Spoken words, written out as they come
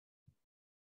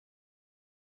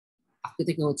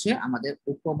আজকে থেকে হচ্ছে আমাদের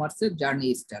ই-কমার্সের জার্নি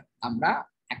স্টার্ট। আমরা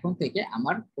এখন থেকে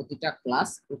আমার প্রতিটা ক্লাস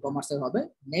ই-কমার্সের হবে।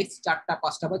 নেক্সট 4টা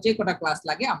 5টা বা যে কটা ক্লাস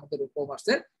লাগে আমাদের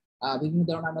ই-কমার্সের বিভিন্ন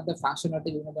ধরনের আমাদের ফাংশনালিটি,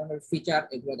 বিভিন্ন ধরনের ফিচার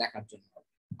এগুলো দেখার জন্য।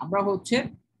 আমরা হচ্ছে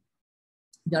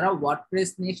যারা ওয়ার্ডপ্রেস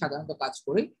নিয়ে সাধারণত কাজ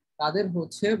করি তাদের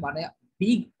হচ্ছে মানে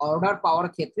বিগ অর্ডার পাওয়ার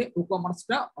ক্ষেত্রে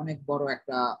ই-কমার্সটা অনেক বড়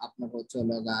একটা আপনার হচ্ছে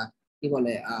কি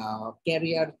বলে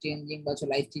ক্যারিয়ার চেঞ্জিং বা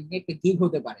লাইফ চেঞ্জিং একটা গিগ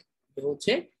হতে পারে।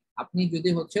 হচ্ছে আপনি যদি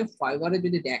হচ্ছে ফাইবারে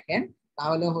যদি দেখেন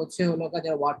তাহলে হচ্ছে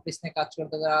যারা ওয়ার্ডপ্রেস নিয়ে কাজ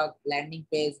করতে, যারা ল্যান্ডিং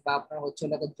পেজ বা আপনার হচ্ছে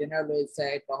জেনারেল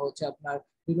ওয়েবসাইট বা হচ্ছে আপনার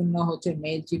বিভিন্ন হচ্ছে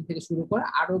মেইল চিম থেকে শুরু করে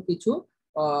আরো কিছু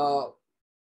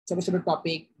ছোট ছোট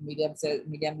টপিক,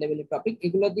 মিডিয়াম লেভেলের টপিক,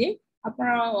 এগুলো দিয়ে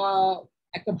আপনারা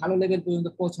একটা ভালো লেভেল পর্যন্ত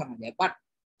পৌঁছানো যায়। বাট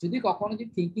যদি কখনো যদি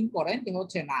থিঙ্কিং করেন যে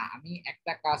হচ্ছে না আমি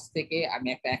একটা কাজ থেকে আমি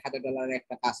একটা $1000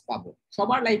 একটা কাজ পাবো,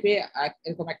 সবার লাইফে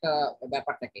এরকম একটা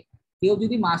ব্যাপার থাকে। কেউ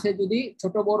যদি মাসে যদি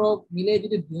ছোট বড় মিলে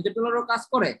যদি $2000 কাজ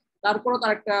করে, তারপরও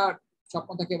তার একটা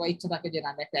স্বপ্ন থাকে বা ইচ্ছা থাকে যে না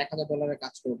আমি একটা $1000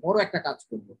 কাজ করবো, বড় একটা কাজ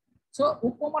করবো। সো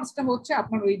ই-কমার্সটা হচ্ছে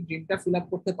আপনার ওই ড্রিমটা ফিল আপ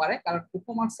করতে পারে, কারণ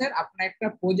ই-কমার্সের আপনার একটা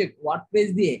প্রজেক্ট ওয়ার্ডপ্রেস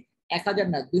দিয়ে 1000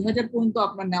 না 2000 পর্যন্ত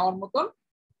আপনার নেওয়ার মতন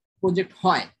প্রজেক্ট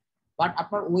হয়। বাট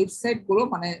আপনার ওয়েবসাইট গুলো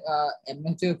মানে এমনি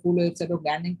হচ্ছে ফুল ওয়েবসাইট হোক,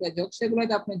 ল্যান্ডিং পেজ হোক,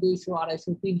 সেগুলোতে আপনি 200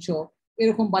 250 300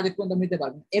 এরকম বাজেট পর্যন্ত নিতে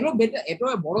পারবেন। এরও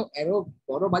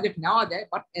বড় বাজেট নেওয়া যায়,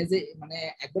 বাট এজ এ মানে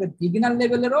একবারে বিগিনার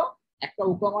লেভেলেরও একটা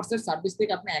ই-কমার্সের সার্ভিস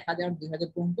থেকে আপনি 1000 2000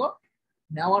 পর্যন্ত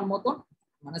নেওয়ার মতন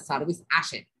মানে সার্ভিস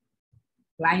আসে,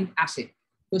 ক্লায়েন্ট আসে।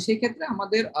 তো সেই ক্ষেত্রে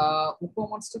আমাদের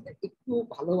ই-কমার্সটাতে একটু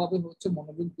ভালোভাবে হচ্ছে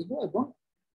মনোযোগ দিব এবং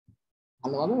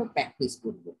ভালোভাবে প্র্যাকটিস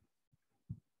করব।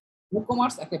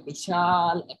 ই-কমার্স একটা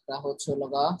বিশাল একটা হচ্ছে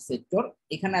সেক্টর।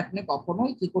 এখানে আপনি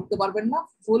কখনোই কি করতে পারবেন না,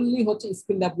 ফুললি হচ্ছে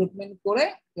স্কিল ডেভেলপমেন্ট করে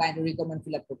ক্লায়েন্টের রিকোয়ারমেন্ট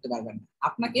ফিল আপ করতে পারবেন না।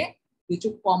 আপনাকে কিছু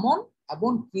কমন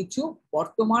এবং কিছু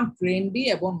বর্তমান ট্রেন্ডি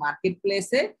এবং মার্কেট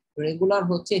প্লেসে রেগুলার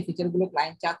হচ্ছে এই ফিচারগুলো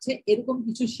ক্লায়েন্ট চাচ্ছে এরকম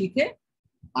কিছু শিখে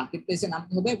মার্কেট প্লেসে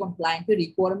নামতে হবে এবং ক্লায়েন্টের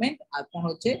রিকোয়ারমেন্ট আপনার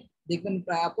হচ্ছে দেখবেন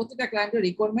প্রত্যেকটা ক্লায়েন্টের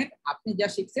রিকোয়ারমেন্ট আপনি যা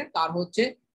শিখছেন তার হচ্ছে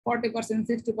 40%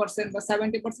 60% বা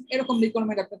 70% এরকম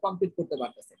রিকোয়ারমেন্ট আপনি কমপ্লিট করতে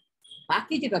পারতেছেন।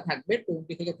 বাকি যেটা থাকবে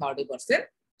 20 থেকে 30%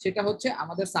 সেটা হচ্ছে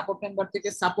আমাদের সাপোর্ট মেম্বার থেকে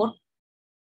সাপোর্ট,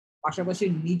 পাশাপাশি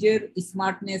নিজের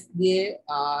স্মার্টনেস দিয়ে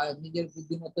নিজের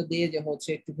বুদ্ধিমত্তা দিয়ে যে হচ্ছে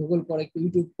একটু গুগল করে একটু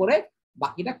ইউটিউব করে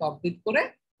বাকিটা কমপ্লিট করে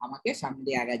আমাকে সামনে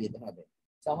দিয়ে আগায় যেতে হবে।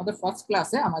 তো আমাদের ফার্স্ট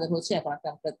ক্লাসে আমাদের হচ্ছে এখন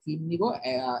একটা থিম নিব,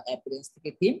 অ্যাপিয়ারেন্স থেকে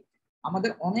থিম।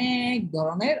 আমাদের অনেক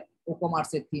ধরনের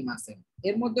ই-কমার্সের থিম আছে।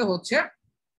 এর মধ্যে হচ্ছে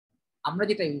আমরা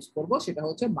যেটা ইউজ করব সেটা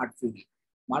হচ্ছে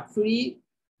মার্টফুরি,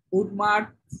 উডমার্ট,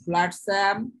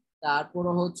 ফ্ল্যাটস্যাম, তারপর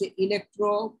হচ্ছে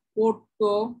ইলেকট্রো,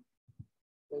 পোর্টো,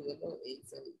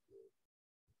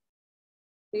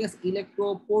 ঠিক আছে, ইলেকট্রো,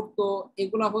 পোর্টো,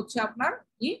 এগুলা হচ্ছে আপনার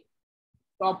কি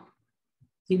টপ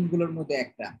থিম গুলোর মধ্যে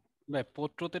একটা। ভাই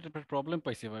পোর্ট্রোতে একটা প্রবলেম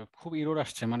পাইছি ভাই, খুব এরর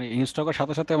আসছে, মানে ইনস্টল করার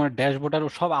সাথে সাথে আমার ড্যাশবোর্ড আর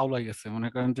সব আউল হয়ে গেছে, মনে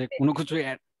করেন যে কোনো কিছু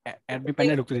অ্যাডমি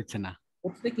প্যানেলে ঢুকতে দিচ্ছে না।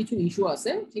 পোর্টোতে কিছু ইস্যু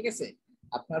আছে, ঠিক আছে,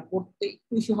 আপনার পোর্টোতে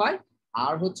একটু ইস্যু হয়।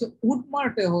 আর হচ্ছে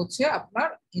উডমার্টে হচ্ছে আপনার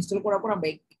ইনস্টল করার পর আমরা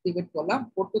অ্যাক্টিভেট করলাম,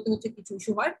 পোর্টোতে হচ্ছে কিছু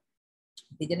ইস্যু হয়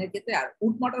ডিজাইনের ক্ষেত্রে। আর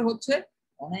উডমার্টার হচ্ছে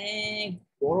অনেক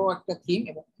বড় একটা থিম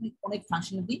এবং অনেক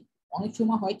ফাংশনালিটি। অনেক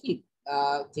সময় হয় কি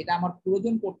যেটা আমার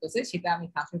প্রয়োজন পড়তেছে সেটা আমি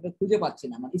ফাংশনালিটি খুঁজে পাচ্ছি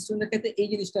না, মানে স্টুডেন্টের ক্ষেত্রে এই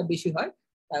জিনিসটা বেশি হয়।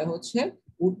 তাই হচ্ছে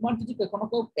উডমার্ট যদি কখনো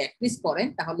কেউ প্র্যাকটিস করেন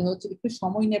তাহলে হচ্ছে একটু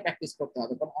সময় নিয়ে প্র্যাকটিস করতে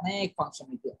হবে, কারণ অনেক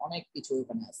ফাংশনালিটি অনেক কিছু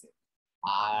এখানে আছে।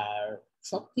 আর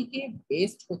সব থেকে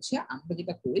বেস্ট হচ্ছে আমরা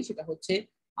যেটা করি সেটা হচ্ছে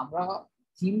আমরা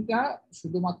থিমটা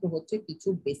শুধুমাত্র হচ্ছে কিছু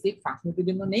বেসিক ফাংশনালিটির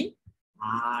জন্য নেই,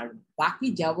 আর বাকি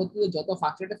যাবতীয় যত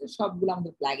ফাংশন আছে সবগুলো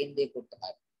আমাদের প্লাগইন দিয়ে করতে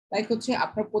হয়। তাই হচ্ছে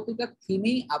আপনার প্রত্যেকটা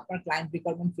থিমেই আপনার ক্লায়েন্ট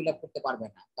রিকোয়ারমেন্ট ফিল আপ করতে পারবে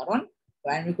না, কারণ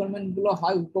ক্লায়েন্ট রিকোয়ারমেন্ট গুলো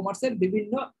হয় ই-কমার্সের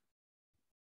বিভিন্ন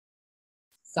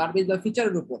সার্ভিস বা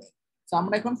ফিচারের উপরে। তো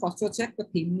আমরা এখন ফার্স্ট হচ্ছে একটা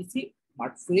থিম নিছি,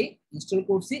 মার্টফুরি ইনস্টল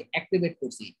করছি, অ্যাক্টিভেট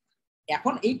করছি।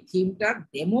 এখন এই থিমটার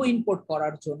ডেমো ইম্পোর্ট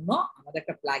করার জন্য আমাদের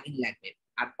একটা প্লাগইন লাগবে।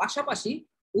 আর পাশাপাশি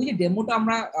ওই যে ডেমোটা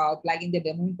আমরা প্লাগইন দিয়ে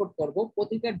ডেমো ইম্পোর্ট করব,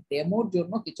 প্রতিটা ডেমোর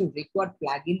জন্য কিছু রিকোয়ার্ড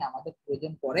প্লাগইন আমাদের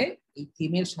প্রয়োজন পড়ে এই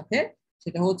থিমের সাথে।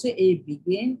 সেটা হচ্ছে এই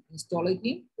বিগিন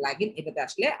ইনস্টলিং প্লাগইন, এটাতে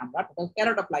আসলে আমরা টোটাল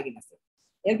 13টা প্লাগইন আছে।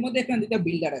 এর মধ্যে এখানে দুটো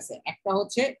বিল্ডার আছে, একটা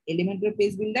হচ্ছে এলিমেন্টারি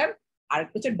পেজ বিল্ডার আর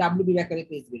একটা হচ্ছে ডাব্লিউপি আকারে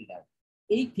পেজ বিল্ডার।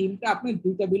 এই থিমটা আপনি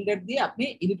দুটো বিল্ডার দিয়ে আপনি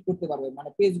এডিট করতে পারবেন, মানে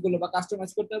পেজগুলো বা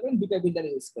কাস্টমাইজ করতে পারবেন দুটো বিল্ডার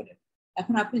ইউজ করে।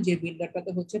 এখন আপনি যে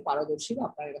বিল্ডারটাতে হচ্ছে পারদর্শী বা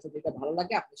আপনার কাছে যেটা ভালো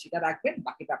লাগে আপনি সেটা রাখবেন,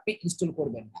 বাকিটা আপনি ইনস্টল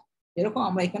করবেন না। এরকম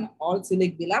আমরা এখানে অল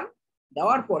সিলেক্ট দিলাম,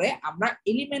 দেওয়ার পরে আমরা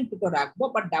এলিমেন্টর রাখবো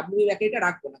বাট ডাব্লিউ ব্যাটারিটা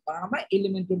রাখবো না, কারণ আমরা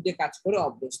এলিমেন্টর দিয়ে কাজ করে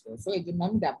অভ্যস্ত। সো এই জন্য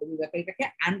আমি ডাব্লিউ ব্যাটারিটাকে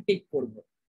আনটিক করব।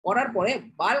 করার পরে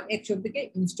বাল্ক অ্যাকশন থেকে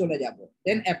ইনস্টলে যাব,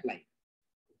 দেন অ্যাপ্লাই।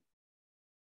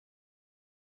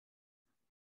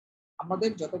 আমাদের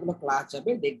যতগুলো ক্লাস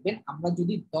যাবে দেখবেন আমরা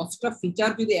যদি 10টা ফিচার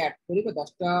যদি অ্যাড করি বা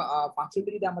 10টা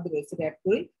ফাংশনালিটি যদি আমাদের ওয়েবসাইটে অ্যাড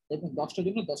করি, দেখবেন 10টার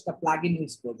জন্য 10টা প্লাগইন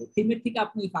ইউজ করবো। থিমের থেকে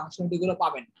আপনি এই ফাংশনালিটি গুলো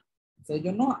পাবেন না। সেই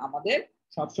জন্য আমাদের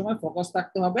সবসময় ফোকাস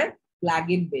থাকতে হবে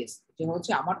প্লাগইন বেস, যে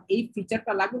হচ্ছে আমার এই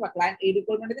ফিচারটা লাগবে বা ক্লায়েন্ট এই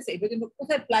রিকোয়ারমেন্ট দিয়েছে, এটার জন্য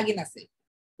কোথায় প্লাগইন আছে,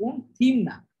 কোন থিম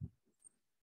না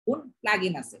কোন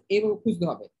প্লাগইন আছে, এইভাবে খুঁজতে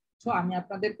হবে। আমি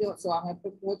আপনাদেরকে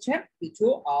হচ্ছে কিছু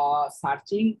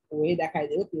সার্চিং ওয়ে দেখাই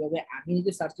দেবো কিভাবে আমি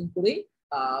নিজে সার্চিং করি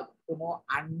কোনো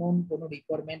আননোন কোনো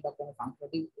রিকোয়ারমেন্ট বা কোনো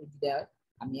ফাংশনালিটি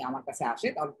আমি আমার কাছে আসে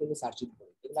তাহলে কিভাবে সার্চিং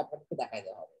করি, এগুলো আপনাদেরকে দেখাই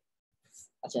দেওয়া হবে।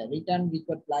 আচ্ছা, রিটার্ন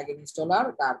রিকোয়ার্ড প্লাগইন ইনস্টলার,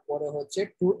 তারপরে হচ্ছে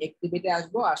টু অ্যাক্টিভেটে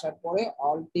আসবো, আসার পরে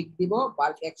অল টিক দিব,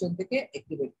 বাল্ক অ্যাকশন থেকে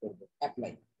অ্যাক্টিভেট করব,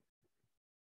 অ্যাপ্লাই।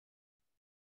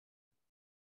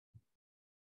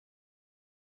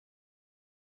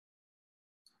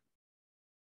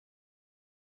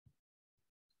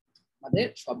 আমাদের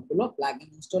সবগুলো প্লাগইন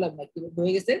ইনস্টল এবং অ্যাক্টিভেট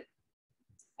হয়ে গেছে।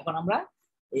 এখন আমরা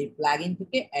এই প্লাগইন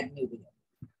থেকে অ্যাড নিউতে যাব।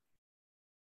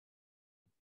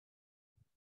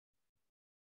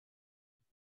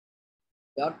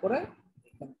 যাওয়ার পরে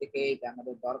এখান থেকে এটা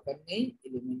আমাদের দরকার নেই,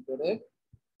 এলিমেন্টরের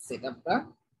সেটআপটা।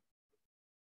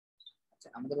 আচ্ছা,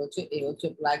 আমাদের হচ্ছে এই হচ্ছে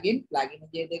প্লাগইনে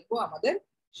গিয়ে দেখবো আমাদের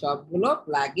সবগুলো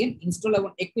প্লাগইন ইনস্টল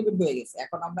এবং অ্যাক্টিভেট হয়ে গেছে।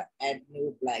 এখন আমরা অ্যাড নিউ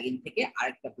প্লাগইন থেকে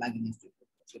আরেকটা প্লাগইন ইনস্টল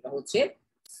করব, সেটা হচ্ছে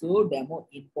সো ডেমো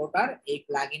ইম্পোর্টার। এই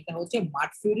প্লাগইনটা হচ্ছে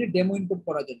মার্টফিউরি ডেমো ইম্পোর্ট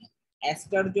করার জন্য।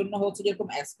 অ্যাস্টার জন্য হচ্ছে যেরকম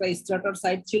অ্যাস্টা স্টার্টার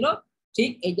সাইট ছিল,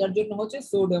 ঠিক এইটার জন্য হচ্ছে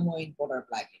সো ডেমো ইম্পোর্টার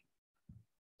প্লাগইন।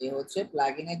 এই হচ্ছে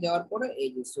প্লাগইনে যাওয়ার পরে এই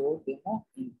যে সো ডেমো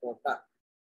ইম্পোর্টার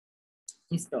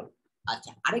ইনস্টল।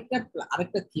 আচ্ছা,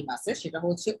 আরেকটা থিম আছে, সেটা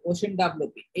হচ্ছে ওশেন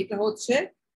ডাব্লিউপি। এটা হচ্ছে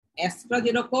এক্সট্রা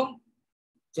যেরকম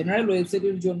জেনারেল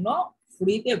ওয়েবসাইটের জন্য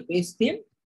ফ্রিতে বেস্ট থিম,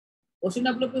 ওশেন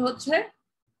ডাব্লিউপি হচ্ছে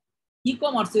ই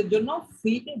কমার্সের জন্য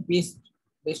ফ্রিতে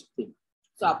বেস্ট থিম।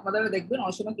 তো আপনারা দেখবেন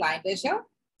অনেক সময় ক্লায়েন্ট এসে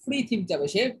ফ্রি থিম চাবে,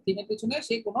 সে থিমের পিছনে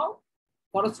সে কোনো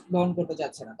খরচ বহন করতে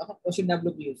চাচ্ছে না, তখন ওশেন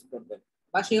ডাব্লিউপি ইউজ করবেন।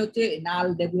 বা সে হচ্ছে নাল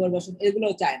ডেভেলপার ভার্সন এগুলো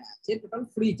চায় না, সে টোটাল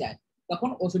ফ্রি চায়, তখন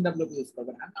ওশেন ডাব্লিউপি ইউজ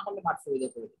করবেন, আর না হলে মার্টফুরি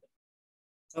দিয়ে করে দেবেন।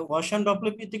 ওয়াশন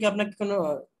ডব্লিউপি থেকে আপনাকে কোনো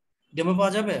ডেমো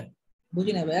পাওয়া যাবে?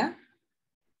 বুঝি না ভাইয়া।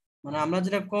 মানে আমরা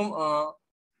যেরকম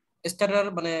স্টারার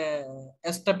মানে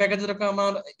এক্সট্রা প্যাকেজ যেরকম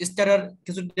আমার স্টারার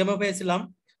কিছু ডেমো পেয়েছিলাম,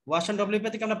 ওয়াশন ডব্লিউপি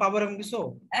থেকে আমরা পাবো এরকম কিছু?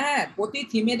 হ্যাঁ, প্রতি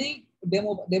থিমেরই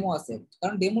ডেমো আছে,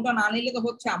 কারণ ডেমোটা না নিলে তো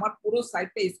হচ্ছে আমার পুরো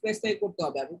সাইটটা স্পেসিফাই করতে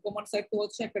হবে, আর ই-কমার্স সাইট তো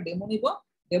হচ্ছে একটা ডেমো নিব,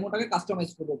 ডেমোটাকে কাস্টমাইজ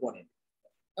করবো পরে।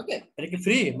 ওকে, এটা কি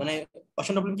ফ্রি? মানে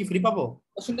ওয়াশন ডব্লিউপি কি ফ্রি পাবো?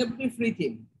 অসম্ভবলি ফ্রি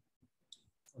থিম।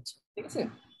 আচ্ছা, ঠিক আছে।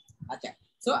 আচ্ছা,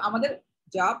 সো আমাদের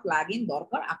যা প্লাগইন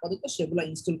দরকার আপাতত সেগুলো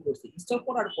ইনস্টল করছি। ইনস্টল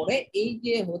করার পরে এই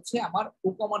যে হচ্ছে আমার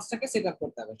ই-কমার্সটাকে সেট আপ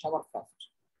করতে হবে। সবার ফার্স্ট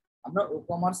আমরা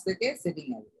ই-কমার্স থেকে সেটিং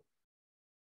আসবো।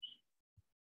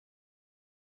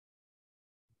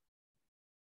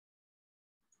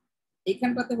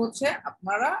 এইখানটাতে হচ্ছে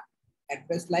আপনারা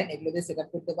অ্যাড্রেস লাইন এগুলো দিয়ে সেট আপ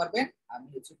করতে পারবেন। আমি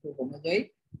হচ্ছে একটু হোমে যাই,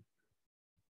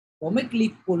 হোমে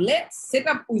ক্লিক করলে সেট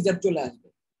আপ উইজার্ড চলে আসবে।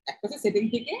 একটা হচ্ছে সেটিং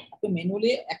থেকে আপনি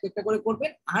ম্যানুয়ালি একটা করে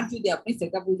করবেন, আর যদি আপনি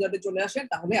সেট আপ উইজার্ডে চলে আসেন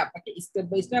তাহলে আপনাকে স্টেপ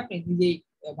বাই স্টেপ আপনি নিজেই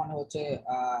মানে হচ্ছে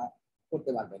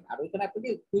করতে পারবেন। আর ওইখানে আপনাকে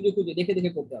খুঁজে খুঁজে দেখে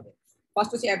দেখে করতে হবে।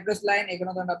 ফার্স্ট হচ্ছে অ্যাড্রেস লাইন,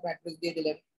 এখানে ধরেন আপনি অ্যাড্রেস দিয়ে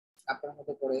দিলেন আপনার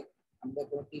মতো করে, আমাদের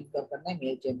কোনো টিপ দরকার নাই,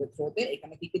 মেল চেম্বার থ্রুতে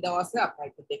এখানে কি কি দেওয়া আছে আপনারা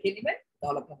একটু দেখে নেবেন,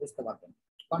 তাহলে আপনি বুঝতে পারবেন।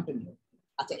 কন্টিনিউ।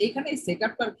 আচ্ছা, এখানে সেট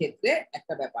আপটার ক্ষেত্রে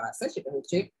একটা ব্যাপার আছে, সেটা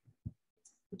হচ্ছে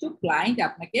কিছু ক্লায়েন্ট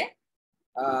আপনাকে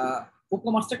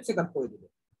ই-কমার্সটাকে সেট আপ করে দিবে,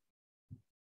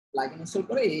 প্লাগইন ইনস্টল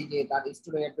করে এই যে তার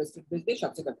স্টোর অ্যাড্রেস দিয়ে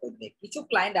সব সেট আপ করে দিবে। কিছু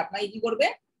ক্লায়েন্ট আপনাকে কি করবে,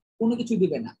 কোনো কিছু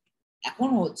দিবে না। এখন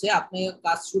হচ্ছে আপনি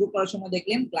কাজ শুরু করার সময়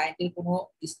দেখলেন ক্লায়েন্টের কোনো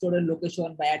স্টোরের লোকেশন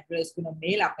বা অ্যাড্রেস কোনো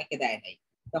মেল আপনাকে দেয় নাই,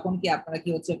 তখন কি আপনারা কি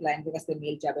হচ্ছে ক্লায়েন্টের কাছে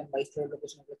মেল চাবেন বা স্টোরের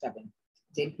লোকেশন চাবেন?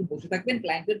 যে কি বসে থাকবেন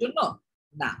ক্লায়েন্টের জন্য?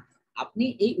 না, আপনি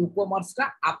এই ই-কমার্সটা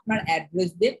আপনার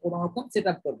অ্যাড্রেস দিয়ে কোনো রকম সেট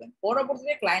আপ করবেন।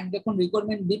 পরবর্তীতে ক্লায়েন্ট যখন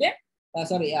রিকোয়ারমেন্ট দিবে,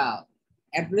 সরি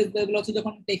অ্যাড্রেস যেগুলো হচ্ছে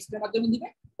যখন টেক্সটের মাধ্যমে দিবে,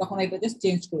 তখন এটা জাস্ট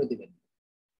চেঞ্জ করে দিবেন।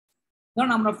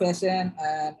 ধরুন আমরা ফ্যাশন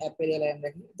অ্যাপারেল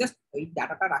জাস্ট ওই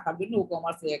ডাটাটা রাখার জন্য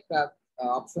ই-কমার্স একটা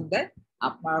অপশন দেয়,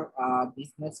 আপনার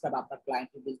বিজনেসটা বা আপনার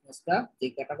ক্লায়েন্টের বিজনেসটা যে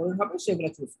ক্যাটাগরির হবে সেগুলো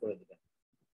চুজ করে দিবেন,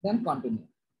 দেন কন্টিনিউ।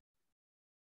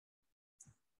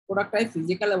 প্রোডাক্ট টাইপ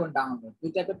ফিজিক্যাল এবং ডাউনলোড,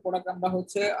 দুই টাইপের প্রোডাক্ট আমরা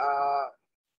হচ্ছে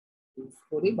ইউজ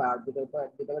করি, বা দুই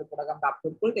টাইপের প্রোডাক্ট আমরা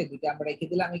আপলোড করি, তাই দুইটা আমরা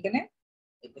রেখে দিলাম এখানে,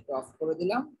 এটাকে অফ করে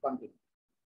দিলাম, কন্টিনিউ।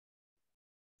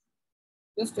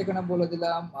 জাস্ট এখানে বলে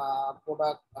দিলাম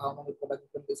product how many product you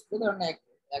can display, ধরেন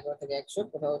 11 থেকে 100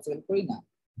 কোথাও সেল করি না,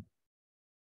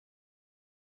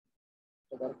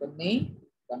 দরকার নেই,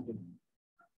 কন্টিনিউ।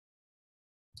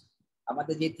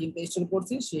 আমাদের যে থিমটা ইনস্টল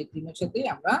করছি সেই থিমের সাথে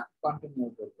আমরা কন্টিনিউ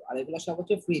করব, আর এগুলো সব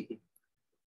হচ্ছে ফ্রি থিম।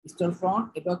 স্টোর ফ্রন্ট,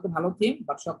 এটা একটা ভালো থিম,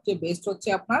 বাট সবচেয়ে বেস্ট হচ্ছে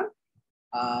আপনার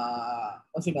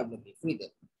ওসিডব্লিউপি ফ্রিতে।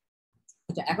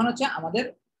 আচ্ছা, এখন হচ্ছে আমাদের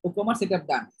WooCommerce সেটআপ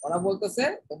ডান। ওরা বলতেছে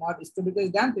তোমার স্টোর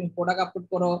ডিটেইলস ডান, তুমি প্রোডাক্ট আপলোড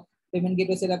করো, পেমেন্ট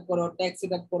গেটওয়ে সেটআপ করো, ট্যাক্স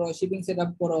সেটআপ করো, শিপিং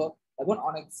সেটআপ করো, এবং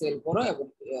অনেক সেল করো, এবং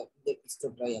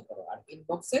স্টোরটা ইয়ে করো। আর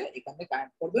ইনবক্সে এখানে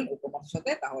কানেক্ট করবেন WooCommerce এর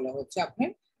সাথে, তাহলে হচ্ছে আপনি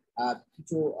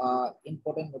কিছু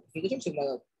ইম্পর্টেন্ট নোটিফিকেশন সেগুলো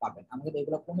পাবেন। আমাদের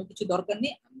এগুলো কোনো কিছু দরকার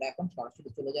নেই, আমরা এখন সরাসরি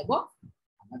চলে যাব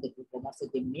আমাদের WooCommerce এর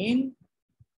যে মেইন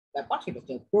ব্যাপার, সেটা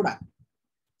হচ্ছে প্রোডাক্ট।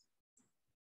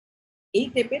 এই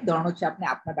টাইপে ধরুন হচ্ছে আপনি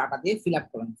আপনার ডাটা দিয়ে ফিল আপ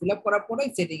করেন, ফিল আপ করার পরে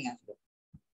সেটিং আসবে।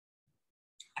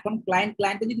 এখন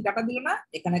ক্লায়েন্টে যদি ডাটা দিল না,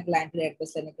 এখানে ক্লায়েন্টের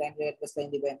অ্যাড্রেস লাইন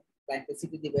দিবেন, ক্লায়েন্টের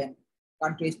সিটি দিবেন,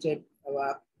 কান্ট্রি স্টেট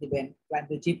দিবেন,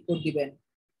 ক্লায়েন্টের জিপ কোড দিবেন,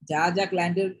 যা যা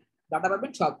ক্লায়েন্টের ডাটা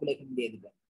পাবেন সবগুলো এখানে দিয়ে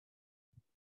দিবেন।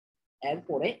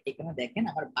 এরপরে এখানে দেখেন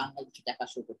আমার বাংলা কিছু টাকা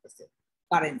শো করতেছে,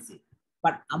 কারেন্সি।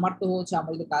 বাট আমার তো হচ্ছে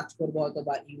আমরা যদি কাজ করবো হয়তো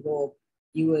বা ইউরোপ,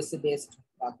 ইউএসএ বেসড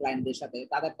ক্লায়েন্টদের সাথে,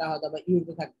 তাদেরটা হয়তো বা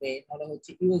ইউরোতে থাকবে, নাহলে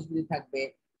হচ্ছে ইউএসডি থাকবে,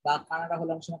 বা কানাডা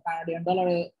হলে অনেক সময় কানাডিয়ান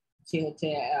ডলারে সে হচ্ছে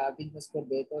বিজনেস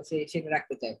করবে, তো সে সেটা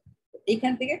রাখতে চায়।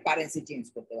 এখান থেকে কারেন্সি চেঞ্জ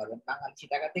করতে পারবেন, বাংলাদেশি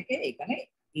টাকা থেকে এখানে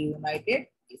ইউনাইটেড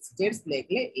স্টেটস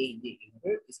লিখলে এই যে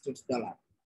ইউনাইটেড স্টেটস ডলার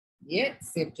দিয়ে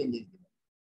সেভ চেঞ্জেস দিবেন।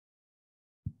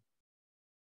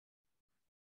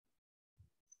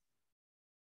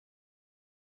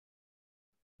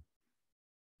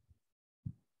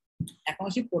 এখন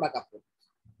আসি প্রোডাক্ট আপলোড।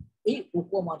 এই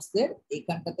WooCommerce এর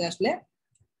এইখানটাতে আসলে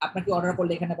আপনাকে অর্ডার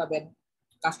করলে এখানে পাবেন,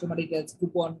 কাস্টমার ডিটেইলস,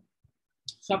 কুপন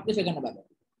সবকিছু এখানে পাবেন।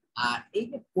 আর এই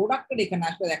যে প্রোডাক্টের এখানে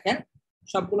আসলে দেখেন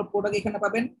সবগুলো প্রোডাক্ট এখানে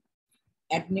পাবেন।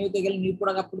 অ্যাড নিউতে গেলে নিউ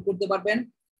প্রোডাক্ট আপলোড করতে পারবেন,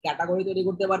 ক্যাটাগরি তৈরি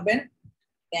করতে পারবেন,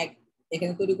 ট্যাগ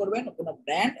এখানে তৈরি করবেন, কোনো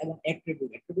ব্র্যান্ড এবং অ্যাট্রিবিউট।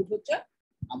 অ্যাট্রিবিউট হচ্ছে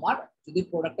আমার যদি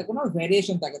প্রোডাক্টে কোনো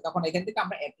ভেরিয়েশন থাকে তখন এখান থেকে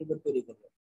আমরা অ্যাট্রিবিউট তৈরি করব।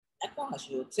 এখন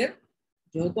আসি হচ্ছে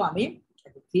যেহেতু আমি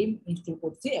একটা থিম ইনস্টল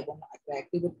করছি এবং একটা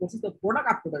অ্যাক্টিভেট করছি, তো প্রোডাক্ট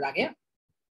আপলোডের আগে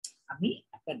আমি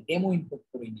একটা ডেমো ইম্পোর্ট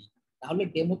করে নিই, তাহলে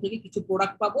ডেমো থেকে কিছু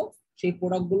প্রোডাক্ট পাবো, সেই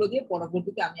প্রোডাক্ট গুলো দিয়ে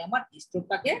পরবর্তীতে আমি আমার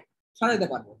স্টোরটাকে সাজাতে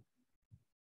পারবো।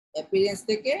 অ্যাপিয়ারেন্স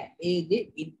থেকে এই যে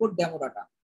ইনপুট ডেমো ডাটা,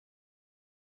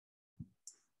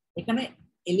 এখানে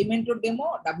Elementor demo,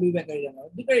 W bakery demo,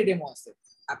 দুটোই ডেমো আছে।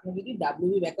 আপনি যদি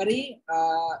ডাব্লিউ বেকারি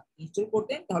ইনস্টল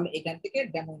করতেন তাহলে এখান থেকে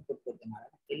ডেমো ইম্পোর্ট করতেন, আর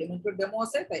এলিমেন্টর ডেমো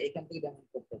আছে তাই এখান থেকে ডেমো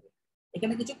ইম্পোর্ট করবেন।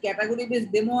 এখানে কিছু ক্যাটাগরি বেস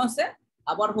ডেমো আছে,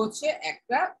 আবার হচ্ছে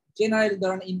একটা জেনারেল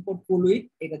ধরনের ইনপুট ফুল উইথ,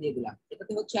 এটা দিয়ে দিলাম।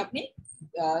 এটাতে হচ্ছে আপনি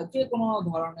যে কোনো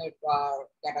ধরনের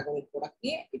ক্যাটাগরির প্রোডাক্ট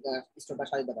নিয়ে এটা স্টোরটা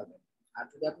সাজাতে পারবেন। আর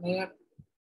যদি আপনি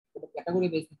ক্যাটাগরি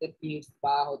বেস নিতেন, ফিডস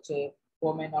বা হচ্ছে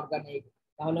হোমেন অর্গানিক,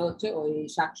 তাহলে হচ্ছে ওই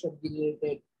শাকসবজি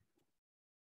রিলেটেড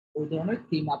ওই ধরনের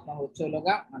থিম আপনার হচ্ছে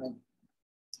লগা মানে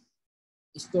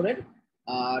স্টোরের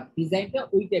ডিজাইনটা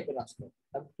ওই টাইপের আসতো।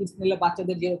 কিডস নিলে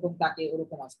বাচ্চাদের যেরকম থাকে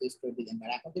ওরকম আসতো স্টোর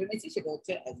ডিজাইনটা। এখন যেটা নিয়েছি সেটা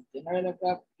হচ্ছে জেনারেল একটা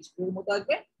স্টোরের মতো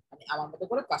আসবে, আমি আমার মতো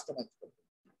করে কাস্টমাইজ করবো।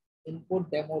 ইনপুট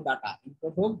ডেমো ডাটা,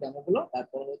 ইনপুট হোক ডেমো গুলো,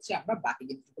 তারপরে হচ্ছে আমরা বাকি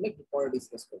জিনিসগুলো একটু পরে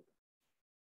ডিসকাস করবো।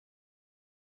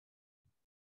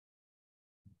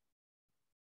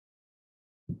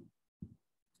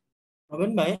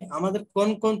 রবিন ভাই, আমাদের কোন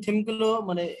কোন থিম গুলো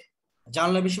মানে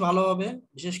জানলে বেশি ভালো হবে,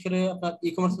 বিশেষ করে আপনার ই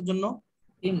কমার্সের জন্য?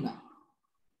 থিম না,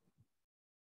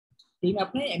 থিম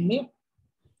আপনি এমনি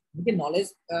নলেজ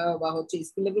বা হচ্ছে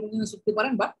স্কিল লেভেল জন্য শিখতে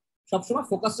পারেন, বা সবসময়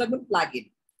ফোকাস রাখবেন প্লাগইন,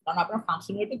 কারণ আপনার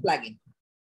ফাংশনালিটি প্লাগইন।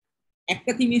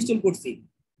 একটা থিম ইনস্টল করছি,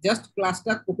 জাস্ট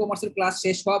ক্লাসটা WooCommerce এর ক্লাস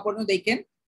শেষ হওয়া পর্যন্ত দেখেন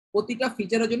প্রতিটা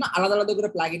ফিচারের জন্য আলাদা আলাদা করে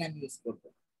প্লাগইন আমি ইউজ করব।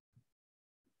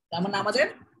 তার মানে আমাদের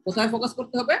কোথায় ফোকাস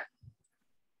করতে হবে?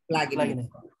 প্লাগইনে।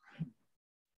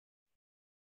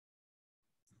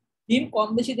 থিম কম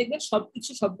বেশি দেখবেন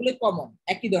সবকিছু সবগুলোই কমন,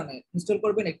 একই ধরনের। ইনস্টল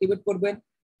করবেন, অ্যাক্টিভেট করবেন,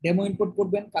 ডেমো ইম্পোর্ট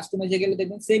করবেন, কাস্টমাইজে গেলে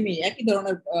দেখবেন সেমই একই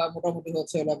ধরনের মোটামুটি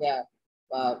হচ্ছে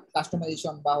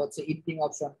কাস্টমাইজেশন বা হচ্ছে এডিটিং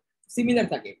অপশন সিমিলার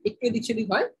থাকে, একটু এদিক সেদিক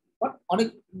হয়, বাট অনেক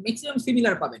ম্যাক্সিমাম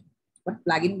সিমিলার পাবেন। বাট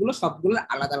প্লাগইন গুলো সবগুলো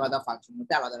আলাদা আলাদা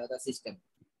ফাংশনালিটি, আলাদা আলাদা সিস্টেম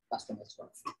কাস্টমাইজ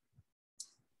করা।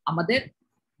 আমাদের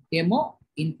ডেমো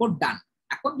ইম্পোর্ট ডান।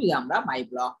 এখন যদি আমরা মাই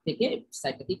ব্লগ থেকে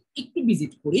সাইটটাকে একটু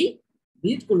ভিজিট করি,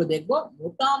 ভিজিট করলে দেখবো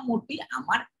মোটামুটি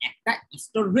আমার একটা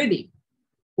স্টোর রেডি।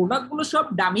 প্রোডাক্ট গুলো সব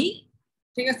দামি,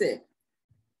 ঠিক আছে,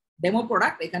 ডেমো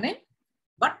প্রোডাক্ট এখানে,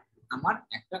 বাট আমার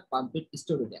একটা কমপ্লিট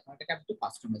স্টোর রেডি। এখন এটাকে একটু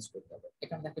কাস্টমাইজ করতে হবে।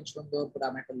 এখানে দেখেন সুন্দর করে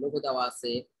আমার একটা লোগো দেওয়া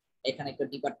আছে, এখানে একটা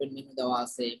ডিপার্টমেন্ট মেনু দেওয়া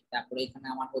আছে, তারপরে এখানে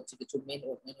আমার হচ্ছে কিছু মেনু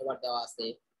বার দেওয়া আছে,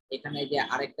 এখানে যে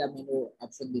আরেকটা মেনু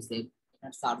অপশন দিছে,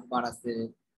 এখানে সার্চ বার আছে,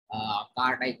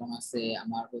 কার্ট আইকন আছে,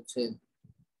 আমার হচ্ছে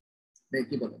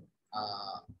কি বলে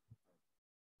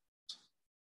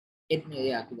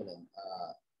কি বলে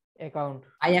অ্যাকাউন্ট,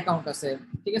 আই অ্যাকাউন্ট আছে,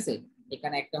 ঠিক আছে।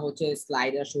 এখানে একটা হচ্ছে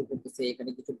স্লাইডার শো করতেছে, এখানে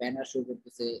কিছু ব্যানার শো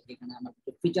করতেছে, এখানে আমার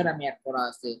কিছু ফিচার আমি অ্যাড করা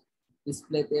আছে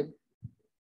ডিসপ্লেতে,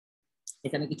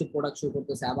 এখানে কিছু প্রোডাক্ট শো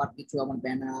করতেছে, আবার কিছু আমার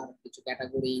ব্যানার, কিছু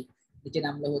ক্যাটাগরি। নিচে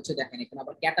নামলে হচ্ছে দেখেন এখানে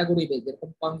আবার ক্যাটাগরি বেস, যেরকম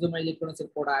কনজিউমার ইলেকট্রনিক্স এর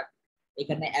প্রোডাক্ট,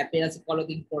 এখানে অ্যাপিয়ারেন্স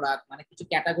ক্লোদিং প্রোডাক্ট, মানে কিছু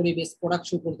ক্যাটাগরি বেস প্রোডাক্ট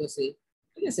শো করতেছে,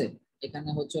 ঠিক আছে। এখানে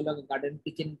হচ্ছে গার্ডেন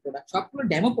কিচেন প্রোডাক্ট, সবগুলো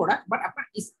ডেমো প্রোডাক্ট, বাট আপনার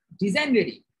ডিজাইন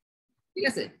রেডি, ঠিক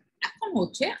আছে। এখন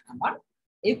হচ্ছে আমার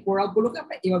এই প্রোডাক্ট গুলোকে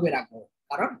আমরা এভাবে রাখবো,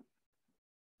 কারণ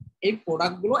এই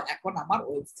প্রোডাক্ট গুলো এখন আমার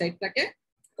ওয়েবসাইটটাকে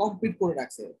কমপ্লিট করে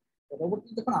রাখছে।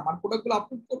 পরবর্তীতে যখন আমার প্রোডাক্ট গুলো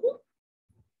আপলোড করবো,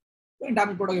 ওই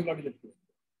দামি প্রোডাক্ট গুলো ডিলিট করবো।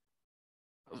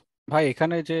 ভাই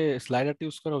এখানে যে স্লাইডারটা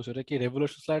ইউজ করা হয়েছে, এটা কি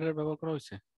রেভলিউশন স্লাইডার ব্যবহার করা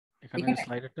হয়েছে এখানে এখানে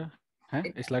স্লাইডারটা? হ্যাঁ,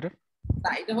 এই স্লাইডার না,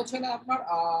 এটা হচ্ছে না আপনার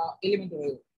এলিমেন্টর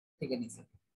থেকে নিছে।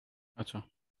 আচ্ছা,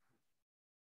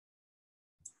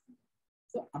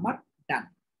 তো আমার ডান,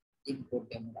 ইম্পোর্ট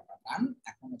ডেমোটা ডান।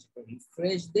 এখন হচ্ছে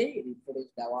রিফ্রেশ দেই, রিফ্রেশ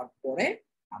দেওয়ার পরে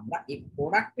আমরা এই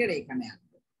প্রোডাক্টের এখানে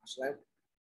আনবো। আসলে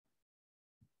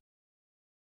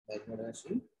তারপরে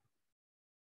আসি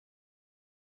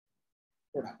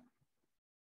প্রোডাক্ট।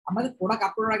 আমাদের প্রোডাক্ট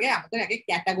আপলোডের আগে আমাদের আগে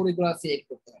ক্যাটাগরি গুলো সিলেক্ট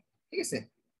করতে হবে, ঠিক আছে।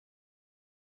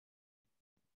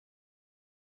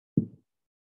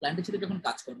 ক্লায়েন্টের সাথে যখন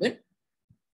কাজ করবে,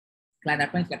 ক্লায়েন্ট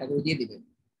আপনাকে ক্যাটাগরি দিয়ে দিবে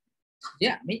যে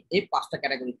আমি এই 5টা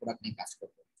ক্যাটাগরি প্রোডাক্ট নিয়ে কাজ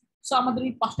করবো। সো আমাদের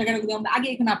এই 5টা ক্যাটাগরি আমরা আগে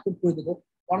এখানে আপলোড করে দেবো।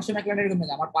 অনেক সময় ক্লায়েন্ট এরকম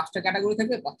আমার 5টা ক্যাটাগরি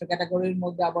থাকবে, 5টা ক্যাটাগরির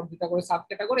মধ্যে আবার 2টা করে সাব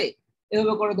ক্যাটাগরি,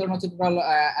 এভাবে করে ধরুন হচ্ছে টোটাল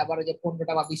আবার যে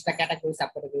 15টা বা 20টা ক্যাটাগরি সাব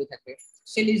ক্যাটাগরি থাকবে,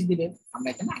 সে লিস্ট দিবে, আমরা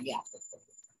এখানে আগে আপলোড করবো।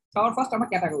 সবার ফার্স্ট আমরা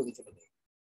ক্যাটাগরি চলে যাই।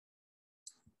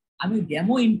 আমি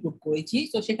ডেমো ইনপুট করেছি,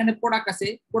 তো সেখানে প্রোডাক্ট আছে,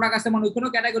 মানে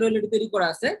ওইখানেও ক্যাটাগরি অলরেডি তৈরি করা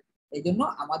আছে। এই জন্য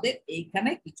আমাদের এইখানে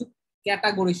কিছু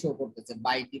ক্যাটাগরি শো করতেছে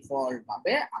বাই ডিফল্ট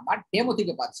ভাবে, আমার ডেমো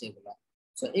থেকে পাচ্ছে এগুলো।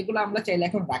 সো এগুলো আমরা চাইলে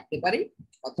এখন রাখতে পারি,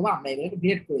 অথবা আমরা এগুলোকে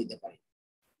ডিলিট করে দিতে পারি।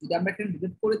 যদি আমরা এখানে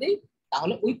ডিলিট করে দিই,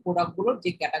 তাহলে ওই প্রোডাক্ট গুলোর যে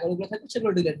ক্যাটাগরি গুলো থাকবে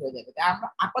সেগুলো ডিলিট হয়ে যাবে। তাই আমরা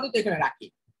আপাতত এখানে রাখি,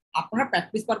 আপনারা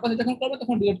প্র্যাকটিস পারপাসে যখন করবেন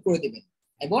তখন ডিলিট করে দিবেন,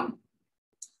 এবং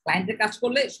ক্লায়েন্টের কাজ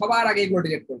করলে সবার আগে এগুলো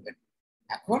ডিলিট করবেন।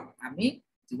 এখন আমি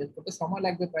ডিলিট করতে সময়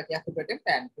লাগবে প্রায় 73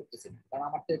 টাইম করতেছি না, কারণ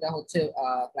আমার তো এটা হচ্ছে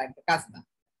ক্লায়েন্টের কাজ না।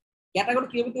 ক্যাটাগরি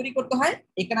কিভাবে তৈরি করতে হয়,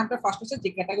 এখানে আমরা ফার্স্ট হচ্ছে যে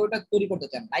ক্যাটাগরিটা তৈরি করতে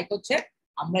চান, লাইক হচ্ছে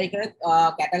আমরা এখানে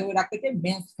ক্যাটাগরি রাখতে চাই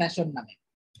মেন্স ফ্যাশন নামে,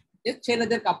 যে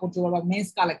ছেলেদের কাপড় চোপড় বা মেন্স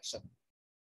কালেকশন,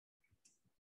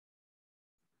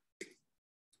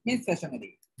 মেন্স ফ্যাশনের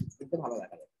দিকে ভালো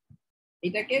দেখা যায়।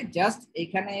 এটাকে জাস্ট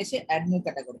এখানে এসে অ্যাড নিউ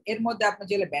ক্যাটাগরি, এর মধ্যে আপনি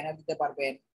চাইলে ব্যানার দিতে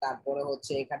পারবেন, তারপরে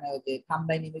হচ্ছে এখানে যে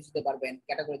থাম্বনেইল ইমেজ দিতে পারবেন,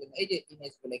 ক্যাটাগরি জন্য এই যে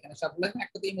ইমেজ গুলো এখানে সবগুলো, এখানে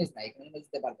একটা তো ইমেজ নাই, এখানে ইমেজ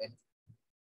দিতে পারবেন।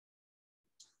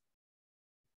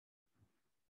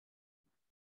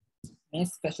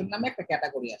 মেন্স ফ্যাশন নামে একটা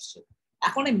ক্যাটাগরি আসছে।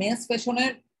 এখন এই মেন্স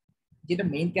ফ্যাশনের যেটা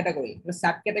মেইন ক্যাটাগরি,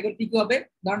 সাব ক্যাটাগরি কি হবে,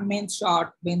 ধরুন men's short,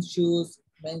 men's shoes,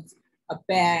 men's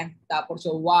pant, তারপর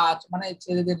হচ্ছে ওয়াচ, মানে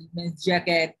ছেলেদের মেন্স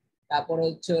জ্যাকেট, তারপরে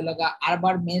হচ্ছে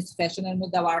আবার মেন্স ফ্যাশনের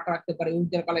মধ্যে আবার রাখতে পারে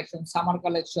উইন্টার কালেকশন, সামার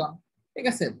কালেকশন, ঠিক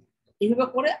আছে। এইভাবে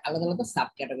করে আলাদা আলাদা সাব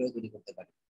ক্যাটাগরি তৈরি করতে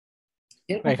পারি।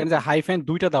 এখানে যে হাইফেন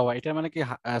দুইটা দেওয়া, এটা মানে কি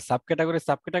সাব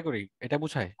ক্যাটাগরি এটা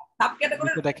বোঝায়? সাব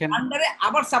ক্যাটাগরির দেখেন আন্ডারে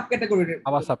আবার সাব ক্যাটাগরি,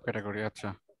 আবার সাব ক্যাটাগরি, আচ্ছা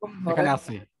এখানে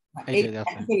আছে,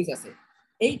 এই যে আছে।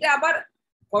 এইটা আবার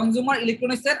কনজিউমার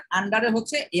ইলেকট্রনিক্স এর আন্ডারে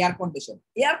হচ্ছে এয়ার কন্ডিশন,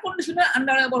 এয়ার কন্ডিশনের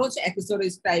আন্ডারে আবার হচ্ছে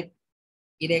অ্যাক্সেসরিজ টাইপ,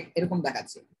 এরকম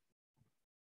দেখাচ্ছে।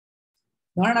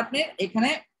 ধরেন আপনি এখানে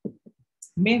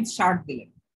মেন্স শার্ট দিলেন,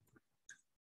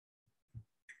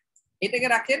 এটাকে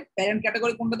রাখেন প্যারেন্ট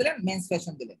ক্যাটাগরি কোনটা দিলেন, মেন্স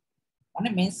ফ্যাশন দিলেন, মানে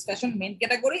মেন্স ফ্যাশন মেইন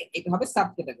ক্যাটাগরি, এটা হবে সাব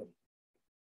ক্যাটাগরি।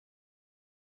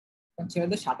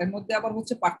 ছেলেদের শার্টের মধ্যে আবার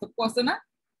হচ্ছে পার্থক্য আছে না,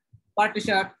 party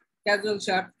shirt, casual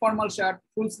shirt, formal shirt,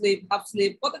 full sleeve, half sleeve,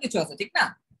 কত কিছু আছে, ঠিক না।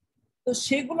 তো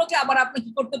সেগুলোকে আবার আপনি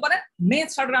কি করতে পারেন, মেন্স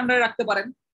শার্টের আন্ডারে রাখতে পারেন।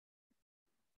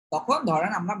 তখন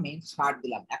ধরেন আমরা মেন্স শার্ট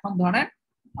দিলাম, এখন ধরেন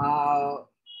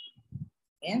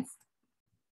মেন্স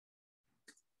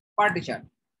পার্টি শার্ট।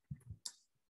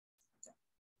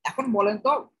 এখন বলেন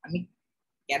তো আমি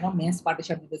কেন মেন্স পার্টি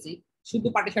শার্ট দিতেছি, শুধু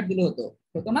পার্টি শার্ট দিলে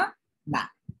হতো না, না,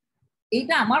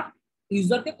 এইটা আমার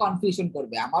ইউজারকে কনফিউশন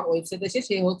করবে, আমার ওয়েবসাইটে এসে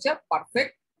সে হচ্ছে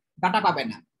পারফেক্ট ডাটা পাবে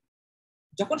না।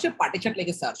 যখন সে পার্টি শার্ট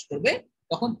লিখে সার্চ করবে,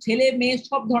 তখন ছেলে মেয়ে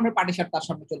সব ধরনের পার্টি শার্ট তার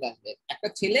সামনে চলে আসবে। একটা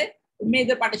ছেলে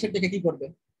মেয়েদের পার্টি শার্ট দেখে কি করবে,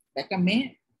 একটা মেয়ে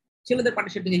ছেলেদের পার্টি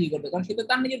শার্ট দেখে কি করবে, কারণ সে তো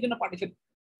তার নিজের জন্য পার্টি শার্ট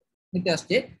নিতে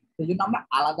আসছে। সেই জন্য আমরা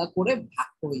আলাদা করে ভাগ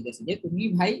করে দিয়েছি যে তুমি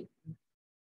ভাই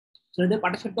ছেলেদের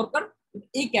পার্টি শার্ট দরকার,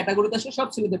 এই ক্যাটাগরিতে আসলে সব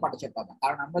ছেলেদের পার্টি শার্ট পাবে,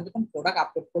 কারণ আমরা যখন প্রোডাক্ট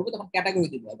আপলোড করবো তখন ক্যাটাগরি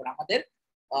দিব। এবার আমাদের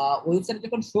ওয়েবসাইটে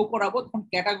যখন শো করাবো তখন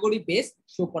ক্যাটাগরি বেস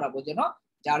শো করাবো, যেন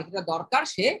যার যেটা দরকার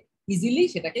সে ইজিলি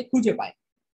সেটাকে খুঁজে পায়।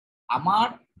 আমার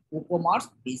ই-কমার্স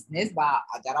বিজনেস বা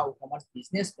যারা ই-কমার্স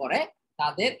বিজনেস করে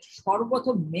তাদের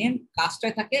সর্বপ্রথম মেন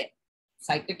কাজটাই থাকে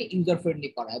সাইটটাকে ইউজার ফ্রেন্ডলি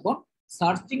করা, এবং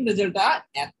সার্চিং রেজাল্টটা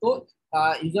এত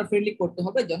ইউজার ফ্রেন্ডলি করতে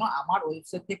হবে যেন আমার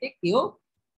ওয়েবসাইট থেকে কেউ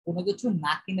কোনো কিছু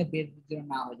না কিনে বের যেন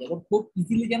না হয়ে যায়, এবং খুব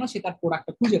ইজিলি যেন সে তার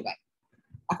প্রোডাক্টটা খুঁজে পায়।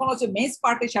 এখন হচ্ছে মেন্স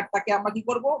পার্টি শার্টটাকে আমরা কি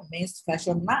করব, মেন্স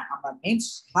ফ্যাশন না, আমরা মেন্স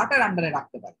শার্টের আন্ডারে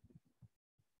রাখতে পারি।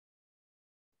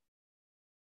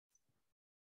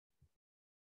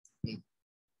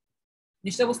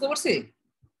 নিশ্চয় বুঝতে পারছি।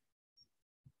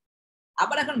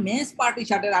 আবার এখন মেন্স পার্টি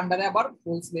শার্টের আন্ডারে আবার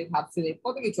ফুল স্লিভ, হাফ স্লিভ,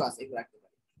 কত কিছু আছে, এগুলো রাখতে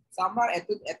পারি। তো আমরা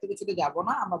এত কিছুতে যাব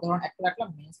না, আমরা ধরুন একটা রাখলাম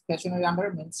মেন্স ফ্যাশনের আন্ডারে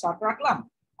মেন্স শার্ট রাখলাম।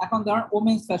 এখন ধরুন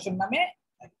ওমেন্স ফ্যাশন নামে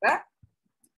একটা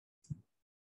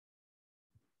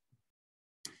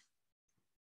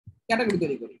ক্যাটাগরি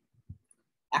তৈরি করি।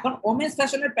 এখন ওমেন্স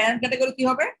ফ্যাশনের প্যারেন্ট ক্যাটাগরি কি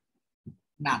হবে?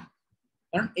 না,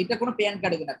 কারণ এটা কোনো প্যারেন্ট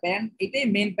ক্যাটাগরি না, প্যারেন্ট এটাই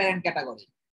মেইন প্যারেন্ট ক্যাটাগরি,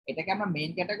 এটাকে আমরা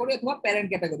মেইন ক্যাটাগরি অথবা প্যারেন্ট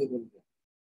ক্যাটাগরি বলবো।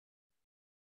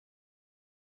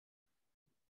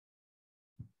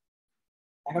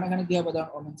 এখন এখানে কি হবে,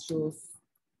 ধরুন ওমেন্স শুজ,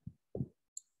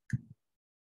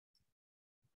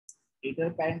 এটার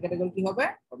প্যারেন্ট ক্যাটাগরি কি হবে?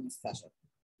 Women's fashion.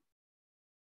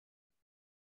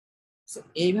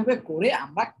 এইভাবে করে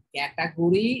আমরা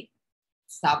ক্যাটাগরি,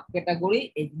 সাব ক্যাটাগরি,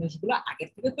 এই জিনিসগুলো আগের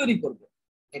থেকে তৈরি করব।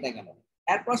 এটা গেল।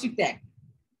 এরপর আসি ট্যাগ।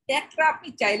 ট্যাগটা আপনি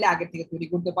চাইলে আগে থেকে তৈরি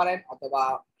করতে পারেন, অথবা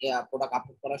প্রোডাক্ট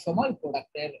আপলোড করার সময়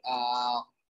প্রোডাক্টের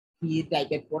কি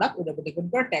টাইপের প্রোডাক্ট ওটা ডিপেন্ড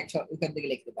করে ট্যাগ ওইখান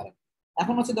থেকে লিখতে পারেন।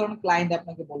 এখন হচ্ছে ধরুন ক্লায়েন্ট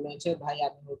আপনাকে বললো হচ্ছে ভাই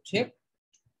আমি হচ্ছে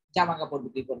জামা কাপড়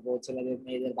বিক্রি করবো, ছেলেদের,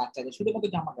 মেয়েদের, বাচ্চাদের,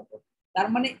 শুধুমাত্র জামা কাপড়। তার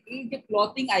মানে এই যে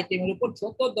ক্লথিং আইটেমের উপর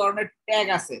যত ধরনের ট্যাগ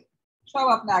আছে সব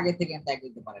আপনি আগে থেকে ট্যাগ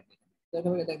দিতে পারেন।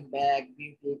 ব্যাগ,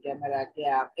 বিউটি, ক্যামেরা,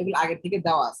 ক্যাপ, এগুলো আগে থেকে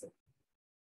দেওয়া আছে।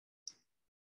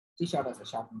 টি শার্ট আছে,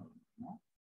 শার্ট নামে,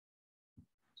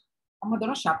 আমরা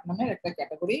ধরো শার্ট নামের একটা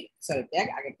ক্যাটাগরি, সরি ট্যাগ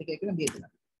আগে থেকে এখানে দিয়ে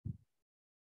দিলাম।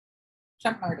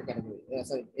 শার্ট নামের একটা ক্যাটাগরি,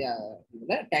 সরি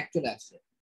ট্যাগ চলে আসছে,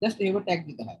 জাস্ট এইভাবে ট্যাগ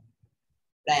দিতে হয়।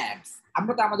 ব্র্যান্ডস,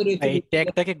 আমরা তো আমাদের এই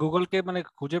ট্যাগটাকে গুগলকে মানে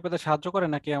খুঁজে পেতে সাহায্য করে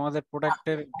নাকি আমাদের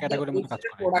প্রোডাক্টের ক্যাটাগরির মতো কাজ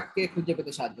করে? প্রোডাক্টকে খুঁজে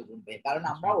পেতে সাহায্য করবে, কারণ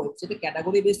আমরা ওয়েবসাইটে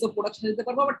ক্যাটাগরি বেসিসে প্রোডাক্ট সাজাতে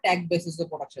পারবো, আবার ট্যাগ বেসিসে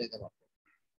প্রোডাক্ট সাজাতে পারবো।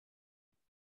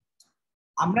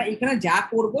 আমরা এখানে যা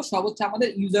করব সব হচ্ছে আমাদের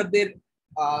ইউজারদের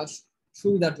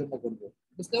সুবিধার জন্য করব,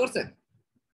 বুঝতে পারছেন?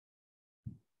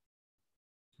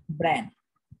 ব্র্যান্ড,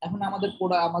 এখন আমাদের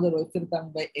আমাদের ওয়েবসাইটে আমি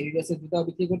এডিডাসের জুতা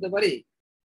বিক্রি করতে পারি,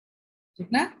 ঠিক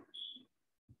না?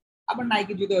 আবার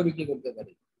নাইকি জুতাও বিক্রি করতে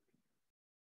পারি,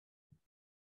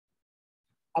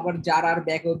 আবার জারার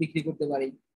ব্যাগও বিক্রি করতে পারি,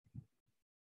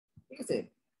 ঠিক আছে?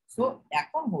 সো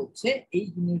এখন হচ্ছে এই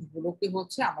জিনিসগুলোকে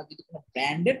হচ্ছে আমরা যদি কোনো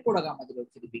ব্র্যান্ডেড প্রোডাক্ট আমাদের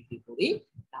ওয়েবসাইটে বিক্রি করি,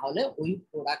 তাহলে ওই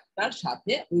প্রোডাক্টটার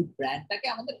সাথে ওই ব্র্যান্ডটাকে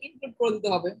আমাদের ইনক্লুড করে দিতে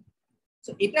হবে।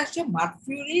 সো এটা হচ্ছে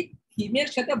মার্টফিউরি থিমের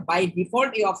সাথে বাই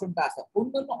ডিফল্ট এই অপশনটা আছে,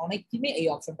 অন্যান্য অনেক থিমে এই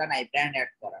অপশনটা নাই ব্র্যান্ড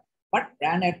অ্যাড করার, বাট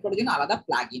ব্র্যান্ড অ্যাড করার জন্য আলাদা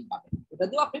প্লাগইন পাবেন, ওটা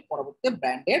দিয়ে আপনি পরবর্তীতে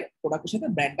ব্র্যান্ডের প্রোডাক্টের সাথে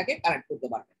ব্র্যান্ডটাকে কানেক্ট করতে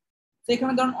পারবেন।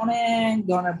 সেখানে ধরুন অনেক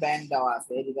ধরনের ব্র্যান্ড দেওয়া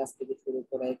আছে, এডিডাস থেকে শুরু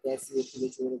করে, ক্যাসিও থেকে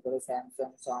শুরু করে,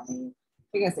 স্যামসাং, সনি,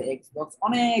 ঠিক আছে, এক্সবক্স,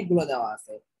 অনেকগুলো দেওয়া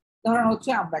আছে। ধরেন হচ্ছে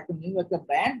আমরা একটা নিউ একটা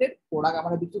ব্র্যান্ডের প্রোডাক্ট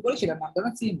আমরা বিক্রি করি, সেটার নাম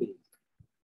ধরেন সিএমবি,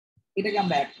 এটাকে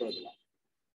আমরা অ্যাড করে দিলাম,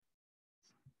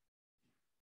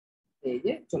 এই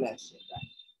যে চলে আসছে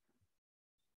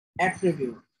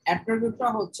অ্যাট্রিবিউটটা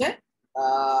হচ্ছে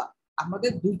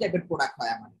আমাদের দুই টাইপের প্রোডাক্ট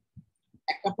হয়। আমাদের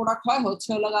একটা প্রোডাক্ট হয় হচ্ছে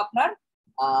হলো আপনার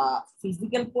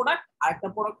ফিজিক্যাল প্রোডাক্ট, আর একটা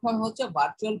প্রোডাক্ট হয় হচ্ছে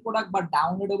ভার্চুয়াল প্রোডাক্ট বা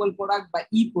ডাউনলোডেবল প্রোডাক্ট বা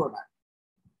ই প্রোডাক্ট,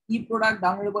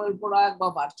 ডাউনলোডেবল প্রোডাক্ট বা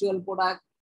ভার্চুয়াল প্রোডাক্ট,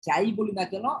 যাই বলি না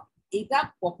কেন, এটা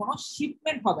কখনো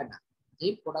শিপমেন্ট হবে না। যে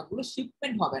প্রোডাক্টগুলো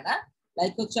শিপমেন্ট হবে না,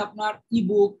 লাইক হচ্ছে আপনার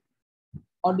ইবুক,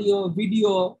 অডিও,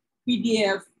 ভিডিও,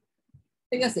 পিডিএফ,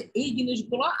 ঠিক আছে, এই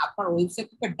জিনিসগুলো আপনার ওয়েবসাইট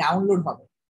থেকে ডাউনলোড হবে।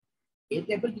 এই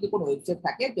টাইপের যদি কোনো ওয়েবসাইট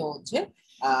থাকে যে হচ্ছে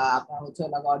আপনার হচ্ছে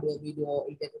অডিও, ভিডিও,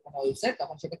 এই টাইপের কোনো ওয়েবসাইট,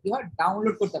 তখন সেটা কি হয়,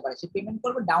 ডাউনলোড করতে পারে, সে পেমেন্ট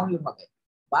করবে, ডাউনলোড হবে,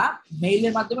 বা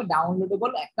মেইলের মাধ্যমে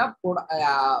ডাউনলোডেবল একটা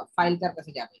ফাইল তার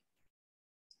কাছে যাবে।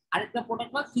 আরেকটা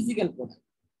প্রোডাক্ট হয়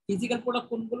ফিজিক্যাল প্রোডাক্ট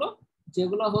কোনগুলো,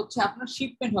 যেগুলো হচ্ছে আপনার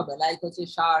শিপমেন্ট হবে, লাইক হচ্ছে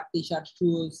shirt, T shirt,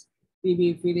 shoes, TV,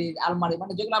 fridge, আলমারি,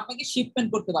 মানে যেগুলো আপনাকে শিপমেন্ট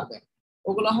করতে পারবেন,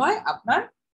 ওগুলো হয় আপনার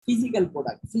ফিজিক্যাল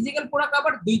প্রোডাক্ট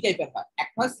আবার দুই টাইপের হয়,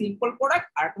 একটা হয় সিম্পল প্রোডাক্ট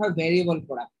আর একটা হয় ভেরিয়েবল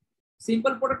প্রোডাক্ট।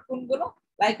 সিম্পল প্রোডাক্ট কোনগুলো,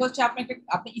 লাইক হচ্ছে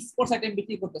আপনি স্পোর্টস আইটেম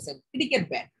বিক্রি করতেছেন, ক্রিকেট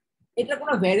ব্যাট, এটা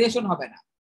কোনো ভেরিয়েশন হবে না,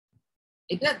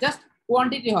 এটা জাস্ট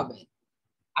কোয়ান্টিটি হবে।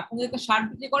 আপনি যদি একটা শার্ট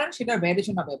বিক্রি করেন, সেটার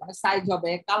ভেরিয়েশন হবে, মানে সাইজ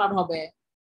হবে, কালার হবে,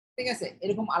 ঠিক আছে,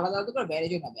 এরকম আলাদা আলাদা করে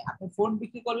ভেরিয়েশন হবে। আপনি ফোন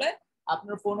বিক্রি করলে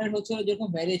আপনার ফোনের হচ্ছে যেরকম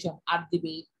ভেরিয়েশন 8GB,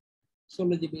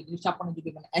 16GB, 256GB,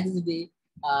 মানে SSD,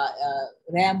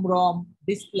 র্যাম, রম,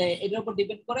 ডিসপ্লে, এটার উপর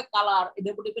ডিপেন্ড করে, কালার,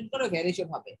 এটার উপর ডিপেন্ড করে ভেরিয়েশন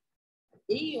হবে।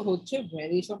 এই হচ্ছে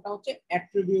ভেরিয়েশনটা হচ্ছে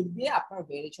অ্যাট্রিবিউট দিয়ে আপনার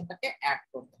ভেরিয়েশনটাকে অ্যাড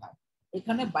করতে হয়।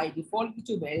 এখানে বাই ডিফল্ট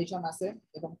কিছু ভেরিয়েশন আছে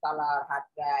এবং colour, hard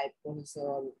drive,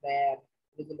 processor, RAM,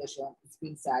 resolution,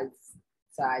 screen size,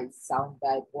 sound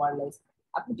type, wireless.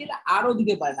 আপনি চাইলে আরো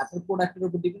দিতে পারেন, আপনার প্রোডাক্টের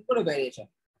উপর ডিপেন্ড করে ভেরিয়েশন।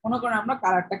 মনে করেন আমরা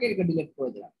কালারটাকে এটা ডিলিট করে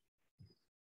দিলাম,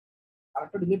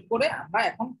 কালারটা ডিলিট করে আমরা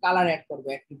এখন কালার অ্যাড করব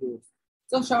অ্যাট্রিবিউট।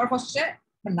 তো সবার ফার্স্টে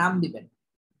নাম দিবেন,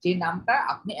 যে নামটা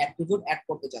আপনি অ্যাট্রিবিউট অ্যাড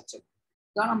করতে চাচ্ছেন।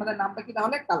 কারণ আমাদের নামটা কি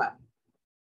তাহলে কালার,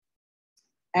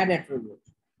 অ্যাড অ্যাট্রিবিউট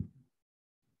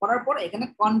করার পর এখানে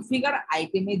কনফিগার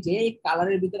আইটেমে যে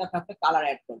কালারের ভিতরে আপনি একটা কালার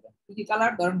অ্যাড করবেন। কি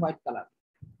কালার? ধরেন হোয়াইট কালার,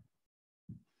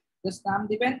 জাস্ট নাম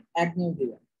দিবেন, অ্যাড নিউ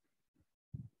দিবেন,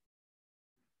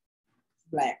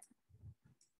 ব্ল্যাক,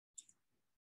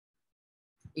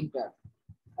 ইন্টার,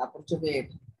 তারপর হচ্ছে রেড।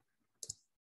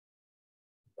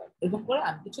 এরকম করে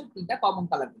আমি কিছু 3টা কমন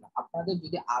কালার দিলাম। আপনাদের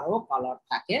যদি আরো কালার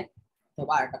থাকে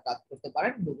তবে আরেকটা কাজ করতে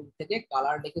পারেন, গুগল থেকে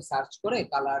কালার লিখে সার্চ করে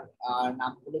কালার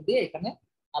নামগুলো দিয়ে এখানে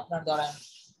আপনার ধরেন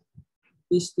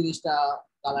 20-30টা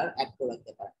কালার অ্যাড করে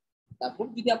রাখতে পারেন। তারপর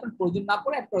যদি আপনার প্রয়োজন না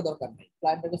পড়ে অ্যাড করার দরকার নেই,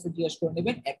 ক্লায়েন্টের কাছে জিজ্ঞেস করে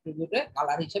নেবেন অ্যাট্রিবিউটে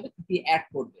কালার হিসেবে কি অ্যাড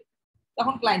করবে,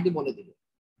 তখন ক্লায়েন্টই বলে দিবে।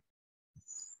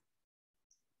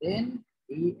 দেন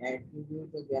এই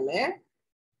অ্যাট্রিবিউটে গেলে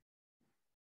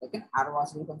দেখেন আরো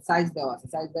আছে, এরকম সাইজ দেওয়া আছে,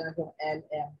 সাইজ দেওয়া আছে এল,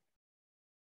 এম,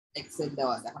 এক্সেল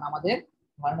দেওয়া আছে। এখন আমাদের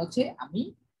ধরেন হচ্ছে আমি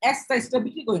এস সাইজটা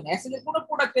বিক্রি করি না, এস এর কোনো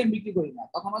প্রোডাক্ট আমি বিক্রি করি না,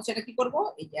 তখন হচ্ছে এটা কি করব,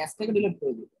 এই এস থেকে ডিলিট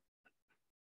করে দিব।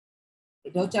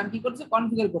 এটা হচ্ছে আমি কি করতেছি,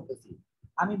 কনফিগার করতেছি।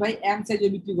 আমি ভাই এম সাইজে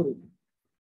বিক্রি করি না,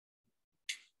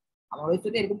 আমার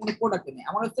ওয়েবসাইটে এরকম কোনো প্রোডাক্ট নেই,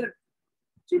 আমার ওয়েবসাইটে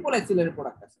ট্রিপল এক্সেল এর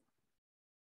প্রোডাক্ট আছে,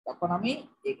 তখন আমি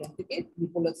এখান থেকে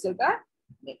ট্রিপল এক্সেলটা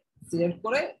সিলেক্ট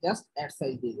করে জাস্ট অ্যাড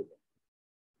সাইজ দিয়ে দেব,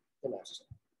 চলে আসছে।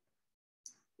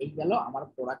 এই গেল আমার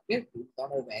প্রোডাক্টের দুই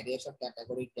ধরনের variation,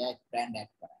 category, tag, brand add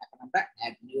করা। এখন আমরা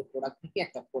অ্যাড নিউ প্রোডাক্ট থেকে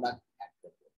একটা প্রোডাক্ট অ্যাড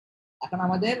করব। এখন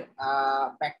আমাদের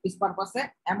প্র্যাকটিস পারপাসে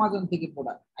অ্যামাজন থেকে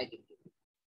প্রোডাক্ট আইটেম দিব,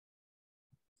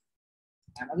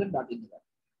 amazon.in।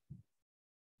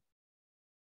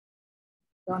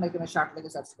 কারণ এখানে শার্ট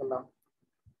লিখে সার্চ করলাম,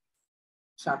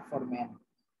 শার্ট ফর মেন,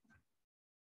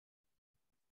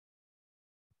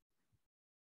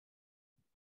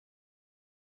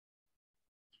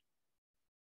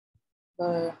 তো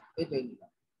এটাই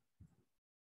নিলাম।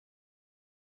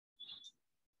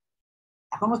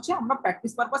 এখন হচ্ছে আমরা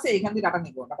প্র্যাকটিস পারপাসে এইখান থেকে ডাটা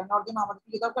নিব। ডাটা নেওয়ার জন্য আমাদের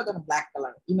কি দরকার, যেন ব্ল্যাক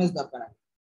কালার ইমেজ দরকার আছে।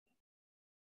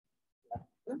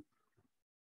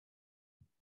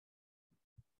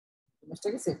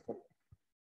 ইমেজটাকে সেভ করব।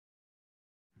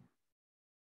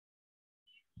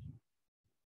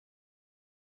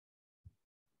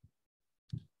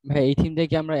 ভাই এই থিম দিয়ে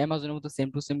কি আমরা অ্যামাজনের মতো সেম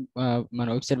টু সেম মানে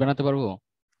ওয়েবসাইট বানাতে পারবো?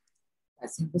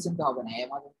 সিম্পল সিম্পল হবে না,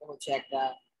 অ্যামাজন তো হচ্ছে একটা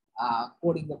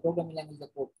কোডিং বা প্রোগ্রামিং ল্যাঙ্গুয়েজে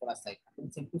কোড করা সাইট, তুমি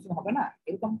সিম্পল হবে না,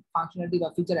 এরকম ফাংশনালিটি বা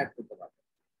ফিচার অ্যাড করতে পারবে।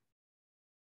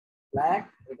 ব্ল্যাক,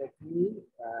 এটা কি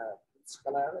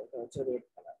কালার, এটা হচ্ছে রেড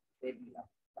কালার, রেড নিলাম।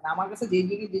 মানে আমার কাছে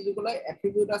যেগুলো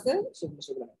অ্যাট্রিবিউট আছে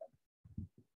সেগুলো নিলাম।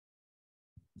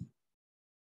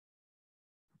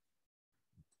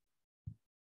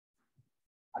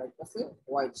 আরেকটা আছে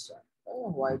হোয়াইট শার্ট,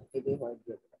 হোয়াইট, এটাই হোয়াইট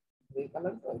দিয়ে দিলাম। গ্রে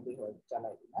কালার তো এটাই হোয়াইট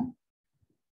চালাই দিই না,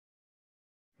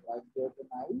 হোয়াইট দিয়ে তো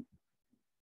নাই,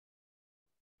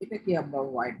 এটা কি আমরা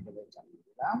হোয়াইট বলে চালিয়ে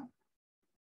দিলাম।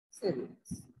 সেভিংস,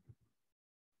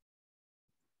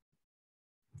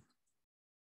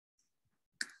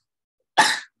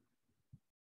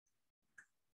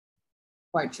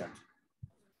 হোয়াইট শার্ট,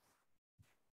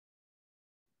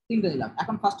 3টা দিলাম।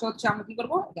 এখন ফার্স্ট হচ্ছে আমরা কি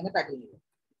করব, এখানে টাইটেল নিব,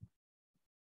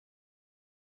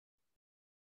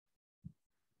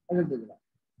 এটা দিয়ে দিলাম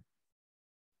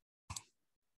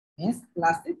মেস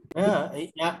ক্লাসিক। হ্যাঁ, এই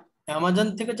অ্যামাজন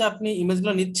থেকে যে আপনি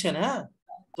ইমেজগুলো নিচ্ছেন, হ্যাঁ,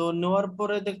 তো নেওয়ার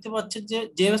পরে দেখতে পাচ্ছেন যে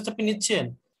যে ইমেজটা আপনি নিচ্ছেন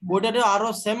ওইটাতে আরো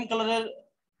সেম কালারের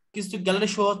কিছু গ্যালারি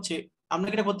শো হচ্ছে, আমরা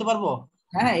কি এটা করতে পারবো?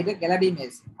 হ্যাঁ হ্যাঁ, এটা গ্যালারি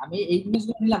ইমেজ। আমি এই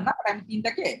ইমেজগুলো নিলাম না, বাট আমি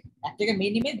 3টাকে একটাকে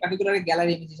মেইন ইমেজ, বাকিগুলোর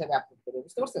গ্যালারি ইমেজ হিসেবে আপলোড করব,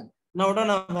 বুঝতে পারছেন? না ওটা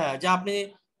না ভাইয়া, যে আপনি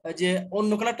যে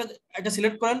অন্য কালারটা একটা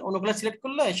সিলেক্ট করেন, অন্য কালার সিলেক্ট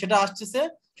করলে সেটা আসতেছে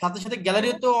সাথে সাথে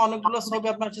গ্যালারিতে অনেকগুলো ছবি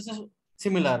আপনার আসতেছে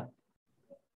সিমিলার।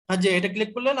 হ্যাঁ, যে এটা ক্লিক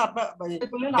করলেন আপনার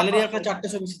গ্যালারি আপনার 4টে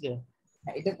ছবি আসছে।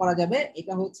 হ্যাঁ, এটা করা যাবে।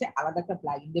 এটা হচ্ছে আলাদা একটা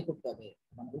প্লাগইন দিয়ে করতে হবে,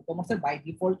 মানে WooCommerce এর বাই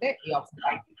ডিফল্টে এই অপশনটা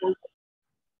আছে।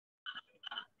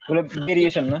 বলে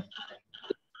ভেরিয়েশন না?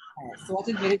 হ্যাঁ,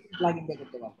 সোয়াচেস ভেরিয়েশন প্লাগইন দিয়ে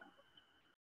করতে পারবেন।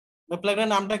 ওই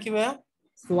প্লাগইনের নামটা কি ভাইয়া?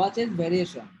 Swatches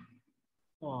variation.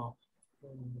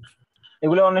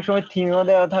 এগুলো অনেক সময় থিমও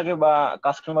দেওয়া থাকে বা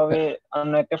কাস্টম ভাবে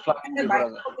অন্য একটা প্লাগইন দিয়ে করা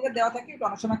যায়। থেকে দেওয়া থাকে, এটা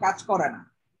অনেক সময় কাজ করে না।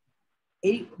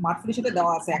 এই মার্টফুরির সাথে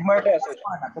দেওয়া আছে, উডমার্টে আছে।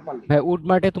 করে না প্রপারলি। ভাই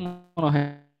উডমার্টে তো মনে হয়,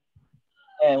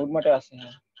 হ্যাঁ উডমার্টে আছে।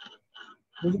 হ্যাঁ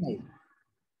বুঝি নাই।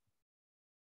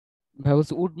 ভাই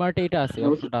বলছি উডমার্টে এটা আছে,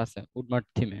 অপশনটা আছে উডমার্ট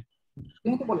থিমে।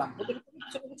 তুমি তো বললাম প্রত্যেকটা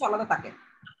কিছু না কিছু আলাদা থাকে।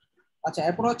 আচ্ছা,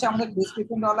 এরপর হচ্ছে আমাদের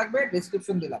ডেসক্রিপশন দেওয়া লাগবে,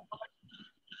 ডেসক্রিপশন দিলাম।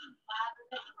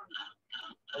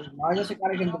 ওই নয়েজ আছে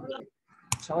কারে কিন্তু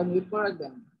সবাই মিউট করে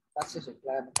রাখবেন, কাজ শেষে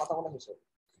কথা বলা শেষে।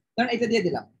 কারণ এটা দিয়ে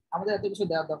দিলাম, আমাদের এত কিছু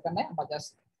দেওয়ার দরকার নেই, আমরা জাস্ট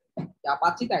যা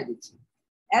পাচ্ছি তাই দিচ্ছি।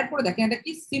 এরপরে দেখেন এটা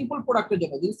কি সিম্পল প্রোডাক্টের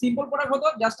জন্য, যদি সিম্পল প্রোডাক্ট হতো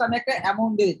জাস্ট আমি একটা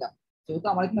অ্যামাউন্ট দিয়ে দিতাম, যেহেতু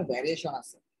আমার এখানে ভ্যারিয়েশন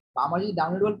আছে, বা আমার যদি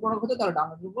ডাউনলোডেবল প্রোডাক্ট হতো তাহলে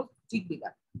ডাউনলোডেবল ঠিক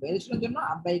দিতাম। ভ্যারিয়েশনের জন্য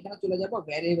আমরা এখানে চলে যাব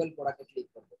ভ্যারিয়েবল প্রোডাক্টে ক্লিক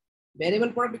করব। ভ্যারিয়েবল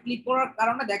প্রোডাক্টে ক্লিক করার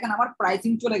কারণে দেখেন আমার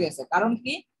প্রাইসিং চলে গেছে, কারণ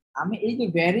কি আমি এই যে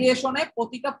ভ্যারিয়েশনে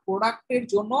প্রতিটা প্রোডাক্টের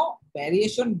জন্য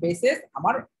ভ্যারিয়েশন বেসিস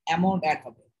আমার অ্যামাউন্ট অ্যাড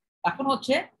হবে। এখন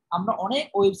হচ্ছে আমরা অনেক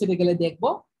ওয়েবসাইটে গেলে দেখবো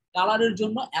কালারের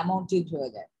জন্য অ্যামাউন্ট চেঞ্জ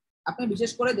হয়ে যায়। আপনি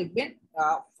বিশেষ করে দেখবেন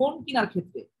ফোন কেনার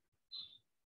ক্ষেত্রে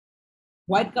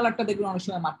হোয়াইট কালারটা দেখবেন অনেক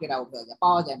সময় মার্কেট আউট হয়ে যায়,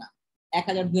 পাওয়া যায় না,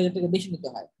 1000-2000 টাকা বেশি নিতে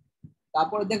হয়।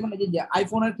 তারপরে দেখবেন এই যে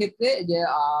আইফোনের ক্ষেত্রে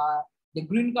যে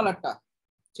গ্রিন কালারটা,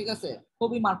 ঠিক আছে,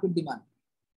 খুবই মার্কেট ডিমান্ড,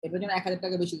 এটার জন্য 1000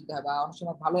 টাকা বেশি দিতে হয় বা অনেক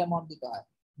সময় ভালো অ্যামাউন্ট দিতে হয়।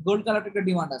 গোল্ড কালারটা একটা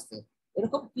ডিমান্ড আছে।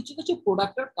 এরকম কিছু কিছু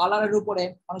প্রোডাক্টের কালারের উপরে,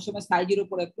 অনেক সময় সাইজের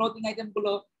উপরে, ক্লোথিং আইটেম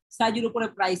গুলো সাইজের উপরে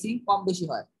প্রাইসিং কম বেশি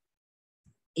হয়।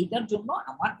 এইটার জন্য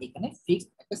আমার এখানে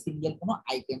ফিক্সড একটা সিঙ্গেল কোনো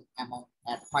আইটেম অ্যামাউন্ট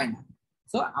অ্যাড হয় না।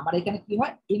 সো আমার এখানে কি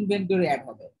হয়, ইনভেন্টরি অ্যাড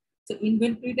হবে। সো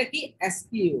ইনভেন্টরিটা কি,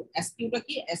 এসকিউ। এসকিউটা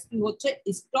কি, এসকিউ হচ্ছে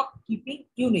স্টক কিপিং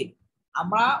ইউনিট।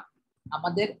 আমরা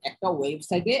আমাদের একটা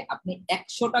ওয়েবসাইটে আপনি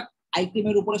 100টা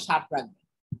আইটেমের উপরে শার্ট রাখবেন,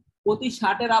 প্রতি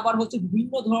শার্টের আবার হচ্ছে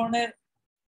বিভিন্ন ধরনের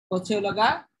হচ্ছে লগা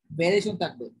ভ্যারিয়েশন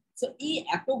থাকবে। সো এই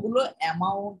এতগুলো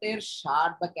অ্যামাউন্টের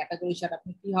শার্ট বা ক্যাটাগরি শার্ট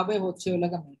আপনি কিভাবে হচ্ছে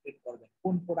ওগুলোকে মেনটেন করবেন,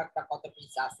 কোন প্রোডাক্টটা কত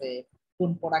পিস আছে, কোন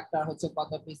প্রোডাক্টটা হচ্ছে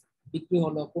কত পিস বিক্রি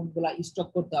হলো, কোনগুলা স্টক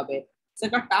করতে হবে,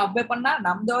 সেটা টাফ ব্যাপার না।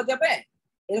 নাম দেওয়া যাবে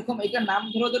এরকম, এটা নাম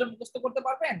ধরে ধরে মুখস্থ করতে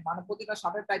পারবেন, মানে প্রতিটা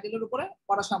শার্টের টাইটেলের উপরে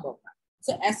করা সম্ভব না।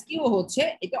 সো এসকিউ হচ্ছে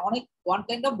এটা অনেক ওয়ান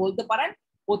কাইন্ড অফ বলতে পারেন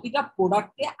প্রতিটা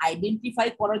প্রোডাক্টকে আইডেন্টিফাই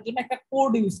করার জন্য একটা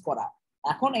কোড ইউজ করা।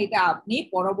 এখন এটা আপনি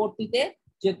পরবর্তীতে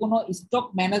যে কোনো স্টক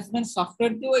ম্যানেজমেন্ট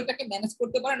সফটওয়্যার দিয়েও এটাকে ম্যানেজ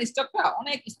করতে পারেন, স্টকটা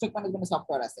অনেক স্টক ম্যানেজমেন্ট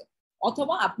সফটওয়্যার আছে,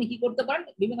 অথবা আপনি কি করতে পারেন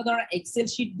বিভিন্ন ধরনের এক্সেল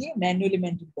শিট দিয়ে ম্যানুয়ালি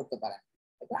মেনটেন করতে পারেন।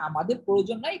 এটা আমাদের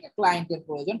প্রয়োজন নাই, এটা ক্লায়েন্টের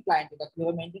প্রয়োজন, ক্লায়েন্ট এটা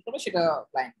কিভাবে মেনটেন করবে সেটা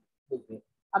ক্লায়েন্ট বুঝবে।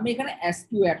 আমি এখানে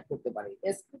এসকিউ অ্যাড করতে পারি।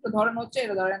 এসকিউ তো ধরেন হচ্ছে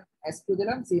এটা, ধরেন এসকিউ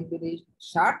দিলাম সিম্পলি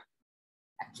শার্ট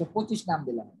 125 নাম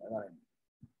দিলাম, ধরেন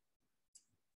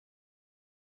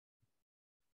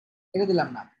এটা দিলাম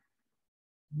না।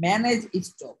 ম্যানেজ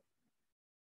স্টক,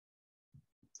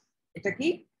 এটা কি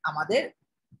আমাদের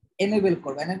এনেবল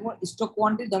করবে। এনেবল স্টক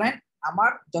কোয়ান্টিটি, ধরেন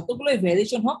আমার যতগুলো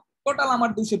ভ্যারিয়েশন হোক টোটাল আমার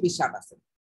 200 পিস শার্ট আছে,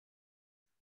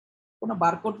 কোনো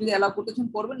বারকোড যদি অ্যালাউ করতেছেন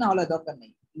করবেন, না হলে দরকার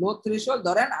নেই। লো থ্রেশহোল্ড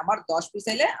ধরেন আমার 10 পিস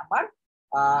আইলে আমার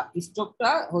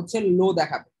স্টকটা হচ্ছে লো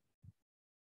দেখাবে।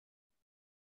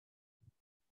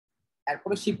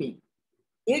 এরপরে শিপিং,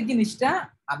 এই জিনিসটা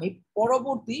আমি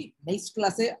পরবর্তী নেক্সট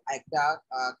ক্লাসে একটা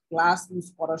ক্লাস ইউজ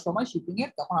করার সময় শিপিং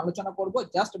এর তখন আলোচনা করব।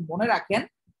 জাস্ট মনে রাখেন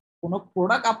কোনো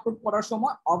প্রোডাক্ট আপলোড করার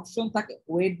সময় অপশন থাকে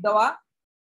ওয়েট দেওয়া,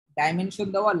 ডাইমেনশন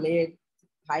দেওয়া, লেন্থ,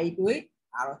 হাইট, ওয়েট,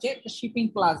 আর হচ্ছে একটা শিপিং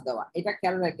ক্লাস দেওয়া। এটা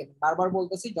খেয়াল রাখেন, বারবার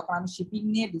বলতেছি, যখন আমি শিপিং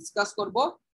নিয়ে ডিসকাস করব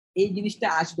এই জিনিসটা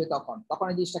আসবে, তখন তখন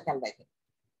এই জিনিসটা খেয়াল রাখেন।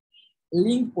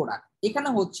 লিঙ্ক প্রোডাক্ট, এখানে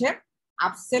হচ্ছে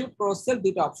আপসেল ক্রস সেল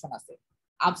দুটো অপশন আছে।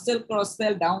 আপসেল ক্রস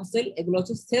সেল ডাউনসেল এগুলো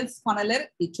হচ্ছে সেলস ফানেলের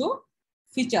কিছু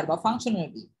ফিচার বা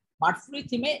ফাংশনালিটি। মার্টফুরি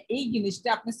থিমে এই জিনিসটা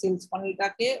আপনি সেলস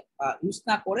ফানেলটাকে ইউজ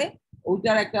না করে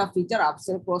ওইটার একটা ফিচার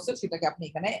আপসেল ক্রস-সেল, সেটাকে আপনি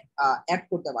এখানে অ্যাড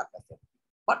করতে পারতেছেন।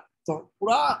 বাট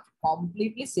পুরো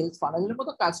কমপ্লিটলি সেলস ফানেলের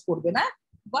মতো কাজ করবে না,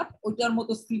 বাট ওইটার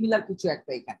মতো সিমিলার কিছু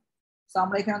একটা এখানে। তো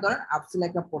আমরা এখানে ধরেন আপসেল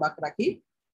একটা প্রোডাক্ট রাখি,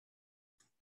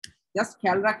 জাস্ট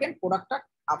খেয়াল রাখেন প্রোডাক্টটা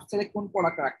আপসেলে কোন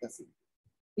প্রোডাক্ট রাখতেছি।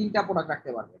 3টা প্রোডাক্ট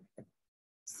রাখতে পারবেন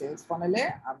সেলস ফানেলে।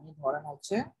 আমি ধরেন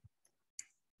হচ্ছে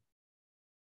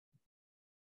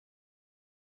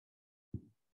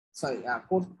সরি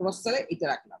ক্রস-সেলে এটা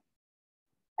রাখলাম।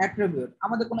 অ্যাট্রিবিউট,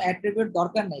 আমাদের কোনো অ্যাট্রিবিউট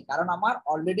দরকার নেই, কারণ আমার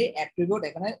অলরেডি অ্যাট্রিবিউট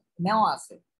এখানে নেওয়া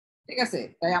আছে, ঠিক আছে।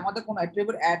 তাই আমাদের কোনো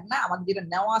অ্যাট্রিবিউট অ্যাড না, আমাদের যেটা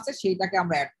নেওয়া আছে সেইটাকে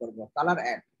আমরা অ্যাড করব। কালার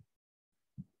অ্যাড,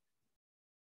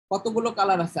 কতগুলো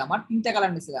কালার আছে আমার, 3টা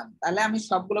কালার নিয়েছিলাম, তাহলে আমি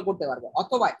সবগুলো করতে পারবো।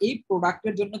 অথবা এই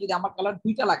প্রোডাক্টের জন্য যদি আমার কালার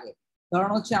 2টা লাগে,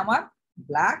 ধরুন হচ্ছে আমার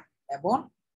ব্ল্যাক এবং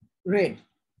রেড,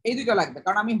 এই 2টা লাগবে,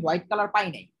 কারণ আমি হোয়াইট কালার পাই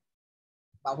নাই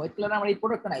বা হোয়াইট কালার আমার এই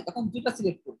প্রোডাক্টটা নাই, তখন 2টা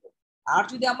সিলেক্ট করবো। আর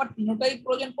যদি আমার 3টাই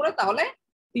প্রয়োজন পড়ে তাহলে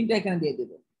 3টা এখানে দিয়ে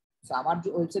দেবো। আমার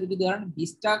ওয়েবসাইটে যদি ধরেন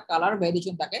 20টা কালার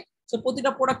ভ্যারিয়েশন থাকে, তো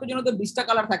প্রতিটা প্রোডাক্টের জন্য তো 20টা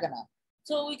কালার থাকে না,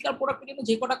 তো ওই প্রোডাক্টের জন্য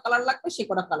যে কটা কালার লাগবে সে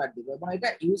কটা কালার দিব, এবং এটা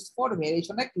ইউজ ফর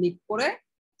ভ্যারিয়েশনে ক্লিক করে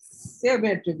সেভ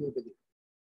অ্যাট্রিবিউটে দিব।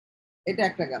 এটা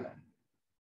একটা গেল।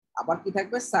 আবার কি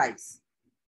থাকবে,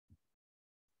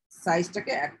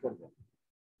 সাইজটাকে অ্যাড করব।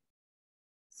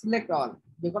 সিলেক্ট অল,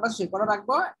 যে কটা সে কটা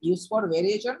রাখবো, use for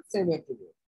variation, save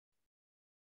attribute.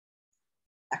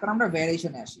 এখন আমরা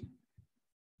ভেরিয়েশনে আসি।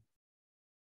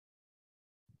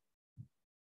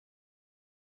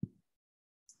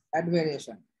 অ্যাড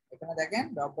ভেরিয়েশন, এখানে দেখেন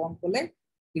ড্রপ ডাউন করলে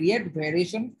create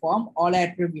variation from all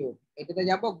attribute, এটাতে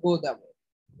যাব, গো দেবো,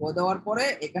 গো দেওয়ার পরে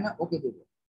এখানে ওকে দেব।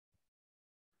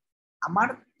 আমার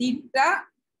 3টা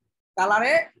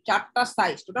কালারে 4টা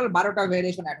সাইজ, টোটাল 12টা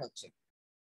ভেরিয়েশন অ্যাড হচ্ছে।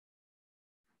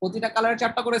 প্রতিটা কালারে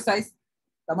 4টা করে সাইজ,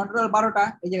 তার টোটাল 12টা।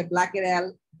 এই যে ব্ল্যাকের এল,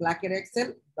 ব্ল্যাকের এক্সেল,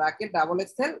 ব্ল্যাকের ডাবল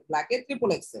এক্সেল, ব্ল্যাকের ট্রিপল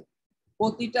এক্সেল,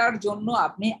 প্রতিটার জন্য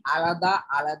আপনি আলাদা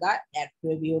আলাদা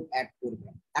অ্যাট্রিবিউট অ্যাড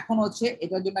করবেন। এখন হচ্ছে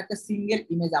এটার জন্য একটা সিঙ্গেল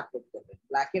ইমেজ আপলোড করবেন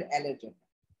ব্ল্যাকের এল এর জন্য।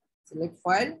 সিলেক্ট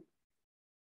ফাইল,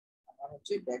 আমার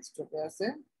হচ্ছে ডেস্কটপে আছে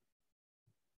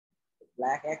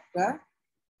ব্ল্যাক একটা,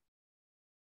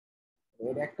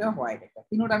 রেড একটা, হোয়াইট একটা,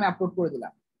 তিনটা আমি আপলোড করে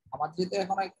দিলাম। আমার যেহেতু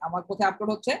এখন আমার কোথায় আপলোড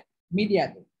হচ্ছে,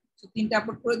 মিডিয়াতে, তো 3টা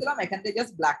আপলোড করে দিলাম। এখান থেকে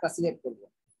জাস্ট ব্ল্যাকটা সিলেক্ট করব।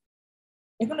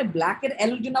 এখানে ব্ল্যাকের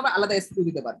এল এর জন্য আবার আলাদা এসকিউ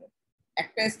দিতে পারবেন।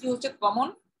 একটা এসকিউ হচ্ছে কমন,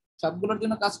 সবগুলোর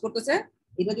জন্য কাজ করতেছে,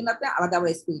 এটার জন্য আপনি আলাদা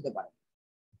আবার এসকিউ দিতে পারেন।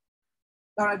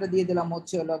 কারণ এটা দিয়ে দিলাম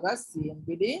হচ্ছে হলো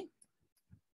সিএমবিডি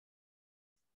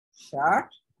শার্ট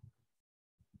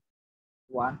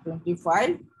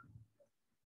 125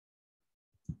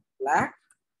 ব্ল্যাক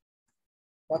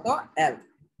কত এল,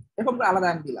 এরকম আলাদা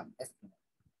আমি দিলাম।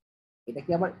 এটা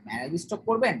কি আবার ম্যানেজ স্টক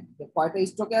করবেন, যে কয়টা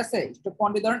স্টকে আছে, স্টক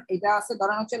কোয়ান্টিটি ধরেন এটা আছে,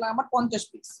 ধরেন হচ্ছে আমার 50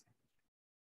 পিস,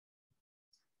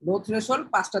 লো থ্রেশহোল্ড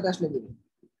 5টাতে আসলে দিবেন।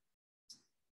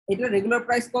 এটা রেগুলার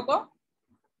প্রাইস কত,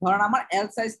 ধরেন আমার এল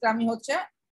সাইজটা আমি হচ্ছে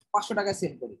 500 টাকা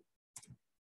সেল করি।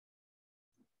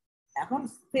 এখন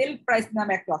সেল প্রাইস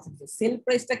নামে একটা অপশন আছে। সেল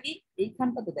প্রাইসটা কি,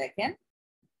 এইখানটাতে দেখেন,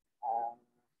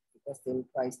 এটা সেল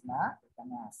প্রাইস না,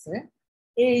 এখানে আছে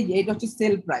এই যে এটা হচ্ছে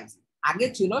সেল প্রাইস। আগে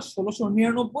ছিল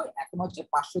 1699, এখন হচ্ছে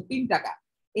 503 টাকা।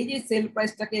 এই যে সেল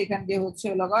প্রাইসটাকে এখান দিয়ে হচ্ছে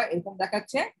এরকম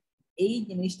দেখাচ্ছে। এই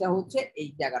জিনিসটা হচ্ছে এই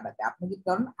জায়গাটাতে আপনি যদি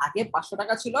ধরেন আগে 500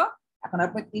 টাকা ছিল, এখন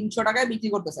আপনি 300 টাকায় বিক্রি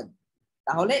করতেছেন,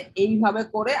 তাহলে এইভাবে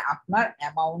করে আপনার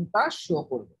অ্যামাউন্টটা শো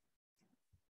করবে।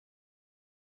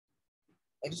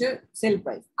 এটা হচ্ছে সেল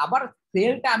প্রাইস। আবার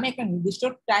সেলটা আমি একটা নির্দিষ্ট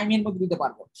টাইমের মধ্যে দিতে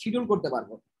পারবো, শিডিউল করতে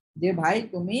পারবো, যে ভাই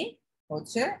তুমি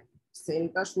হচ্ছে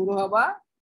সেলটা শুরু হবা,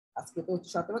 আজকে তো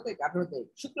 17 তারিখ, 18 তারিখ,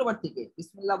 শুক্রবার থেকে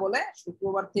বিসমিল্লাহ বলে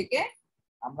শুক্রবার থেকে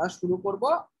আমরা শুরু করব,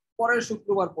 পরের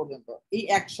শুক্রবার পর্যন্ত এই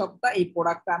এক সপ্তাহ এই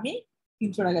প্রোডাক্টটা আমি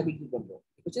 300 টাকা বিক্রি করবো।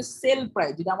 এটা হচ্ছে সেল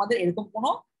প্রাইস, যেটা আমাদের এরকম কোনো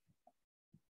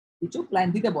কিছু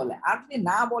ক্লায়েন্ট দিতে বলে। আর যদি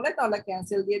না বলে তাহলে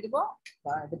ক্যান্সেল দিয়ে দিব,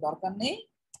 কারণ এটা দরকার নেই।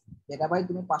 যেটা ভাই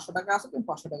তুমি 500 টাকা আছে, তুমি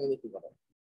 500 টাকা বিক্রি করো।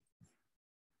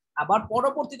 আবার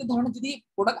পরবর্তীতে ধরুন যদি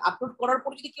প্রোডাক্ট আপলোড করার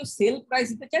পর যদি কেউ সেল প্রাইস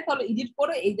দিতে চায়, তাহলে এডিট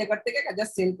করে এই জায়গা থেকে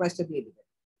জাস্ট সেল প্রাইসটা দিয়ে দিবে।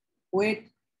 ওয়েট,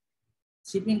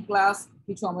 শিপিং ক্লাস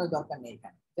কিছু আমাদের দরকার নেই,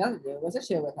 এখানে জাস্ট যেভাবে আছে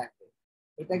সেভাবে থাকবে।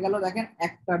 এটা গেল দেখেন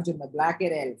একটার জন্য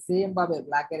ব্ল্যাকের এল, সেম ভাবে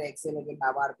ব্ল্যাকের এক্সেল এর জন্য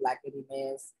আবার ব্ল্যাকের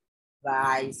ইমেজ,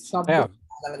 প্রাইস সব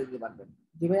আলাদা দিতে পারবেন।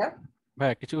 জি ভাইয়া।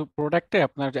 ভাই কিছু প্রোডাক্টে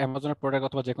আপনার অ্যামাজনের প্রোডাক্ট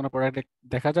অথবা যে কোনো প্রোডাক্টে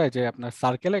দেখা যায় যে আপনার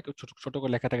সার্কেলে ছোট ছোট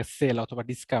করে লেখা থাকে সেল অথবা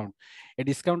ডিসকাউন্ট। এই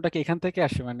ডিসকাউন্টটা কি এখান থেকে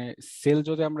আসে? মানে সেল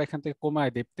যদি আমরা এখান থেকে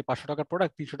কমায় দিই, 500 টাকার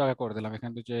প্রোডাক্ট 300 টাকা করে দিলাম,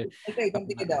 এখান থেকে যে এটা এখান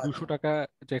থেকে দেওয়া 200 টাকা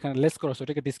যে এখানে লেস করা হচ্ছে,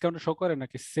 ওটাকে ডিসকাউন্টে শো করে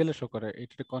নাকি সেলে শো করে?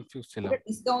 এটা কনফিউজ ছিলাম। এটা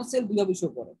ডিসকাউন্ট সেল দুইভাবে শো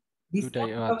করে। দুইটাই,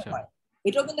 ডিসকাউন্ট আচ্ছা। হয়,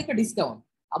 এটাও কিন্তু একটা ডিসকাউন্ট।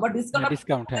 আবার ডিসকাউন্ট আপনি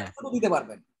ডিসকাউন্ট, হ্যাঁ দিতে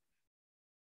পারবেন,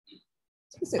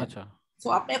 ঠিক আছে? আচ্ছা। সো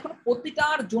আপনি এখন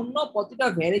প্রতিটার জন্য, প্রতিটা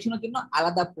ভ্যারিয়েশনের জন্য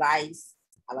আলাদা প্রাইস,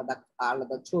 আলাদা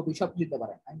আলাদা ছবি সব দিতে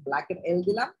পারেন। আমি ব্ল্যাক এর এল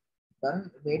দিলাম, ধরেন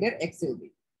রেড এর এক্সেল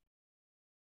দিই,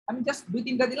 আমি জাস্ট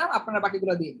 2-3টা দিলাম, আপনারা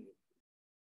বাকিগুলো দিয়ে দিন।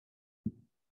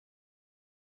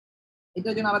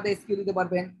 এটার জন্য আলাদা এসকিউ দিতে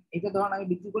পারবেন। এটা ধরুন আমি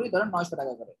বিক্রি করি ধরেন 900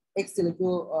 টাকা করে, এক্সেল একটু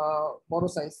বড়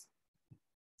সাইজ,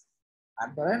 আর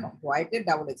ধরেন হোয়াইট এর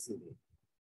ডাবল এক্সেল দিই,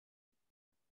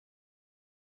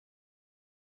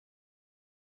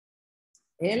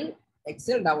 এল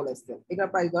এক্সেল ডাবল এক্সেল, এটার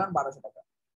প্রাইস ধরেন 1200 টাকা।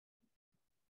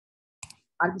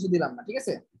 আর কিছু দিলাম না, ঠিক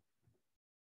আছে?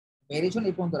 ভেরিয়েশন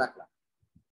এই পর্যন্ত রাখলাম।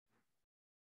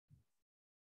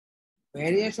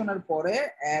 ভেরিয়েশনের পরে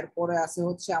এরপরে আছে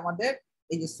হচ্ছে আমাদের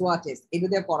এই যে সোয়াচেস, এটা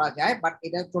দিয়ে করা যায়, বাট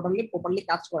এটা টোটালি প্রপারলি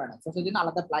কাজ করে না। সোয়াচের জন্য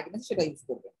আলাদা প্লাগইন আছে, সেটা ইউজ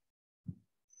করবে।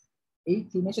 এই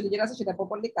থিমের সাথে যেটা আছে সেটা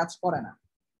প্রপারলি কাজ করে না।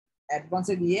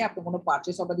 অ্যাডভান্সে গিয়ে আপনি কোনো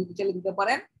পারচেজ অর্ডার দিতে চাইলে দিতে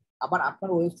পারেন। আবার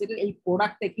আপনার ওয়েবসাইটের এই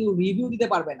প্রোডাক্টে কেউ রিভিউ দিতে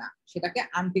পারবে না, সেটাকে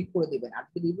আনটিক করে দিবেন। আর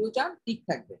যদি রিভিউ চান ঠিক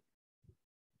থাকবে।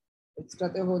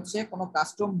 এক্সট্রাতে হচ্ছে কোনো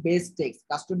custom base text,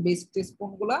 custom base text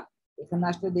কোনগুলো এখানে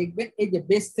আসলে দেখবেন, এই যে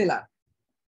বেস্ট সেলার,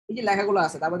 এই যে লেখাগুলো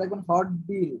আছে, তারপর দেখবেন হট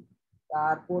ডিল,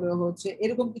 তারপরে হচ্ছে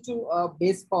এরকম কিছু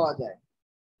বেস পাওয়া যায়,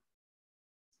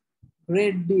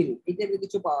 গ্রেট ডিল, এই টাইপের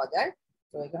কিছু পাওয়া যায়।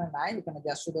 তো এখানে নাই, এখানে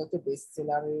জাস্ট শুধু হচ্ছে বেস্ট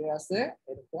সেলার আছে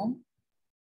এরকম।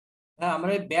 হ্যাঁ,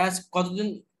 আমরা ব্যাচ কতদিন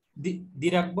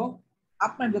দিয়ে রাখবো?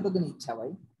 আপনার যতদিন ইচ্ছা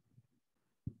ভাই।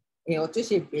 এই হচ্ছে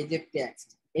সেই বেজের টেক্সট,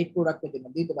 এই প্রোডাক্টের জন্য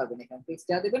দিতে পারবেন, এখানে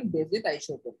টেক্সটটা দিবেন, বেজে তাই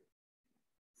শো করবে।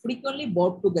 ফ্রিকোয়েন্টলি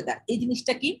বট টুগেদার এই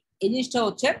জিনিসটা কি? এই জিনিসটা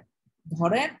হচ্ছে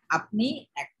ধরেন আপনি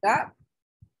একটা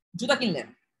জুতা কিনলেন,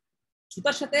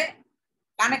 জুতার সাথে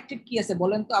কানেক্টেড কি আছে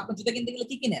বলেন তো? আপনি জুতা কিনতে গেলে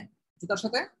কি কিনেন জুতার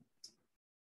সাথে?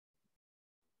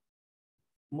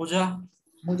 মোজা,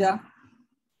 মোজা,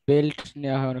 বেল্ট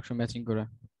নেওয়া হয় অনেক সময় ম্যাচিং করে।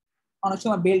 অনেক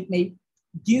সময় বেল্ট নেই।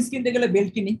 জিন্স কিনতে গেলে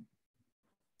বেল্ট কিনি,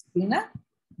 কিনি না?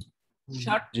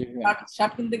 শার্ট জি ভাই।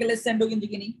 শার্ট কিনতে গেলে স্যান্ডো কিনতে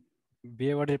কিনি।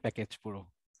 বিয়ে বাড়ির প্যাকেজ পুরো।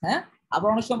 হ্যাঁ, আবার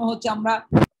অনেক সময় হচ্ছে আমরা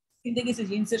কিনতে গেছি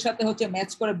জিন্সের সাথে হচ্ছে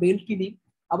ম্যাচ করে বেল্ট কিনি,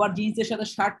 আবার জিন্সের সাথে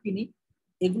শার্ট কিনি।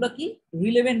 এগুলো কি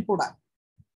রিলেভেন্ট প্রোডাক্ট,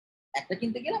 একটা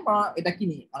কিনতে গেলে আমরা এটা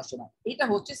কিনি অনেক সময়। এটা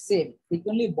হচ্ছে সেম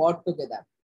ফ্রিকোয়েন্টলি বট টুগেদার,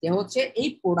 যে হচ্ছে এই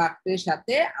প্রোডাক্টের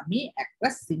সাথে আমি একটা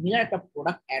সিমিলার একটা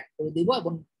প্রোডাক্ট অ্যাড করে দিব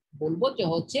এবং বলবো যে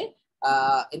হচ্ছে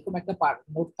এরকম একটা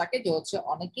নোট থাকে যে হচ্ছে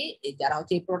অনেকেই যারা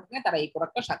হচ্ছে এই প্রোডাক্ট নেয় তারা এই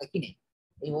প্রোডাক্টটার সাথে কিনে।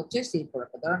 এই হচ্ছে সেই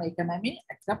প্রোডাক্ট। ধরেন এখানে আমি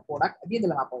একটা প্রোডাক্ট দিয়ে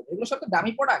দিলাম, আপাতত এগুলো সব তো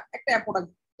দামি প্রোডাক্ট, একটা প্রোডাক্ট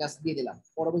জাস্ট দিয়ে দিলাম।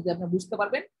 পরবর্তীতে আপনি বুঝতে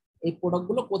পারবেন এই প্রোডাক্ট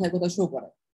গুলো কোথায় কোথায় শো করে।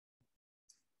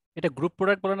 এটা গ্রুপ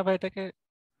প্রোডাক্ট বলে না ভাই এটাকে?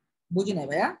 বুঝি নাই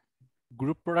ভাইয়া?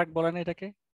 গ্রুপ প্রোডাক্ট বলে না এটাকে?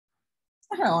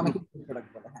 হ্যাঁ, অনেক প্রোডাক্ট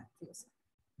বলে, হ্যাঁ ঠিক আছে।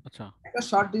 আচ্ছা, একটা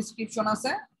শর্ট ডেসক্রিপশন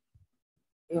আছে,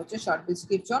 এই হচ্ছে শর্ট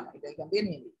ডেসক্রিপশন, এটা এখান দিয়ে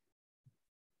নিয়ে নিই।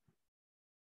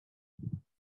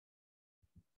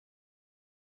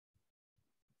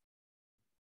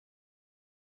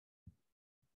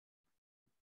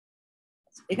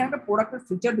 এখানে একটা প্রোডাক্টের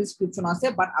ফিচার ডেসক্রিপশন আছে,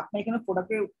 বাট আপনি এখানে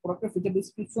প্রোডাক্টের ফিচার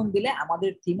ডেসক্রিপশন দিলে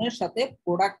আমাদের থিমের সাথে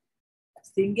প্রোডাক্ট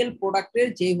সিঙ্গেল প্রোডাক্টের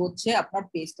যে হচ্ছে আপনার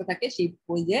পেজটা থাকে সেই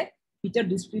পেজে ফিচার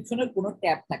ডেসক্রিপশনের কোনো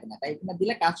ট্যাব থাকে না, তাই এখানে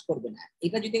দিলে কাজ করবে না।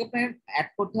 এটা যদি আপনার অ্যাড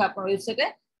করতে হয় আপনার ওয়েবসাইটে,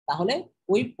 তাহলে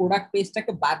ওই প্রোডাক্ট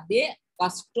পেজটাকে বাদ দিয়ে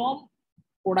কাস্টম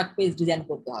প্রোডাক্ট পেজ ডিজাইন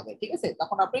করতে হবে, ঠিক আছে?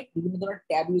 তখন আপনি বিভিন্ন ধরনের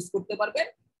ট্যাব ইউজ করতে পারবেন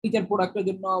ফিচার প্রোডাক্টের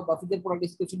জন্য বা ফিচার প্রোডাক্ট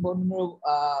ডেসক্রিপশন বা অন্য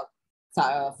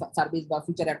সার্ভিস বা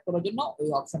ফিচার অ্যাড করার জন্য ওই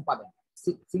অপশন পাবেন।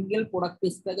 সিঙ্গেল প্রোডাক্ট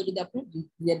পেজটাকে যদি আপনি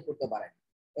ডিজাইন করতে পারেন,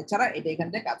 এছাড়া এটা এখান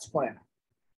থেকে কাজ করে না।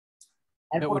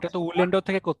 ওটা তো উলেন্ডো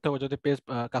থেকে করতে হবে যদি পেজ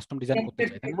কাস্টম ডিজাইন করতে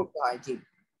চাই, তাই না? করতে হয়, জি।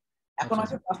 এখন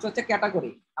আচ্ছা, আসে ফার্স্ট হচ্ছে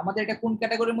ক্যাটাগরি। আমাদের এটা কোন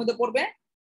ক্যাটাগরির মধ্যে পড়বে?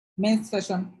 Men's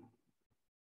fashion.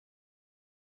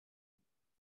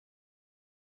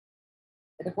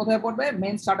 এটা কোথায় পড়বে?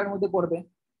 মেন্স শার্টের মধ্যে পড়বে।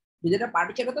 যদি এটা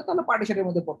পার্টি শার্ট হতো তাহলে পার্টি শার্টের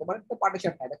মধ্যে পড়তে পারে, তো পার্টি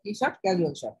শার্ট না, এটা কি শার্ট?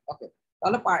 Casual shirt. ওকে,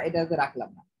 তাহলে এটাতে রাখলাম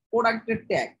না। প্রোডাক্টের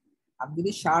ট্যাগ, আমি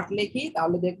যদি শার্ট লিখি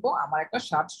তাহলে দেখবো আমার একটা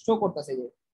শার্ট শো করতেছে, যে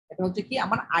এটা হচ্ছে কি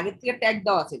আমার আগের থেকে ট্যাগ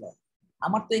দেওয়া ছিল।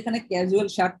 আমার তো এখানে ক্যাজুয়াল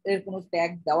শার্টের কোনো ট্যাগ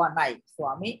দেওয়া নাই, তো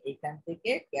আমি এখান থেকে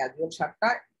ক্যাজুয়াল শার্টটা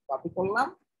কপি করলাম,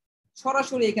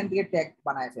 সরাসরি এখান থেকে ট্যাগ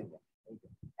বানায় ফেলবো।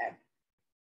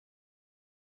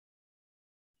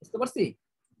 বুঝতে পারছি?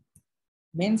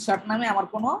 মেন শার্ট নামে আমার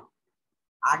কোনো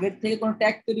আগের থেকে কোনো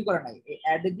ট্যাগ তৈরি করে নাই, এই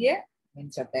অ্যাড দিয়ে মেন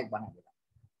শার্ট ট্যাগ বানাই দিলাম।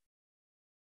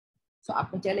 সো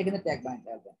আপনি চাইলে এখানে ট্যাগ বানাতে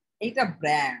পারবেন। এইটা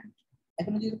ব্র্যান্ড,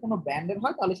 এখানে যদি কোনো ব্র্যান্ডের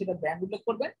হয় তাহলে সেটা ব্র্যান্ড উল্লেখ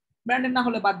করবেন, ব্র্যান্ডের না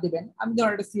হলে বাদ দিবেন। আমি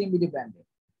ধরেন একটা সিএমবিডি ব্র্যান্ডের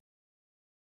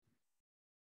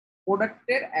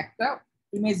প্রোডাক্টের একটা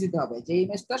ইমেজ দিতে হবে, যে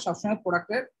ইমেজটা সবসময়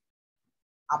প্রোডাক্টের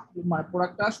মানে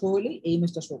প্রোডাক্টটা শো হলেই এই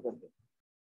ইমেজটা শো করবে।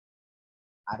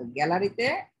 আর গ্যালারিতে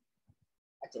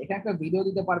আচ্ছা এখানে একটা ভিডিও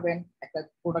দিতে পারবেন, একটা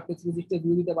প্রোডাক্টের 360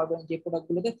 ভিউ দিতে পারবেন, যে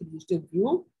প্রোডাক্টগুলোতে 360 ভিউ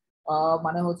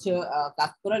মানে হচ্ছে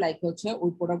কাজ করে, লাইক হচ্ছে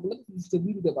ওই প্রোডাক্টগুলোতে 360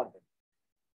 ভিউ দিতে পারবেন।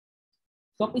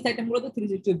 সব পিস আইটেমগুলোতে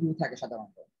 360 ভিউ থাকে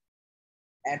সাধারণত।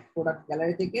 অ্যাড প্রোডাক্ট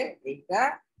গ্যালারি থেকে এইটা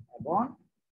এবং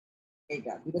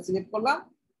এইটা দুটো সিলেক্ট করলাম,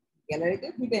 গ্যালারিতে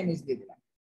দুটো ইমেজ দিয়ে দিলাম,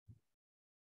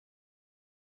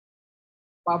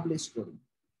 পাবলিশ করি।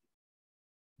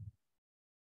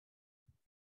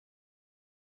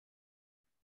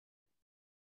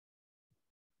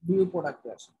 ভিউ প্রোডাক্টে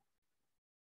আসে,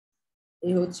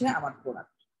 এই হচ্ছে আমার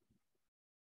প্রোডাক্ট।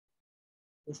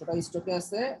 200 টাকা স্টকে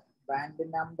আছে, ব্র্যান্ডের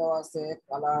নাম দেওয়া আছে,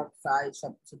 কালার সাইজ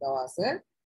সবকিছু দেওয়া আছে,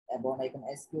 এবং এখানে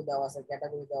এসকিউ দেওয়া আছে,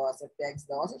 ক্যাটাগরি দেওয়া আছে, ট্যাক্স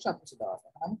দেওয়া আছে, সবকিছু দেওয়া আছে।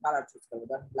 আমি কালার চুজ করবো,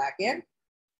 ধরেন ব্ল্যাক এর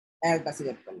এলটা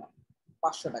সিলেক্ট করলাম,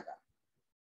 500 টাকা।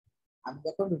 আমি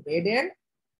যখন রেড এর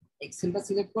এক্সেলটা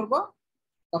সিলেক্ট করব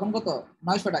তখন কত?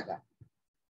 900 টাকা।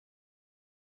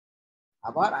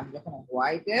 আবার আমি যখন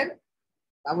হোয়াইট এর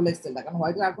ডাবল এক্সেলটা, কারণ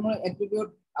হোয়াইট এর আর কোনো অ্যাট্রিবিউট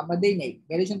আমরা দেই নাই,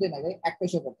 ভ্যারিয়েশন দেই নাই, একটা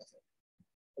শো করতেছে,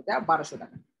 এটা 1200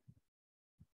 টাকা।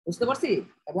 বুঝতে পারছি?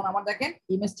 এবং আমার দেখেন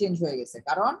ইমেজ চেঞ্জ হয়ে গেছে,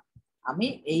 কারণ আমি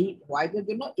এই হোয়াইট এর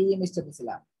জন্য এই ইমেজটা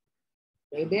দিয়েছিলাম,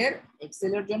 রেড এর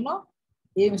এক্সেল এর জন্য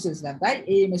এই ইমেজটা দিয়েছিলাম, তাই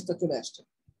এই ইমেজটা চলে আসছে।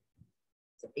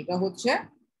 এটা হচ্ছে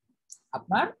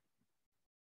আপনার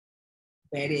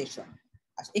ভ্যারিয়েশন।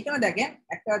 আচ্ছা এখানে দেখেন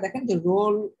একটা দেখেন যে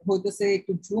রোল হইতেছে,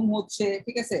 একটু জুম হচ্ছে,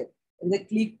 ঠিক আছে, এই যে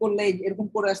ক্লিক করলে এরকম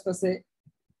করে আসতেছে,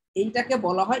 এইটাকে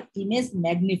বলা হয় ইমেজ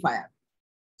ম্যাগনিফায়ার।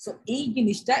 সো এই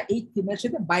জিনিসটা এই থিমের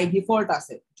সাথে বাই ডিফল্ট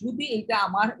আছে। যদি এটা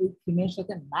আমার এই থিমের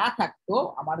সাথে না থাকতো,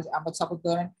 আমরা সাপোজ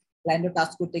ধরেন ক্লায়েন্টের কাজ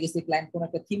করতে গেছি, ক্লায়েন্ট কোন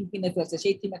একটা থিম কিনে ফেলছে,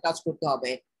 সেই থিমে কাজ করতে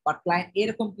হবে, বাট ক্লায়েন্ট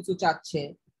এরকম কিছু চাচ্ছে,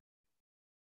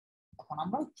 তখন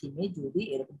আমরা থিমে যদি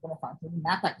এরকম কোনো ফাংশন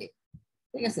না থাকে,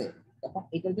 ঠিক আছে, তখন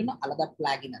এটার জন্য আলাদা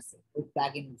প্লাগইন আছে, ওই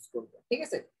প্লাগইন ইউজ করব, ঠিক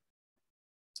আছে।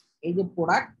 এই যে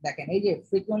প্রোডাক্ট দেখেন, এই যে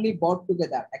ফ্রিকোয়েন্টলি বট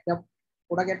টুগেদার একটা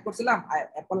প্রোডাক্ট অ্যাড করছিলাম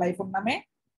অ্যাপল আইফোন নামে,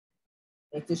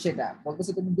 হচ্ছে সেটা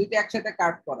বলতেছে তুমি দুইটা একসাথে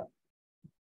কার্ড করো,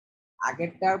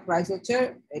 আগেরটার প্রাইস হচ্ছে,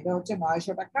 এটা হচ্ছে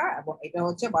 900 টাকা এবং এটা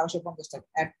হচ্ছে 1250 টাকা,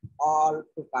 অ্যাট অল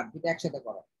টু কার্ড, দুইটা একসাথে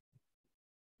করো।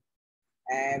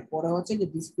 এরপরে হচ্ছে যে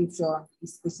ডিসক্রিপশন,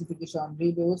 স্পেসিফিকেশন,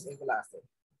 রিভিউস এগুলো আছে।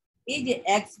 এই যে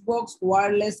Xbox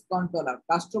wireless controller,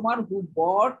 customer who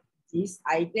bot this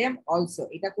item also,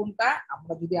 এটা কোনটা?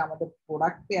 আমরা যদি আমাদের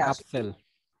প্রোডাক্টে আসি, আপসেল,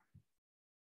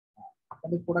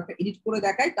 আপনাদের প্রোডাক্টটা এডিট করে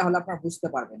দেখাই তাহলে আপনারা বুঝতে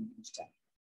পারবেন জিনিসটা।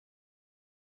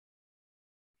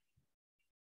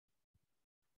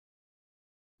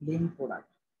 লিঙ্ক প্রোডাক্ট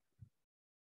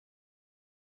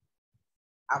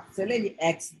আপসেলে এই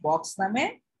এক্স বক্স নামে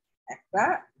একটা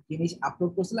জিনিস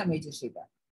আপলোড করছিলাম, এই যে সেটা,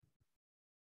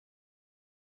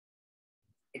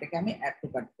 এটাকে আমি অ্যাড টু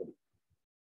কার্ট করি,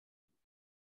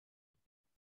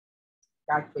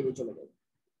 কার্ট পেজে চলে যাই।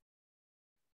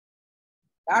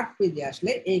 কার্ট পেজে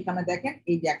আসলে এইখানে দেখেন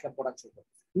এই যে একটা প্রোডাক্ট শো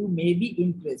করছে, ইউ মে বি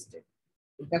ইন্টারেস্টেড,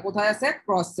 এটা কোথায় আছে?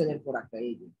 ক্রস সেলের প্রোডাক্টটা,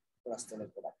 এই যে ক্রস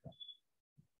সেলের প্রোডাক্টটা।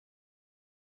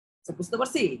 বুঝতে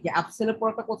পারছি যে আপসেলের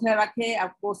প্রোডাক্টটা কোথায় রাখে আর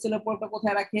ক্রস সেলের প্রোডাক্টটা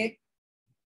কোথায় রাখে।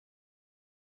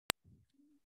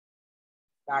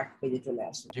 কার্ট পেজে চলে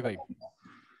আসে। জি ভাই।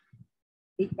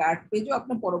 এই কার্ট পেজও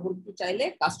আপনি পরবর্তীতে চাইলে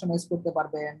কাস্টমাইজ করতে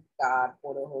পারবেন।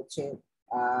 তারপরে হচ্ছে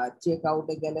চেক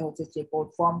আউটে গেলে হচ্ছে চেক আউট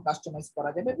ফর্ম কাস্টমাইজ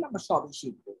করা যাবে, এগুলো আমরা সবই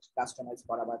শিখবো, কাস্টমাইজ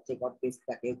করা বা চেক আউট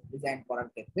পেজটাকে ডিজাইন করার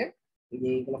ক্ষেত্রে এই যে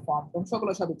এইগুলো ফর্ম টর্ম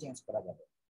সবগুলো সবই চেঞ্জ করা যাবে।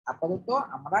 আপাতত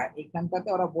আমরা এখানটাতে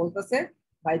ওরা বলতেছে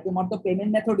ভাই তোমার তো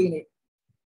পেমেন্ট মেথডই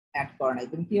অ্যাড করা নাই,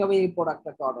 তুমি কিভাবে এই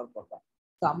প্রোডাক্টটাকে অর্ডার করবে?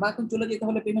 তো আমরা এখন চলে যেতে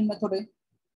হলে পেমেন্ট মেথডে।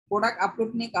 প্রোডাক্ট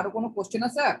আপলোড নিয়ে কারো কোনো কোশ্চেন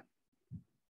আছে?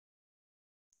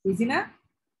 ইজি না?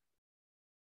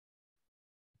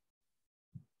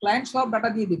 ক্লায়েন্ট সব ডাটা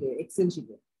দিয়ে দিবে এক্সেল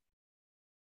শিটে।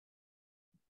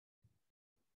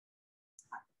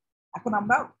 এখন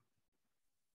আমরা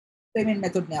পেমেন্ট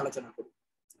মেথড নিয়ে আলোচনা করি।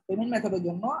 পেমেন্ট মেথডের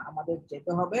জন্য আমাদের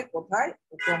যেতে হবে কোথায়?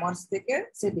 ই-কমার্স থেকে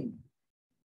সেটিং,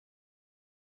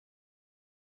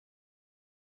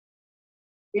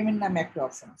 পেমেন্ট নামে একটা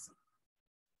অপশন আছে।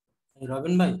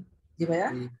 রবিন ভাই, জি ভাইয়া।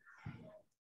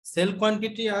 সেল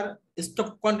কোয়ান্টিটি আর স্টক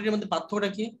কোয়ান্টিটির মধ্যে পার্থক্যটা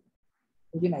কি?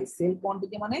 বুঝি নাই, সেল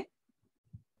কোয়ান্টিটি মানে?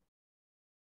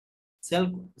 সেল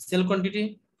সেল কোয়ান্টিটি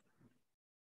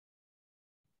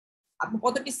আপনি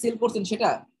কত পিস সেল করছেন সেটা?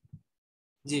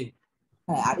 জি।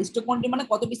 হ্যাঁ, আর স্টক কোয়ান্টিটি মানে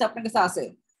কত পিস আপনার কাছে আছে।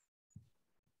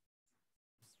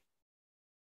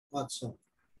 আচ্ছা,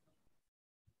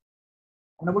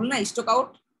 আমরা বলি না স্টক আউট,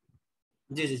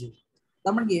 জি জি জি।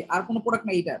 তার মানে কি আর কোনো প্রোডাক্ট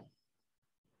নাই এটা?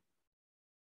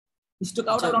 স্টক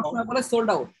আউট আচ্ছা আর অনেক সময় বলে সোল্ড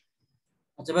আউট।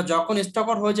 আচ্ছা, এবার যখন স্টক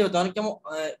আউট হয়ে যাবে তখন কি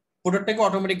প্রোডাক্টটাকে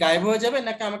অটোমেটিক গায়েব হয়ে যাবে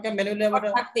নাকি আমাকে ম্যানুয়ালি আবার?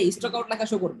 থাকতে স্টক আউট লেখা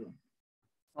শো করবে।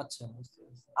 আচ্ছা,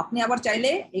 আপনি আবার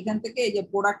চাইলে এখান থেকে এই যে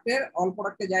প্রোডাক্টের অল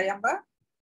প্রোডাক্টে যাই আমরা,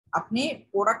 আপনি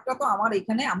প্রোডাক্টটা তো আমার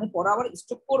এখানে আমি পরে আবার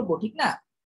স্টক করব, ঠিক না?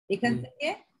 এখান থেকে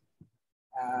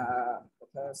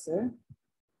কোথায় আছে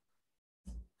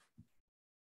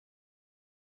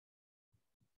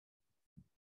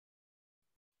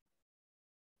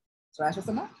ট্র্যাশ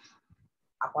আছে না,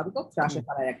 আপাতত ট্র্যাশে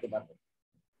ফেলায় রাখতে পারবো,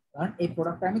 কারণ এই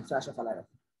প্রোডাক্টটা আমি ট্র্যাশে ফেলায়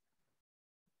রাখি।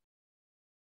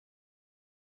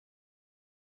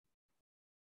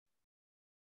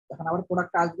 যখন আবার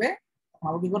প্রোডাক্টটা আসবে তখন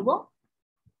আবার কি করবো?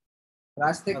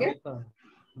 ট্র্যাশ থেকে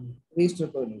রেজিস্টার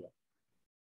করে নিব।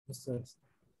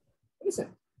 ঠিক আছে,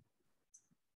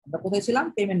 আমরা কোথায় ছিলাম?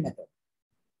 Payment method.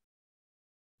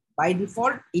 বাই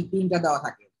ডিফল্ট এই তিনটা দেওয়া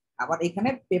থাকে। আবার এখানে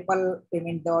পেপাল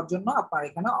পেমেন্ট দেওয়ার জন্য আপনার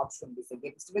এখানে অপশন দিচ্ছে,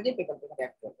 গেট স্টেজে পেপাল পেমেন্ট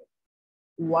অ্যাড করবে।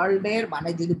 ওয়ার্ল্ডের মানে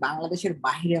যদি বাংলাদেশের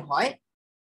বাইরে হয়,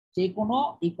 যে কোনো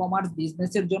ই-কমার্স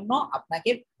বিজনেসের জন্য আপনাকে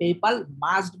পেপাল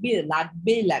মাস্ট বি,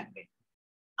 লাগবেই লাগবে।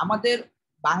 আমাদের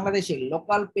বাংলাদেশের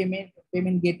লোকাল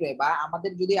পেমেন্ট গেটওয়ে বা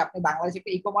আমাদের যদি আপনি বাংলাদেশে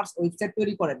একটা ই-কমার্স ওয়েবসাইট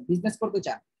তৈরি করেন, বিজনেস করতে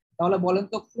চান, তাহলে বলেন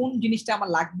তো কোন জিনিসটা আমার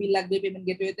লাগবেই লাগবে পেমেন্ট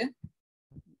গেটওয়েতে?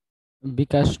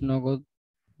 বিকাশ, নগদ।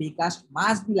 বিকাশ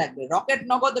মাস্ট বি লাগবে, রকেট,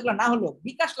 নগদ এগুলো না হলো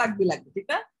বিকাশ লাগবে, ঠিক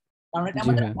না? কারণ এটা জি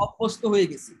আমাদের ভাই। অভ্যস্ত হয়ে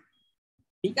গেছি।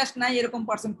 বিকাশ নাই এরকম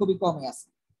পার্সেন্ট খুবই কমই আছে।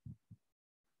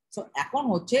 সো এখন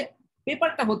হচ্ছে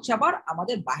পেপারটা হচ্ছে আবার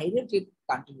আমাদের বাইরের যে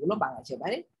কান্ট্রি গুলো, বাংলাদেশের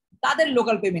বাইরে, তাদের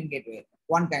local payment gateway,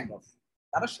 one kind of.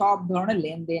 তারা সব ধরনের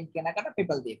লেনদেন কেনাকাটা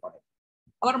পেপাল দিয়ে করে।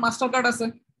 আবার মাস্টার কার্ড আছে,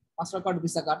 master card,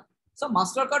 visa card. So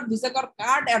master card, visa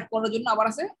card add করার জন্য আবার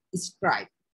আছে স্ট্রাইপ।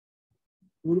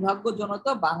 দুর্ভাগ্যজনক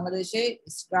বাংলাদেশে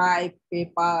stripe,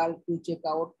 PayPal, two check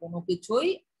out কোনো কিছুই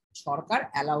সরকার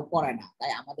অ্যালাউ করে না,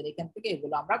 তাই আমাদের এখান থেকে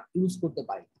এগুলো আমরা ইউজ করতে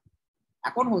পারি না।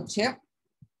 এখন হচ্ছে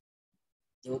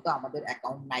যেহেতু আমাদের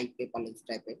অ্যাকাউন্ট নাই পেপাল,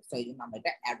 স্ট্রাইপে, সেই জন্য আমরা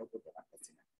এটা অ্যাডও করতে পারতেছি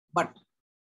না। বাট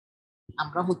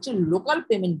আমরা হচ্ছে লোকাল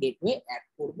পেমেন্ট গেটওয়ে অ্যাড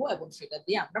করব এবং সেটা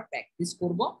দিয়ে আমরা প্র্যাকটিস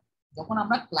করব। যখন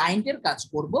আমরা ক্লায়েন্টের কাজ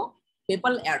করব,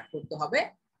 পেপাল অ্যাড করতে হবে,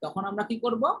 তখন আমরা কি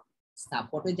করব,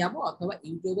 সাপোর্টে যাব অথবা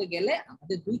ইউটিউবে গেলে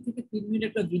আমাদের 2 থেকে 3 মিনিট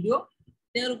একটা ভিডিও,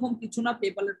 এরকম কিছু না,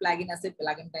 পেপালের প্লাগইন আছে,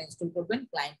 প্লাগইনটা ইনস্টল করবেন,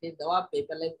 ক্লায়েন্টের দেওয়া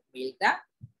পেপালের মেইলটা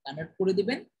কানেক্ট করে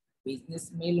দিবেন, বিজনেস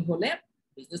মেইল হলে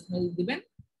বিজনেস মেইল দিবেন,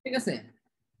 ঠিক আছে,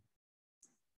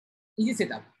 ইজি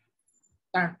সেটআপ,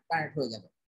 কানেক্ট হয়ে যাবে।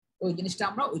 ওই জিনিসটা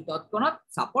আমরা ওই তৎক্ষণাৎ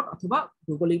সাপোর্ট অথবা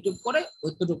গুগল ইউটিউব করে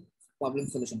ওইটুকু প্রবলেম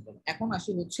সলিউশন করব। এখন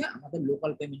আসি হচ্ছে আমাদের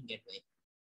local payment gateway.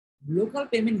 Local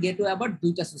payment gateway আবার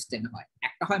দুইটা সিস্টেম হয়,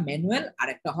 একটা হয় ম্যানুয়াল আর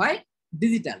একটা হয়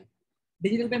ডিজিটাল।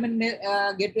 ডিজিটাল পেমেন্ট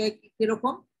গেটওয়ে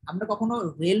কিরকম, আমরা কখনো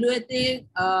রেলওয়েতে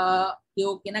কেউ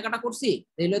কেনাকাটা করছি,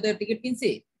 রেলওয়েতে টিকিট কিনছি,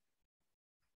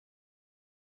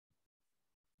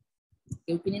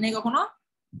 কেউ কিনে নাই কখনো?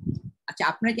 আচ্ছা,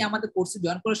 আপনারা কি আমাদের কোর্সে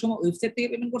জয়েন করার সময় ওয়েবসাইট থেকে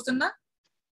পেমেন্ট করছেন না?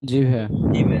 জি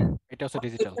ভাইয়া। এটা হচ্ছে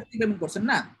ডিজিটাল পেমেন্ট করছেন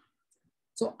না?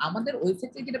 সো আমাদের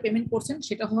ওয়েবসাইট থেকে যেটা পেমেন্ট করছেন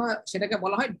সেটাকে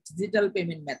বলা হয় ডিজিটাল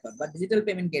পেমেন্ট মেথড বা ডিজিটাল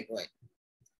পেমেন্ট গেটওয়ে।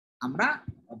 আমরা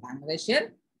বাংলাদেশের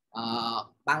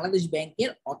বাংলাদেশ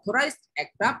ব্যাংকের অথরাইজড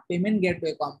একটা পেমেন্ট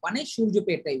গেটওয়ে কোম্পানি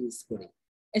সূর্যপেটা ইউজ করি।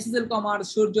 এসএসএল কমার্স,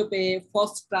 সূর্যপে,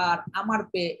 ফস্টার, আমার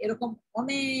পে, এরকম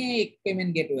অনেক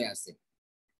পেমেন্ট গেটওয়ে আছে।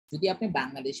 যদি আপনি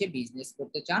বাংলাদেশে বিজনেস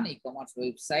করতে চান, e commerce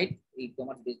website, e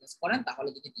commerce business করেন, তাহলে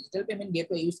যদি ডিজিটাল পেমেন্ট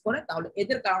গেটওয়ে ইউজ করেন, তাহলে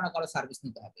এদের কারো না কারো সার্ভিস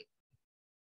নিতে হবে।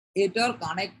 এটার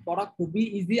কানেক্ট করা খুবই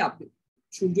ইজি। আপনি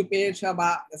সূর্যপে বা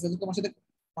এসএসএল কমার্সের সাথে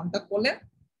কন্ট্যাক্ট করলে,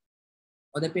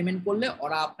 ওদের পেমেন্ট করলে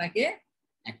ওরা আপনাকে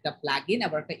একটা প্লাগইন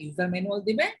আবার একটা ইউজার ম্যানুয়াল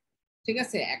দিবে, ঠিক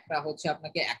আছে, একটা হচ্ছে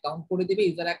আপনাকে অ্যাকাউন্ট করে দিবে,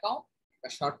 ইউজার অ্যাকাউন্ট, একটা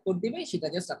শর্ট কোড দিবে, সেটা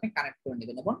জাস্ট আপনি কানেক্ট করে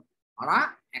নেবেন এবং ওরা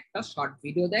একটা শর্ট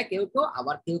ভিডিও দেয়, কেউ তো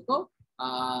আবার কেউ তো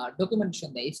ডকুমেন্টেশন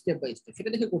দেয় স্টেপ বাই স্টেপ,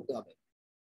 সেটা দেখে করতে হবে।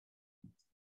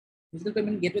 ডিজিটাল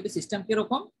পেমেন্ট গেটওয়ে সিস্টেম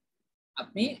কিরকম,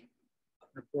 আপনি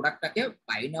আপনার প্রোডাক্টটাকে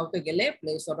বাই নাওতে গেলে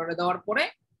প্লেস অর্ডারে দেওয়ার পরে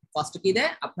ফার্স্ট কি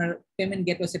দেয়, আপনার পেমেন্ট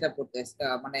গেটওয়ে সেটআপ করতে,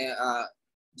 মানে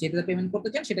যেটা পেমেন্ট করতে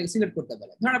চান সেটাকে সিলেক্ট করতে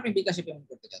বলে। ধরুন আপনি বিকাশে পেমেন্ট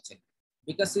করতে চাচ্ছেন,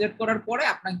 বিকাশ সিলেক্ট করার পরে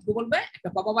আপনাকে কি বলবে, একটা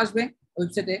পপআপ আসবে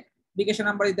ওয়েবসাইটে, বিকাশের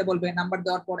নাম্বার দিতে বলবে, নাম্বার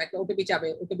দেওয়ার পর একটা ওটিপি চাবে,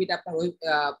 ওটিপিটা আপনার ওই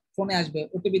ফোনে আসবে,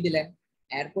 ওটিপি দিলেন,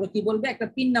 এরপরে কি বলবে, একটা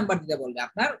পিন নাম্বার দিতে বলবে,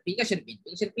 আপনার বিকাশের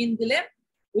পিন দিলে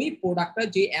ওই প্রোডাক্টটা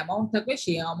যে অ্যামাউন্ট থাকবে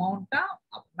সেই অ্যামাউন্টটা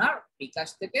আপনার বিকাশ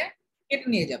থেকে কেটে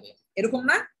নিয়ে যাবে। এরকম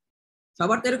না?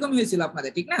 সবার তো এরকমই হয়েছিল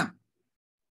আপনাদের, ঠিক না?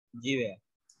 জি ভাইয়া।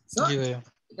 জি ভাইয়া।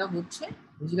 এটা হচ্ছে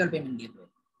ডিজিটাল পেমেন্ট গেটওয়ে।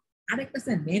 আরেকটা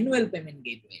আছে ম্যানুয়াল পেমেন্ট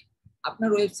গেটওয়ে। আপনার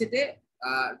ওয়েবসাইটে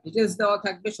ডিটেইলস দেওয়া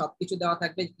থাকবে, সবকিছু দেওয়া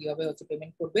থাকবে কিভাবে হচ্ছে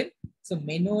পেমেন্ট করবেন। সো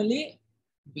ম্যানুয়ালি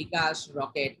বিকাশ,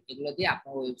 রকেট এগুলো দিয়ে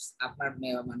আপনার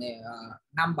মানে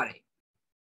নাম্বারে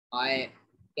হয়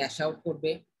ক্যাশ আউট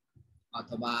করবে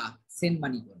অথবা সেন্ড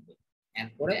মানি করবে,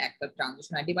 এরপরে একটা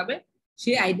ট্রানজাকশন আইডি পাবে,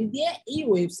 সেই আইডি দিয়ে এই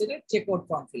ওয়েবসাইটে চেকআউট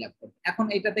ফর্ম ফিল আপ করবে। এখন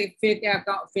এটাতে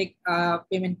ফেক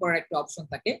পেমেন্ট করার একটা অপশন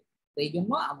থাকে, তো এই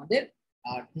জন্য আমাদের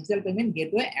ডিজিটাল পেমেন্ট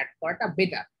গেটওয়ে অ্যাড করাটা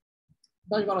বেটার।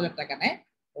 10-12 হাজার টাকা নেয়,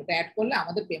 ওটা অ্যাড করলে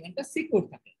আমাদের পেমেন্টটা সিকিউর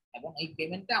থাকে এবং এই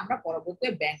পেমেন্টটা আমরা পরবর্তীতে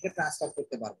ব্যাংকে ট্রান্সফার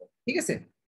করতে পারবো, ঠিক আছে?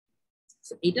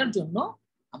 এটার জন্য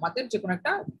আমাদের যে কোনো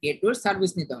একটা গেটওয়ে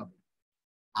সার্ভিস নিতে হবে।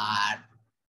 আর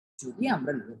যদি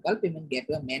আমরা লোকাল পেমেন্ট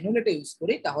গেটওয়ে ম্যানুয়াল এটা ইউজ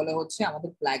করি, তাহলে হচ্ছে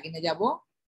আমাদের প্লাগইনে যাব।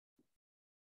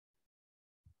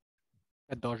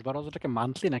 10-12 হাজার টাকা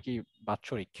মান্থলি নাকি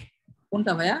বাৎসরিক?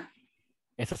 কোনটা ভাইয়া?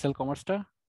 এসএসএল কমার্সটা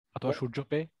অথবা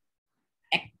সূর্যপে?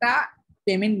 একটা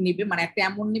পেমেন্ট নিবে, মানে একটা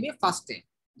অ্যামাউন্ট নিবে ফার্স্টে,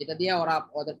 যেটা দিয়ে ওরা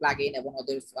ওদের প্লাগইন এবং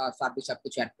ওদের সার্ভিস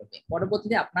সবকিছু অ্যাড করবে।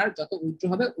 পরবর্তীতে আপনার যত উইথড্র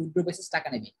হবে উইথড্র বেসিস টাকা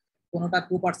নেবে, কোনোটা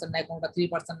 2% নেয়, কোনোটা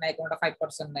 3% নেয়, কোনোটা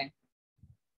 5% নেয়।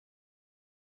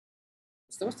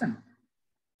 বুঝতে পারছেন?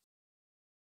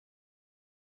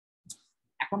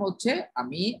 এখন হচ্ছে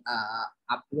আমি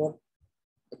আপলোড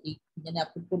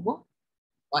আপলোড করবো।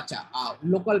 আচ্ছা,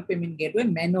 লোকাল পেমেন্ট গেটওয়ে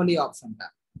ম্যানুয়ালি অপশনটা,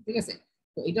 ঠিক আছে?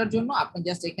 তো এটার জন্য আপনি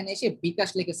জাস্ট এখানে এসে বিকাশ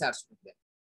লিখে সার্চ করবেন,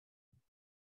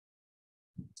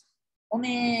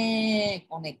 অনেক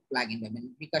অনেক প্লাগইন পাবেন।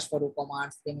 বিকাশ for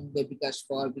commerce payment, bKash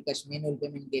for bKash manual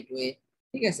payment gateway,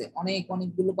 ঠিক আছে,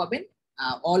 অনেকগুলো পাবেন।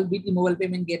 অল বিটি মোবাইল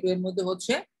পেমেন্ট গেটওয়ে এর মধ্যে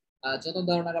হচ্ছে যত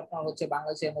ধরনের আপনার হচ্ছে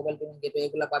বাংলাদেশের মোবাইল পেমেন্ট গেটওয়ে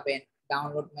এগুলো পাবেন,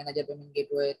 ডাউনলোড ম্যানেজার পেমেন্ট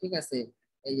গেটওয়ে, ঠিক আছে।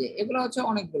 এই যে এগুলো হচ্ছে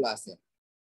অনেকগুলো আছে,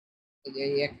 এই যে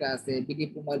একটা আছে বিডি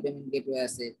মোবাইল পেমেন্ট গেটওয়ে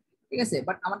আছে, ঠিক আছে।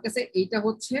 বাট আমার কাছে এইটা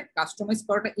হচ্ছে কাস্টমাইজ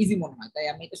করাটা ইজি মনে হয়, তাই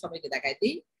আমি এটা সবাইকে দেখাই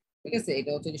দিই, ঠিক আছে।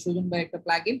 এটা হচ্ছে যে সুজন ভাই একটা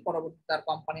প্লাগইন, পরবর্তীতে তার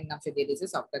কোম্পানির নাম সে দিয়ে দিয়েছে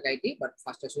সফটওয়্যার আইটি, বাট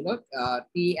ফার্স্টে ছিল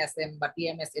টিএসএম বা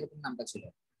টিএমএস এরকম নামটা ছিল।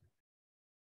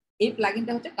 এই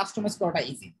প্লাগইনটা হচ্ছে কাস্টমাইজ করাটা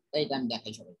ইজি, তাই এটা আমি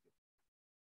দেখাই সবাইকে।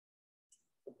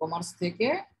 কমার্স থেকে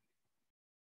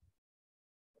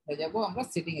হয়ে যাব, আমরা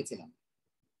সেটিং এ ছিলাম,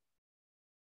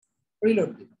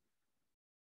 রিলোড দিব।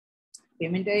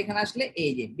 পেমেন্টের এখানে আসলে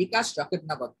এই যে বিকাশ, রকেট,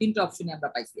 নগদ তিনটা অপশনই আমরা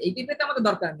পাইছি, এই তিনটাতে আমাদের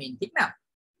দরকার মেইন, ঠিক না।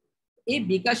 এই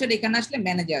বিকাশের এখানে আসলে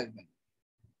ম্যানেজে আসবেন।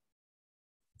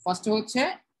 ফার্স্ট হচ্ছে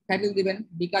টাইটেল দিবেন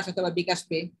বিকাশ অথবা বিকাশ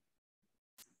পে।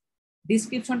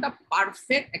 ডিসক্রিপশনটা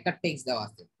পারফেক্ট একটা টেক্সট দেওয়া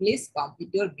আছে, please complete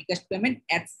your bKash payment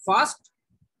at first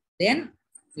then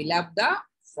fill up the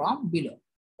form below.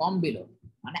 Form below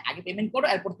মানে আগে পেমেন্ট করো,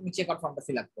 এরপর তুমি চেক আউট ফর্মটা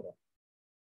ফিল আপ করো।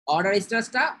 অর্ডার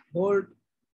স্ট্যাটাসটা হোল্ড,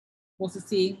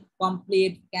 প্রসেসিং,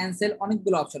 কমপ্লিট, ক্যান্সেল,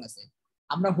 অনেকগুলো অপশন আছে,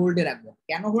 আমরা হোল্ডে রাখবো।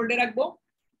 কেন হোল্ডে রাখবো?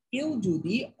 কেউ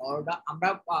যদি অর্ডার, আমরা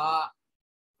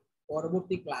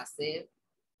পরবর্তী ক্লাসে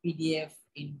পিডিএফ,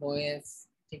 ইনভয়েস,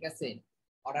 ঠিক আছে,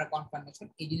 অর্ডার কনফার্মেশন,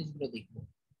 এই জিনিসগুলো দেখবো।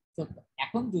 তো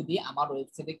এখন যদি আমার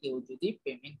ওয়েবসাইটে কেউ যদি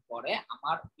পেমেন্ট করে,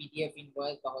 আমার পিডিএফ,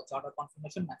 ইনভয়েস বা হচ্ছে অর্ডার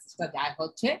কনফার্মেশন মেসেজটা যায়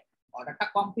হচ্ছে অর্ডারটা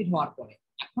কমপ্লিট হওয়ার পরে।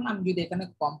 এখন আমি যদি এখানে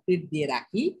কমপ্লিট দিয়ে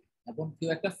রাখি এবং কেউ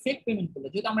একটা ফেক পেমেন্ট করলে,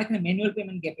 যেহেতু আমরা এখানে ম্যানুয়াল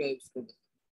পেমেন্ট গেটওয়ে ইউজ করব,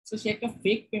 তো সে একটা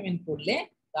ফেক পেমেন্ট করলে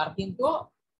তার কিন্তু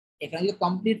এখানে যদি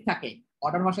কমপ্লিট থাকে,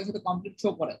 অর্ডার ভাষার সাথে কমপ্লিট শো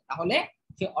করে, তাহলে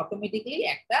সে অটোমেটিক্যালি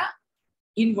একটা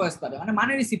ইনভয়েস পাবে, মানে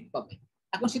মানি রিসিপ্ট পাবে।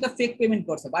 এখন সেটা ফেক পেমেন্ট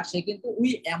করছে, বাট সে কিন্তু ওই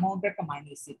অ্যামাউন্টের একটা মানি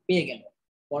রিসিপ্ট পেয়ে গেল।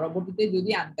 পরবর্তীতে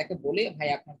যদি আমি তাকে বলি ভাই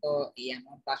আপনার তো এই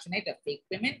অ্যামাউন্ট আসে না, এটা ফেক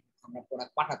পেমেন্ট, আমরা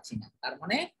প্রোডাক্ট পাঠাচ্ছি না, তার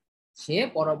মানে সে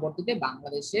পরবর্তীতে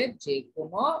বাংলাদেশের যে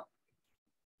কোনো,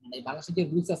 মানে বাংলাদেশের যে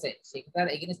রুলস আছে সেটার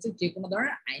এগেইনস্টে যে কোনো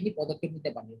ধরনের আইনি পদক্ষেপ নিতে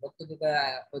পারবে,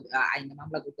 আইনি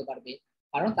মামলা করতে পারবে,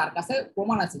 কারণ তার কাছে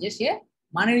প্রমাণ আছে যে সে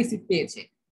মানি রিসিপ্ট পেয়েছে।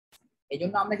 এই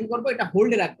জন্য আমরা কি করবো, এটা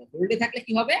হোল্ডে রাখবো। হোল্ডে থাকলে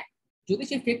কি হবে, যদি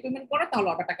সে ফেক পেমেন্ট করে তাহলে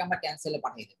অর্ডারটাকে আমরা ক্যান্সেলে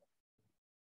পাঠিয়ে দেবো,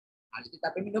 আর যদি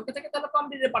তার পেমেন্ট ওকে থাকে তাহলে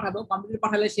কমপ্লিটে পাঠাবো। কমপ্লিটে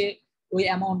পাঠালে সে ওই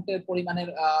অ্যামাউন্টের পরিমাণের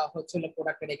হচ্ছে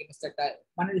প্রোডাক্টের এগেইনস্টে একটা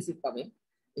মানি রিসিপ্ট পাবে।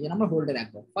 এই জন্য আমরা হোল্ডে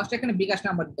রাখবো। ফার্স্ট এখানে বিকাশ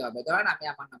নাম্বার দিতে হবে, ধরেন আমি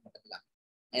আমার নাম্বারটা দিলাম,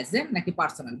 এজেন্ট নাকি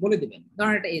পার্সোনাল বলে দিবেন,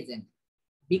 ধরেন এটা এজেন্ট।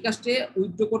 বিকাশে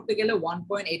উইথড্র করতে গেলে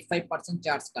 1.85%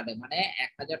 চার্জ কাটে, মানে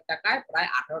 1000 টাকায় প্রায়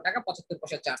 18 টাকা 75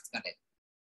 পয়সা চার্জ কাটে।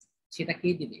 সেটা কে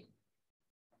দিবে?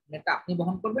 এটা আপনি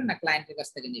বহন করবেন না ক্লায়েন্টের কাছ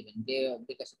থেকে নেবেন যে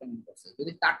বিকাশে পেমেন্ট করছে?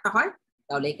 যদি তারটা হয়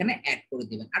তাহলে এখানে অ্যাড করে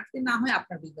দিবেন, আর যদি না হয়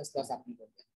আপনার বিজনেস লস আপনি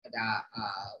করবেন, এটা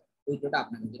উইথড্রটা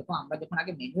আপনাকে। যেরকম আমরা যখন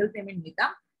আগে ম্যানুয়াল পেমেন্ট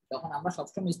নিতাম, তখন আমরা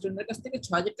সবসময় স্টুডেন্টের কাছ থেকে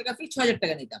 6000 টাকা ফি 6000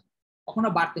 টাকা নিতাম, কখনো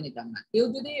বাড়তে নিতাম না। কেউ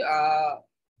যদি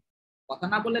কথা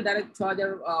না বললে ডাইরেক্ট 6000,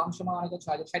 অনেক সময় অনেকে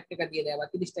 6060 টাকা দিয়ে দেয় বা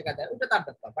 30 টাকা দেয়, ওটা তার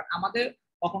ব্যাপার। বাট আমাদের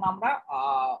তখন আমরা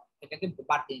এটাকে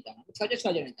বাড়তে নিতাম না,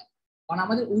 6000 নিতাম, কারণ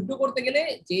আমাদের উইথড্র করতে গেলে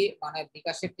যে মানে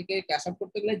বিকাশের থেকে ক্যাশ আউট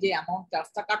করতে গেলে যে অ্যামাউন্ট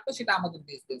চার্জটা কাটতো সেটা আমাদের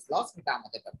বিজনেস লস, সেটা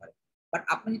আমাদের ব্যাপারে। বাট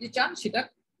আপনি যদি চান সেটা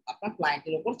আপনার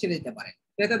ক্লায়েন্টের উপর ছেড়ে দিতে পারেন,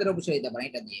 ক্রেতাদের উপর ছেড়ে দিতে পারেন।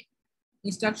 এটা দিয়ে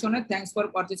ইনস্ট্রাকশনে thanks for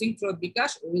purchasing through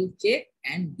bKash, will check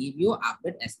and give you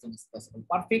update as soon as possible.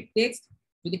 Perfect text.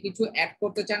 যদি কিছু অ্যাড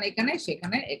করতে চান এখানে,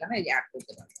 সেখানে এখানে অ্যাড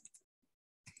করতে পারবেন।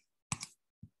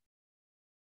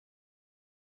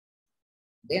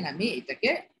 দেন আমি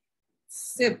এটাকে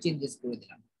সেভ চেঞ্জেস করে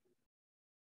দিলাম।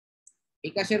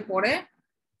 বিকাশের পরে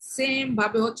সেম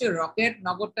ভাবে হচ্ছে রকেট,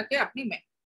 নগদটাকে আপনি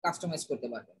কাস্টমাইজ করতে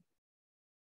পারবেন।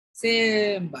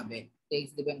 সেম ভাবে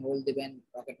টেক্সট দিবেন, হোল্ড দিবেন,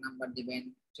 রকেট নাম্বার দিবেন,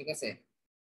 ঠিক আছে।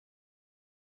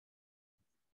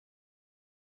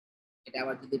 এটা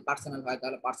আবার যদি পার্সোনাল হয়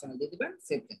তাহলে পার্সোনাল দিয়ে দিবেন,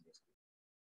 সেভ চেঞ্জেস।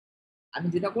 আমি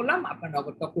যেটা করলাম আপনার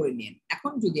নগদটা করে নিন।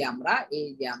 এখন যদি আমরা এই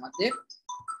যে আমাদের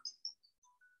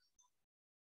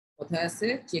কোথায় আছে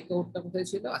চেক আউটটা কোথায়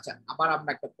ছিল, আচ্ছা আবার আমরা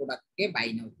একটা প্রোডাক্টকে বাই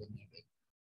নাওতে নিয়ে যাই।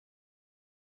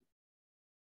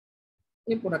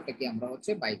 এই প্রোডাক্টটাকে আমরা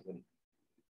হচ্ছে বাই করি।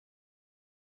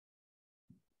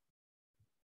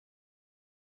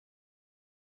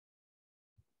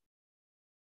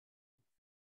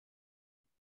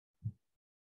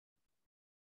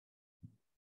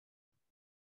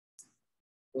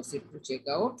 Proceed to check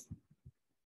out.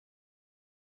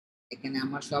 এখানে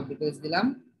আমার সব ডিটেইলস দিলাম,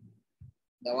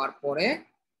 দেওয়ার পরে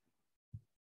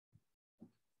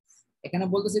এখানে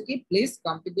বলতেছে কি please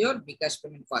complete your bKash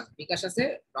payment first. বিকাশ আছে,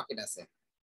 রকেট আছে।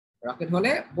 রকেট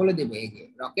হলে বলে দিবে এই যে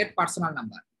রকেট পার্সোনাল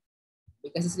নাম্বার,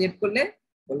 বিকাশে সিলেক্ট করলে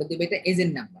বলে দিবে এটা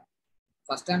এজেন্ট নাম্বার।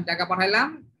 ফার্স্ট টাইম টাকা পাঠাইলাম,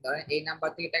 ধরেন এই নাম্বার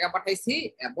থেকে টাকা পাঠাইছি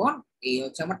এবং এই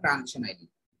হচ্ছে আমার ট্রানজাকশন আইডি।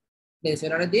 প্লেস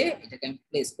অর্ডারে দিয়ে এটাকে আমি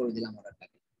প্লেস করে দিলাম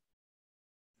অর্ডারটাকে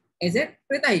এজ এ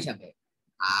ক্রেতা হিসাবে।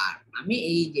 আর আমি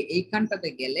এই যে এইখানটাতে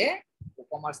গেলে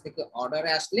ই-কমার্স থেকে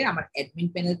অর্ডারে আসলে আমার অ্যাডমিন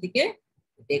প্যানেল থেকে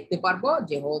দেখতে পারবো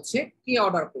যে হচ্ছে কি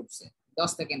অর্ডার করছে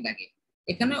 10 সেকেন্ড আগে।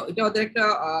 এখানে এটা ওদের একটা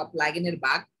প্লাগইনের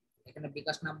বাগ, এখানে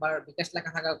বিকাশ নাম্বার বিকাশ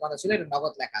লেখা থাকার কথা ছিল, এটা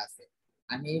নগদ লেখা আছে।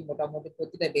 আমি মোটামুটি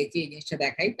প্রতিটা বেচে এই জিনিসটা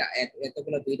দেখাই,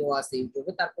 এতগুলো ভিডিও আছে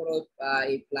ইউটিউবে, তারপরে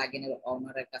এই প্লাগইনের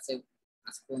ওনারের কাছে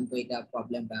আজ পর্যন্ত এটা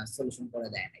প্রবলেমটা সলিউশন করে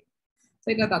দেয় নাই।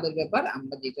 সেটা তাদের ব্যাপার,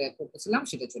 আমরা যেটা করতেছিলাম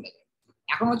সেটা চলে যায়।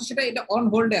 এখন হচ্ছে সেটা এটা অন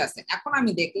হোল্ডে আছে। এখন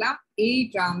আমি দেখলাম এই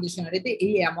ট্রানজিশনারিতে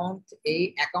এই অ্যামাউন্ট এই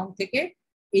অ্যাকাউন্ট থেকে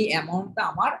এই অ্যামাউন্টটা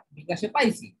আমার বিকাশে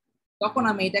পাইছি, তখন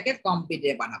আমি এটাকে কমপ্লিটে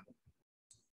পাঠাবো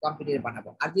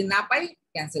আর যদি না পাই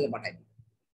ক্যান্সেলে পাঠাই দেবো।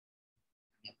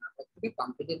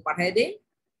 কমপ্লিটে পাঠিয়ে দেই,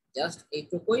 জাস্ট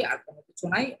এইটুকুই, আর কোনো কিছু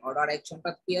নাই। অর্ডার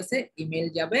অ্যাকশনটা কি আছে, ইমেল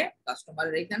যাবে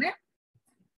কাস্টমারের এখানে,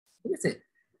 ঠিক আছে,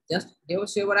 জাস্ট ডেও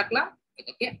সেভ রাখলাম,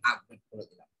 এটাকে আপডেট করে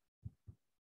দিলাম।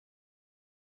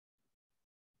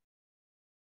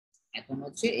 এখন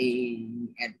হচ্ছে এই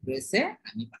অ্যাড্রেসে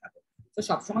আমি পাঠাবো। তো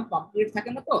সবসময় কমপ্লিট থাকে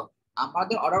না, তো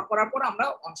আমাদের অর্ডার করার পর আমরা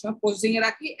অনেক সময় প্রসেসিং এ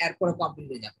রাখি, এরপরে কমপ্লিট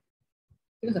হয়ে যাবে,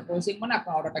 ঠিক আছে। প্রসেসিং মানে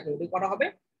আপনার অর্ডারটাকে রেডি করা হবে,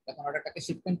 তখন অর্ডারটাকে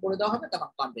শিপমেন্ট করে দেওয়া হবে, তখন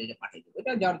কমপ্লিটে পাঠিয়ে দেবো।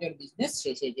 এটা যার যার বিজনেস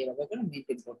সে যেভাবে করে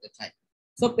মেইনটেইন করতে চায়।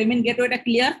 So payment গেটওয়েটা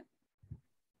clear?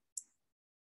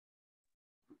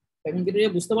 Payment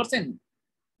gateway বুঝতে পারছেন?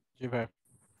 জি ভাই।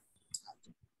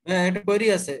 হ্যাঁ, একটা কোয়েরি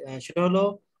আছে, সেটা হলো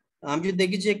আমি যদি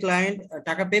দেখি যে ক্লায়েন্ট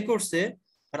টাকা পে করছে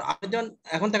আর আমি যখন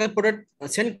এখন তাকে প্রোডাক্ট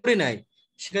সেন্ড করি নাই,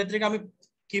 সেক্ষেত্রে কি আমি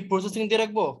কি প্রসেসিং দিয়ে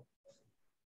রাখবো?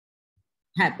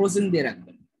 হ্যাঁ, প্রসেসিং দিয়ে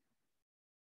রাখবেন,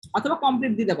 অথবা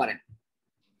কমপ্লিট দিতে পারেন,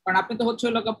 কারণ আপনি তো হচ্ছে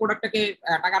প্রোডাক্টটাকে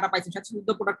টাকাটা পাইছেন, সাথে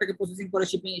সাথে প্রোডাক্টটাকে প্রসেসিং করে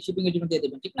শিপিং এর জন্য দিয়ে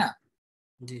দেবেন, ঠিক না?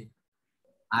 জি।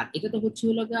 আর এটা তো হচ্ছে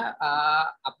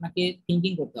আপনাকে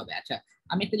থিঙ্কিং করতে হবে। আচ্ছা,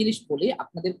 আমি একটা জিনিস বলি,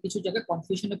 আপনাদের কিছু জায়গায়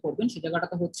কনফিউশনে পড়বেন, সেই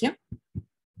জায়গাটা হচ্ছে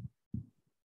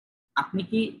আপনি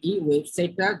কি এই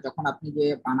ওয়েবসাইটটা যখন আপনি যে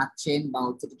বানাচ্ছেন বা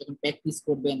হচ্ছে যখন প্র্যাকটিস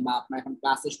করবেন বা আপনার এখন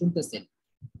ক্লাসে শুনতেছেন,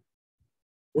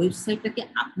 ওয়েবসাইটটা কি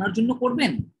আপনার জন্য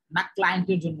করবেন না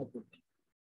ক্লায়েন্টের জন্য করবেন?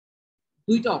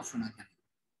 দুইটা অপশন আছে।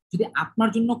 যদি আপনার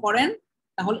জন্য করেন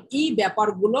তাহলে এই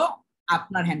ব্যাপারগুলো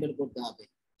আপনার হ্যান্ডেল করতে হবে,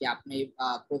 যে আপনি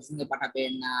প্রসেসিং এ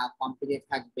পাঠাবেন না কমপ্লিট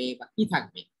থাকবে বা কি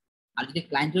থাকবে। আর যদি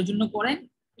ক্লায়েন্টের জন্য করেন,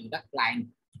 এটা ক্লায়েন্ট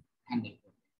হ্যান্ডেল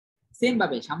করবে। সেম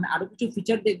ভাবে সামনে আরো কিছু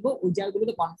ফিচার দেখবো, ওই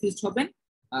জায়গাগুলোতে কনফিউজ হবেন,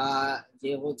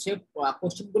 যে হচ্ছে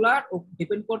কোশ্চেন গুলা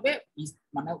ডিপেন্ড করবে,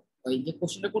 মানে ওই যে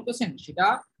কোশ্চেনটা করতেছেন সেটা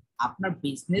আপনার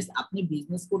বিজনেস, আপনি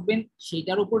বিজনেস করবেন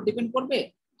সেটার উপর ডিপেন্ড করবে,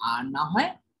 আর না হয়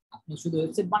আপনি শুধু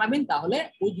ওয়েবসাইট বানাবেন তাহলে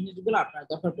ওই জিনিসগুলো আপনার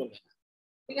দরকার পড়বে না,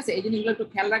 ঠিক আছে। এই জিনিসগুলো একটু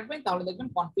খেয়াল রাখবেন, তাহলে দেখবেন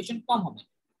কনফিউশন কম হবে।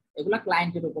 এগুলা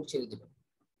ক্লায়েন্টের উপর ছেড়ে দেবেন।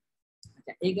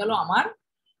 আচ্ছা, এই গেল আমার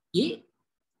কি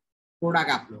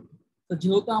প্রোডাক্ট আপলোড। তো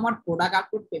যেহেতু আমার প্রোডাক্ট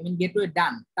আপলোড পেমেন্ট গেটওয়ে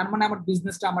ডান, তার মানে আমার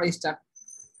বিজনেসটা আমার স্টার্ট।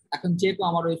 এখন যেহেতু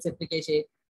আমার ওয়েবসাইট থেকে এসে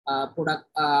প্রোডাক্ট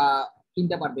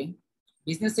কিনতে পারবেন,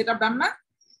 বিজনেস সেটআপ ডান না?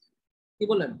 কি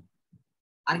বলেন?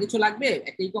 আর কিছু লাগবে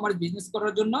একটা ই-কমার্স বিজনেস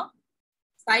করার জন্য?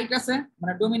 সাইট আছে,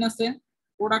 মানে ডোমেইন আছে,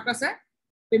 প্রোডাক্ট আছে,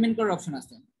 পেমেন্ট করার অপশন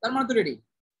আছে, তার মানে তো রেডি।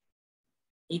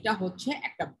 এটা হচ্ছে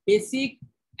একটা বেসিক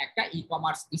একটা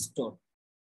ই-কমার্স স্টোর।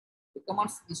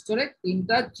 ই-কমার্স স্টোরে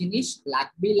তিনটা জিনিস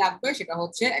লাগবে, সেটা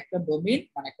হচ্ছে একটা ডোমেইন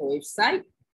মানে একটা ওয়েবসাইট,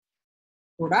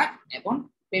 প্রোডাক্ট এবং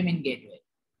পেমেন্ট গেটওয়ে।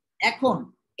 এখন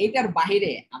এটার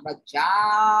বাইরে আমরা যা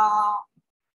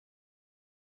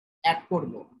অ্যাড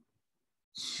করব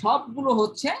সবগুলো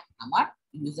হচ্ছে আমার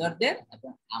ইউজারদের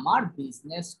এবং আমার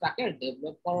বিজনেসটাকে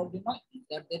ডেভেলপ করার জন্য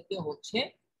ইউজারদেরকে হচ্ছে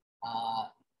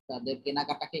তাদের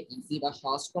কেনাকাটাকে ইজি বা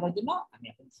সহজ করার জন্য আমি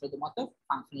এখন শুধুমাত্র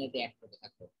ফাংশনালিটি অ্যাড করতে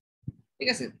থাকবো, ঠিক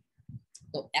আছে।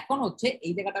 তো এখন হচ্ছে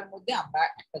এই জায়গাটার মধ্যে আমরা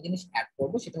একটা জিনিস অ্যাড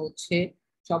করব, সেটা হচ্ছে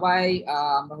সবাই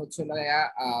আমরা হচ্ছে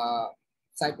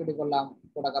সাইট তৈরি করলাম,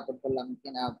 প্রোডাক্ট আপলোড করলাম,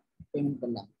 কেনা পেমেন্ট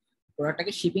করলাম,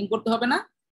 প্রোডাক্টটাকে শিপিং করতে হবে না?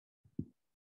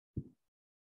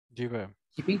 জি ভাই।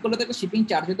 শিপিং করলে তো একটা শিপিং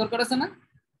চার্জের দরকার আছে না?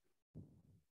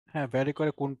 হ্যাঁ, ভ্যারি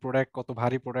করে কোন প্রোডাক্ট, কত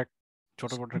ভারী প্রোডাক্ট,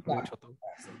 ছোট প্রোডাক্ট কত ছোট।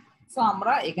 সো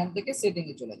আমরা এখান থেকে সেটিং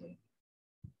এ চলে যাই।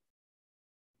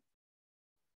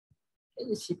 এই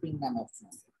যে শিপিং নাম অপশন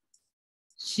আছে,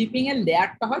 শিপিং এর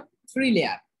লেয়ারটা হয় 3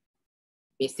 layer: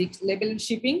 basic level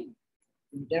shipping,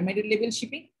 intermediate level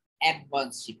shipping,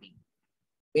 advance shipping.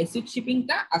 Basic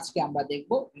শিপিংটা আজকে আমরা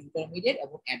দেখব, ইন্টারমিডিয়েট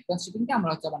এবং অ্যাডভান্স শিপিংটা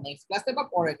আমরা হচ্ছে আবার নেক্সট ক্লাসে বা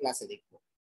পরের ক্লাসে দেখব।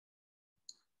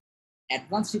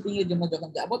 অ্যাডভান্স শিপিং এর জন্য যখন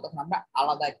যাব তখন আমরা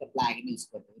আলাদা একটা প্লাগইন ইউজ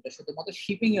করব, এটা শুধুমাত্র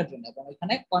শিপিং এর জন্য, এবং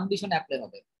এখানে কন্ডিশন অ্যাপ্লাই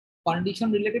হবে। কন্ডিশন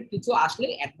রিলেটেড কিছু আসলে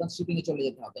অ্যাডভান্স শিপিং এ চলে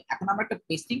যেতে হবে। এখন আমরা একটা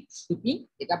বেসিক শিপিং,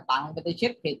 এটা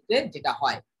বাংলাদেশের ক্ষেত্রে যেটা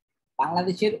হয়,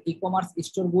 বাংলাদেশের ই-কমার্স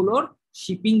স্টোর গুলোর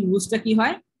শিপিং রুলসটা কি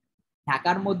হয়,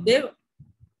 ঢাকার মধ্যে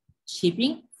শিপিং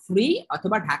ফ্রি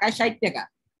অথবা ঢাকায় 60 টাকা,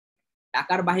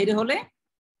 ঢাকার বাইরে হলে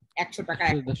 100 টাকা,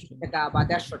 110 টাকা বা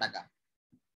 150 টাকা।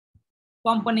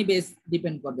 কোম্পানি বেস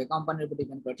ডিপেন্ড করবে, কোম্পানির উপর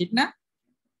ডিপেন্ড করে, ঠিক না?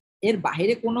 এর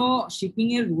বাইরে কোনো শিপিং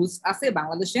এর রুলস আছে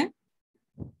বাংলাদেশে?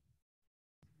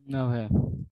 না ভাই।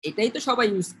 এটাই তো সবাই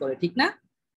ইউজ করে, ঠিক না?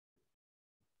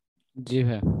 জি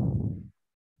ভাই।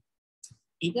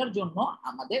 এটার জন্য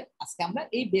আমাদের আজকে আমরা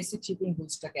এই বেসিক শিপিং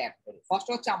রুলসটাকে অ্যাড করি। ফার্স্ট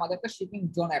হচ্ছে আমাদের একটা শিপিং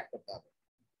জোন অ্যাড করতে হবে।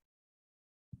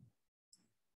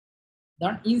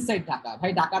 ধরুন ইনসাইড ঢাকা,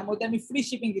 ভাই ঢাকার মধ্যে আমি ফ্রি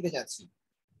শিপিং দিতে যাচ্ছি,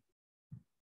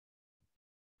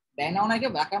 দেয় না ওনাকে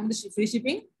ঢাকার মধ্যে ফ্রি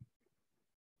শিপিং?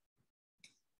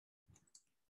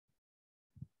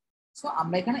 সো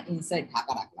আমরা এখানে ইনসাইড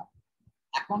ঢাকা রাখলাম।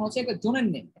 এখন হচ্ছে একটা জোনের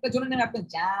নেম, একটা জোনের নেম আপনি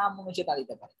যা মনে হচ্ছে তা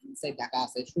দিতে পারেন। ইনসাইড ঢাকা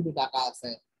আছে, শুধু ঢাকা আছে,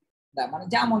 মানে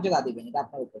যা মনে হচ্ছে তা দিবেন, এটা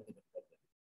আপনার উপর ডিপেন্ড করবে।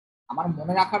 আমার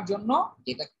মনে রাখার জন্য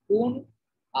যেটা কোন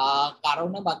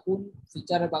কারণে বা কোন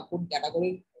ফিচারে বা কোন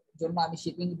ক্যাটাগরির জন্য আমি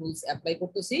শিপিং রুলস অ্যাপ্লাই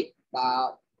করতেছি বা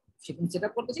শিপিং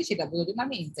সেটআপ করতেছি সেটা বোঝার জন্য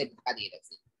আমি ইনসাইড ঢাকা দিয়ে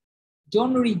রাখছি।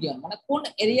 জোন রিজিয়ন মানে কোন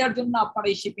এরিয়ার জন্য আপনার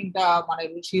এই শিপিংটা মানে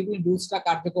শিপিং রুলসটা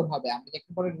কার্যকর হবে, আমরা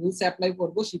একটু পরে রুলস অ্যাপ্লাই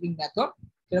করব শিপিং মেথড,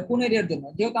 সেটা কোন এরিয়ার জন্য।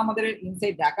 যেহেতু আমাদের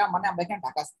ইনসাইড ঢাকা মানে আমরা এখানে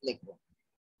ঢাকা লিখব।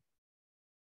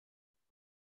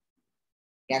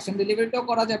 ক্যাশ অন ডেলিভারিটাও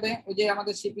করা যাবে, ওই যে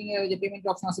আমাদের শিপিং এর যে পেমেন্ট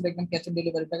অপশন আছে দেখবেন, ক্যাশ অন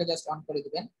ডেলিভারিটাকে জাস্ট অন করে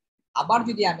দিবেন। আবার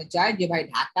যদি আমি চাই যে ভাই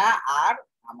ঢাকা আর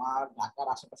আমার ঢাকার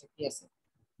আশেপাশে কি আছে,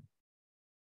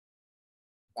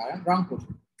 কারণ রংপুর,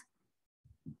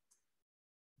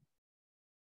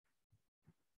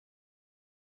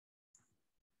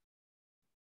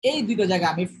 এই দুটো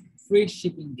জায়গায় আমি ফ্রি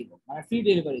শিপিং দিব মানে ফ্রি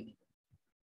ডেলিভারি দিব,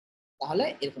 তাহলে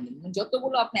এরকম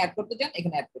যতগুলো আপনি অ্যাড করতে চান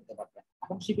এখানে অ্যাড করতে পারবেন।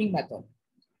 এখন শিপিং মেথড,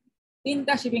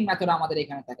 3টা শিপিং মেথড আমাদের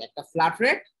এখানে থাকে, একটা ফ্ল্যাট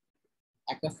রেট,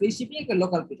 একটা ফ্রি শিপিং, একটা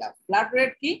লোকাল পিকআপ। ফ্ল্যাট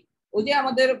রেট কি? ওই যে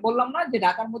আমাদের বললাম না যে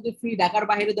ঢাকার মধ্যে ফ্রি, ঢাকার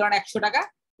বাইরে ধরেন 100 টাকা,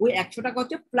 ওই 100 টাকা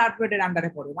হচ্ছে ফ্ল্যাট রেটের আন্ডারে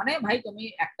পড়বে। মানে ভাই তুমি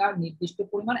একটা নির্দিষ্ট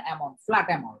পরিমাণ অ্যামাউন্ট, ফ্ল্যাট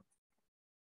অ্যামাউন্ট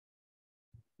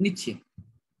নিচ্ছি,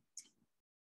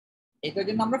 এটার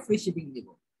জন্য আমরা ফ্রি শিপিং দিব।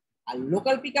 আর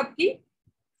লোকাল পিকআপ কি?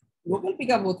 লোকাল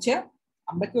পিকআপ হচ্ছে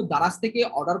আমরা কেউ দারাজ থেকে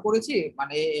অর্ডার করেছি,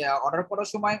 মানে অর্ডার করার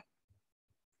সময়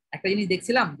একটা জিনিস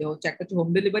দেখছিলাম যে হচ্ছে একটা হচ্ছে হোম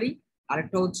ডেলিভারি, আর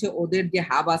একটা হচ্ছে ওদের যে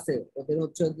হাব আছে, ওদের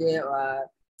হচ্ছে যে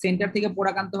সেন্টার থেকে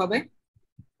প্রোডাক্ট আনতে হবে।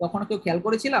 কখনো কেউ খেয়াল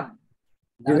করেছিলাম?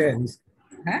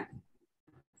 হ্যাঁ,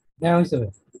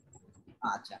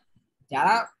 আচ্ছা,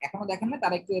 যারা এখনো দেখেন না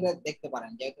তারা একটু এটা দেখতে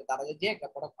পারেন, যেহেতু তারা যে একটা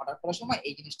প্রোডাক্ট অর্ডার করার সময়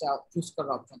এই জিনিসটা চুজ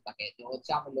করার অপশন থাকে যে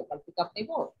হচ্ছে আমরা লোকাল পিকআপ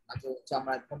নিবো নাকি হচ্ছে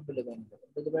আমরা হোম ডেলিভারি নিবো।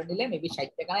 হোম ডেলিভারি নিলে মেবি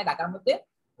 60 টাকা নেয় ঢাকার মধ্যে,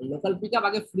 লোকাল পিকআপ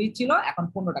আগে ফ্রি ছিল এখন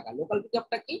 15 টাকা। লোকাল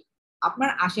পিকআপটা কি? আপনার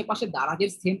আশেপাশে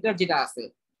দারাজের সেন্টার যেটা আছে,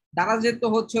 দারাজের তো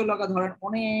হচ্ছে ধরেন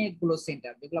অনেকগুলো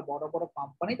সেন্টার, যেগুলো বড় বড়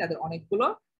কোম্পানি তাদের অনেকগুলো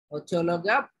হচ্ছে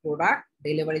প্রোডাক্ট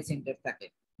ডেলিভারি সেন্টার থাকে।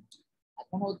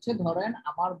 এখন হচ্ছে ধরেন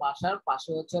আমার বাসার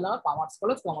পাশে হচ্ছে কমার্স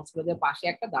কলেজ, কমার্স কলেজের পাশে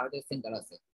একটা দারাজের সেন্টার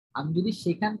আছে, আমি যদি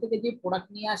সেখান থেকে যে প্রোডাক্ট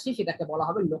নিয়ে আসি সেটাকে বলা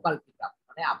হবে লোকাল পিকআপ।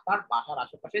 মানে আপনার বাসার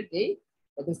আশেপাশে যেই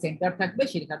সেন্টার থাকবে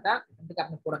সেখানটা থেকে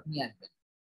আপনি প্রোডাক্ট নিয়ে আসবেন,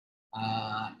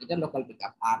 এটা লোকাল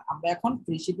পিকআপ। আর আমরা এখন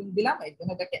ফ্রি শিপিং দিলাম, এই জন্য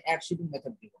এটাকে অ্যাড শিপিং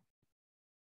মেথড দিব।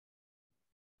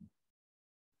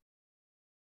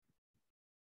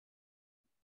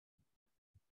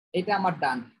 এটা আমার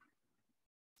ডান।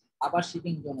 আবার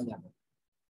শিপিং জোনে যাব,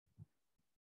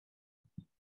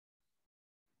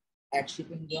 অ্যাড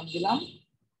শিপিং জোন দিলাম,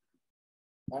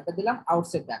 এটা দিলাম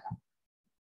আউটসাইড ঢাকা।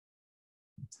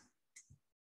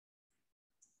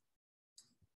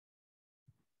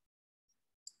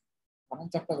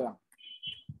 চট্টগ্রাম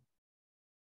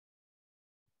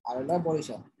আর হলো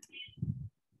বরিশাল,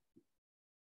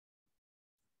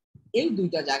 এই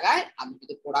দুইটা জায়গায় আমি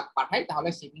যদি প্রোডাক্ট পাঠাই তাহলে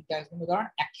শিপিং চার্জ কিন্তু ধরেন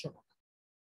 100 টাকা।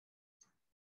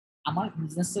 আমার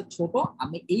বিজনেসটা ছোট,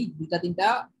 আমি এই দুইটা তিনটা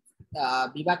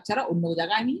বিভাগ ছাড়া অন্য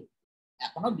জায়গায় আমি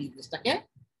এখনো বিজনেসটাকে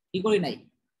কি করি নাই,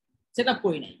 সেট আপ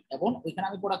করি নাই, এবং ওইখানে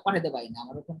আমি প্রোডাক্ট পাঠাতে পারি না,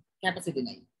 আমার ওরকম ক্যাপাসিটি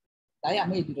নাই, তাই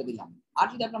আমি এই দুটো দিলাম। আর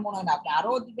যদি আপনার মনে হয় না আপনি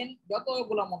আরো দিবেন,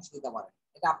 যতগুলো মন দিতে পারেন,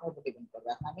 এটা আপনার উপর ডিপেন্ড করবে।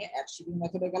 এখন আমি অ্যাড শিপিং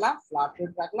মেথডে গেলাম, ফ্ল্যাট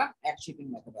রেট রাখলাম, অ্যাড শিপিং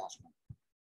মেথডে আসলাম,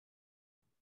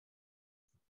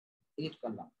 এডিট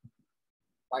করলাম,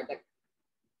 কয়টা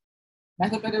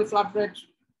method title flat rate,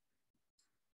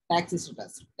 tax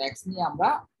status. Tax নিয়ে আমরা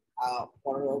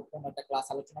পরের কোনো একটা ক্লাস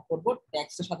আলোচনা করব।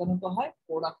 ট্যাক্সটা সাধারণত হয়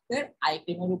প্রোডাক্টের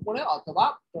আইটেমের উপরে অথবা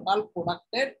টোটাল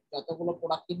প্রোডাক্টের যতগুলো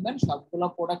প্রোডাক্ট কিনবেন সবগুলো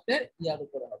প্রোডাক্টের ইয়ার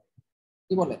উপরে হবে,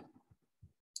 কি বলে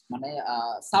মানে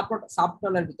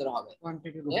সাবটোটালের ভিতরে হবে।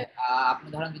 আপনি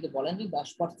ধরেন যদি বলেন যে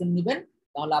 10% নেবেন,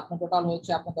 তাহলে আপনার টোটাল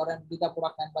হচ্ছে আপনি ধরেন 2টা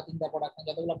প্রোডাক্ট নেন বা 3টা প্রোডাক্ট নেন,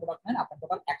 যতগুলো প্রোডাক্ট নেন আপনার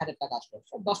টোটাল 1000 টাকা আসবে,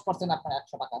 10% আপনার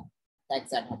 100 টাকা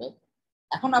ট্যাক্স অ্যাড হবে।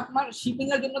 এখন আপনার শিপিং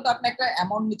এর জন্য তো আপনি একটা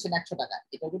অ্যামাউন্ট নিচ্ছেন 100 টাকা,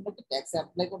 এটার জন্য কি ট্যাক্স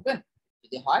অ্যাপ্লাই করবেন?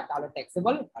 যদি হয় তাহলে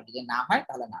ট্যাক্সেবল, আর যদি না হয়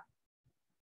তাহলে না।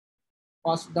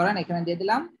 কস্ট ধরেন এখানে দিয়ে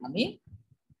দিলাম আমি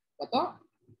কত,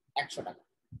 100 টাকা।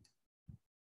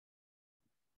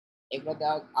 এগুলো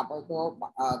দেওয়া আপাতত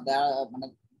মানে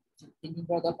থিঙ্কিং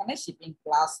করার দরকার নেই, শিপিং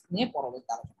ক্লাস নিয়ে পরবর্তী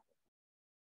আলোচনা করব।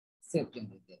 সেভ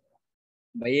চেঞ্জেস দিয়ে দেবো।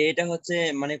 ভাই এটা হচ্ছে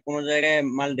মানে কোন জায়গায়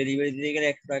মাল ডেলিভারি দিতে গেলে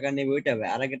 100 টাকা নেবে ওইটা ভাই,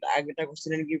 আর আগেটা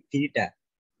করছিলেন কি ফ্রিটা?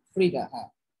 ফ্রিটা, হ্যাঁ।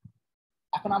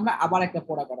 এখন আমরা আবার একটা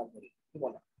প্রোডাক্ট অর্ডার করি, কি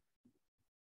বলো?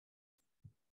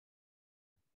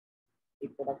 এই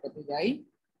প্রোডাক্টটাতে যাই,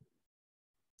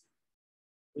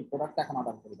 এই প্রোডাক্টটা এখন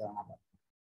অর্ডার করি, ধরেন আবার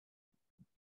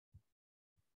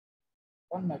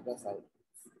অন্য একটা সাইট,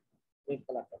 রেড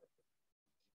কালারটা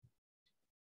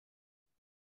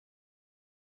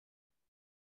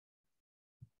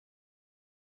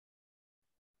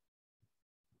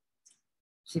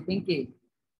শিপিং কি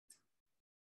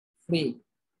ফ্রি,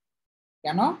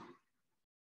 কেন?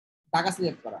 টাকা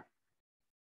সিলেক্ট করা,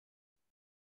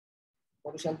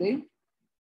 বরিশাল দিই,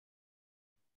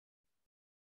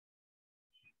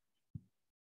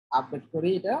 আপডেট করি,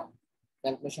 এটা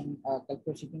ক্যালকুলেশন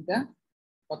শিপিংটা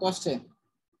কত আসছে?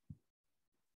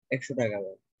 100 টাকা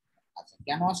ভাই। আচ্ছা,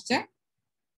 কেন আসছে?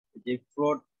 যে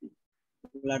ফ্লোট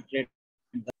ফ্ল্যাট রেট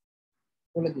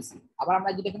বলে দিছি। আবার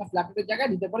আমরা যদি এখানে ফ্ল্যাট রেটের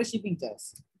জায়গায় দিতে পারি শিপিং চার্জ।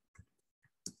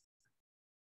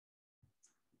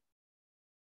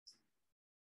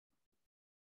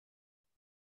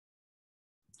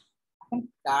 এখন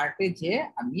কার্টে যে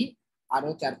আমি আরো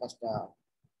 4-5টা,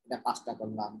 এটা 5টা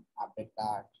করলাম আপডেট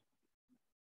কার্ট,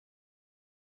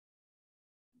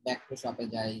 ব্যাক টু শপে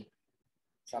যাই,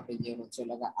 শপে গিয়ে হচ্ছে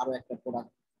আরো একটা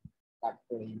প্রোডাক্ট কাট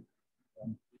করি,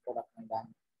 প্রোডাক্ট নিলাম,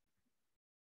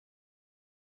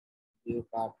 ভিউ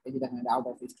কার্ট, এই যে দেখেন আউট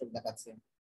অফ স্টক দেখাচ্ছে।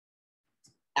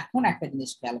 এখন একটা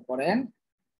জিনিস খেয়াল করেন,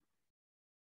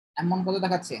 এমন কত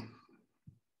দেখাচ্ছে?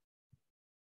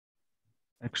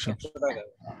 100 টাকা।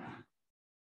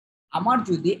 আমার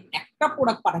যদি একটা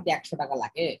প্রোডাক্ট পাঠাতে 100 টাকা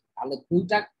লাগে, তাহলে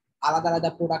দুইটা আলাদা আলাদা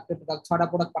প্রোডাক্টের টোটাল 6টা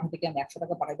প্রোডাক্ট পাঠাতে কি আমি 100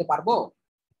 টাকা পাঠাতে পারবো?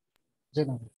 জি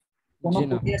না, কোন জি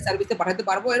না। কুরিয়ার সার্ভিসে পাঠাতে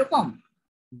পারবো এরকম?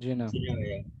 জি না।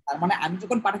 তার মানে আমি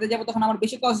যখন পাঠাতে যাব তখন আমার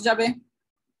বেশি কস্ট যাবে,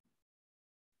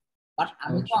 বাট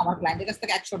আমি তো আমার ক্লায়েন্টের কাছ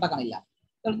থেকে 100 টাকা নিলাম।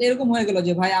 তাহলে তো এরকম হয়ে গেল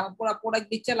যে ভাই আমি পুরো প্রোডাক্ট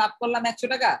দিচ্ছে, লাভ করলাম 100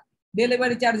 টাকা,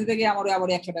 ডেলিভারি চার্জ দিতে গিয়ে আমার আবার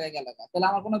 100 টাকা গেল, তাহলে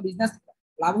আমার কোনো বিজনেস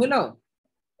লাভ হলো?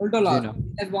 উল্টো জি লস, না।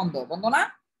 বিজনেস বন্ধ, বন্ধ না?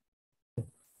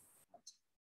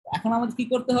 এখন আমাদের কি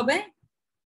করতে হবে?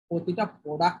 প্রতিটা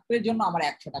প্রোডাক্টের জন্য আমার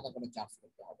 100 টাকা করে চার্জ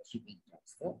করতে হবে শিপিং চার্জ।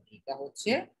 তো এটা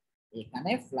হচ্ছে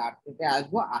এখানে ফ্ল্যাট রেটে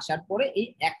আসবো, আসার পরে এই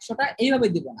 100টা এইভাবে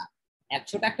দিব না,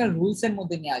 100টা একটা রুলস এর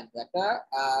মধ্যে নিয়ে আসবো, একটা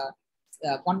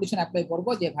কন্ডিশন অ্যাপ্লাই করব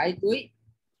যে ভাই তুই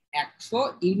 100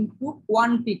 ইনটু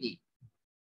কোয়ান্টিটি,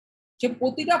 সে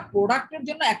প্রতিটা প্রোডাক্টের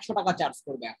জন্য 100 টাকা চার্জ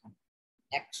করবে। এখন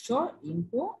 100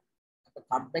 ইনটু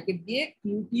থার্ড ব্র্যাকেট দিয়ে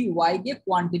QTY দিয়ে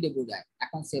কোয়ান্টিটি বোঝায়।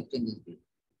 এখন সেভ চেঞ্জেস দিই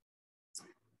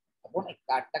এবং এই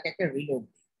কার্ডটাকে একটা রিলোড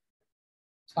দিই,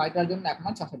 6টার জন্য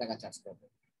এখন 600 টাকা চার্জ করবে।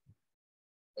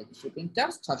 এই শিপিং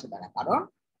চার্জ 600 টাকা, কারণ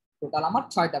টোটাল আমার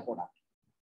 6টা প্রোডাক্ট।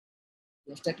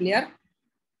 জিনিসটা ক্লিয়ার?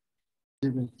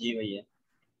 জি ভাইয়া।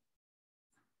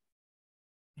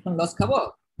 এখন লস খাবো?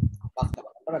 লস খাবো,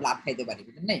 আমরা লাভ খাইতে পারি,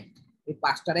 বুঝলেন? নেই এই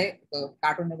 5টারে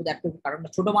কার্টুনের মধ্যে একটা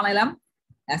কার্টুনটা ছোট বানাইলাম,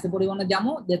 এসে পরিমাণে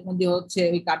যাবো, দেখুন যে হচ্ছে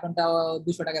ওই কার্টুনটা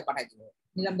 200 টাকায় পাঠাই দিল,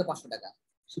 নিলাম তো 500 টাকা,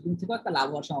 শিপিং থেকে একটা লাভ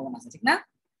হওয়ার সম্ভাবনা আছে, ঠিক না?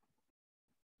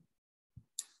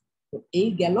 তো এই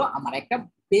গেল আমার একটা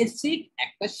বেসিক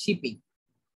একটা শিপিং,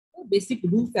 বেসিক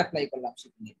রুলস অ্যাপ্লাই করলাম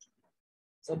শিপিং এর জন্য।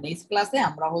 সো নেক্সট ক্লাসে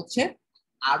আমরা হচ্ছে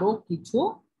আরো কিছু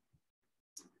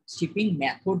শিপিং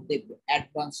মেথড দেখবো,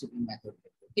 অ্যাডভান্স শিপিং মেথড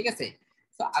দেখবো, ঠিক আছে?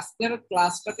 তো আজকের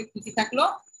ক্লাসটাতে কি কি থাকলো?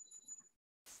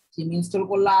 থিম ইনস্টল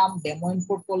করলাম, ডেমো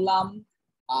ইম্পোর্ট করলাম,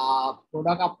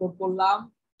 প্রোডাক্ট আপলোড করলাম,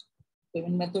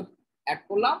 পেমেন্ট মেথড অ্যাড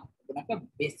করলাম এবং একটা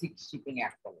বেসিক শিপিং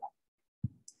অ্যাড করলাম।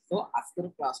 তো আজকের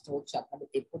ক্লাসটা হচ্ছে আপনাদের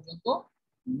এই পর্যন্ত।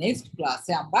 নেক্সট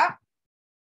ক্লাসে আমরা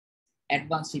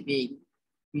advance shipping,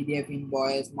 PDF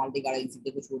invoice, multi currency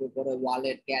থেকে শুরু করে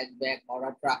ওয়ালেট, ক্যাশব্যাক,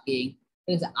 অর্ডার ট্র্যাকিং,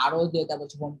 ঠিক আছে, আরো যেটা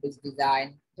হচ্ছে হোম পেজ ডিজাইন,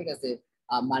 ঠিক আছে,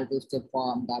 মাল্টি স্টেপ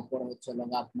ফর্ম, তারপরে হচ্ছে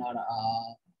আপনার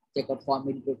চেকআউট ফর্ম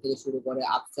এডিটর থেকে শুরু করে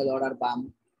আপসেল, অর্ডার বাম,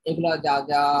 এগুলো যা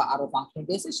যা আরো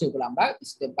ফাংশনালিটি আছে সেগুলো আমরা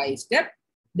স্টেপ বাই স্টেপ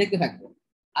দেখতে থাকবো।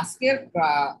 আজকের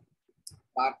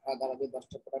দ্বারা যে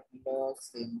 10টা প্রোডাক্ট নিল,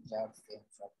 সেম চার্জ সেম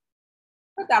সব,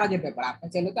 তারা যে ব্যাপার, আপনি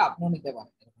চাইলে তো আপনিও নিতে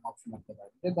পারেন, এরকম অপশন রাখতে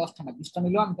পারেন যে 10টা না 20টা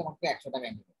নিলেও আমি তোমাকে 100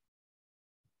 টাকায় নিব।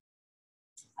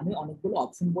 আমি অনেকগুলো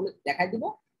অপশন বলে দেখাই দিব,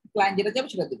 ক্লায়েন্ট যেটা যাবে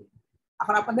সেটা দিবে।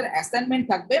 এখন আপনাদের অ্যাসাইনমেন্ট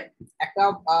থাকবে, একটা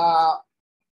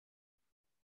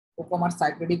WooCommerce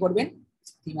সাইট রেডি করবেন,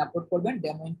 থিম আপলোড করবেন,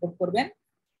 ডেমো ইম্পোর্ট করবেন,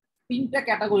 3টা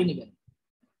ক্যাটাগরি নেবেন।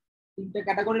 3টা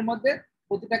ক্যাটাগরির মধ্যে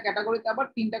প্রতিটা ক্যাটাগরিতে আবার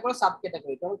 3টা করে সাব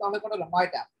ক্যাটাগরি, তাহলে কত হলো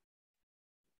 9টা।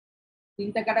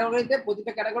 3টা ক্যাটাগরিতে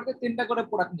প্রতিটা ক্যাটাগরিতে 3টা করে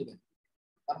প্রোডাক্ট নেবেন,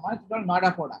 তার মানে total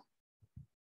 9টা product.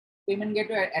 Payment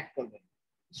gateway add করবেন,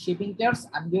 শিপিং চার্জ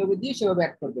আমি যেভাবে দিই সেভাবে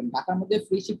অ্যাড করবেন। ঢাকার মধ্যে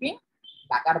ফ্রি শিপিং,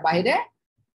 ঢাকার বাইরে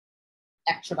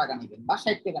 100 টাকা নেবেন বা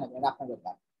 60 টাকা নেবেন, আপনার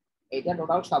ব্যাপার। এইটা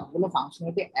টোটাল সবগুলো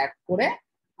ফাংশনালিটি অ্যাড করে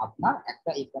আপনার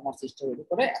একটা ই-কমার্স স্টোর রেডি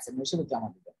করে অ্যাসাইনমেন্ট হিসেবে জমা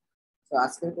দিবেন। তো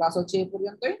আজকের ক্লাস হচ্ছে এই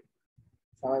পর্যন্তই।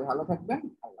 সবাই ভালো থাকবেন।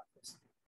 আল্লাহ।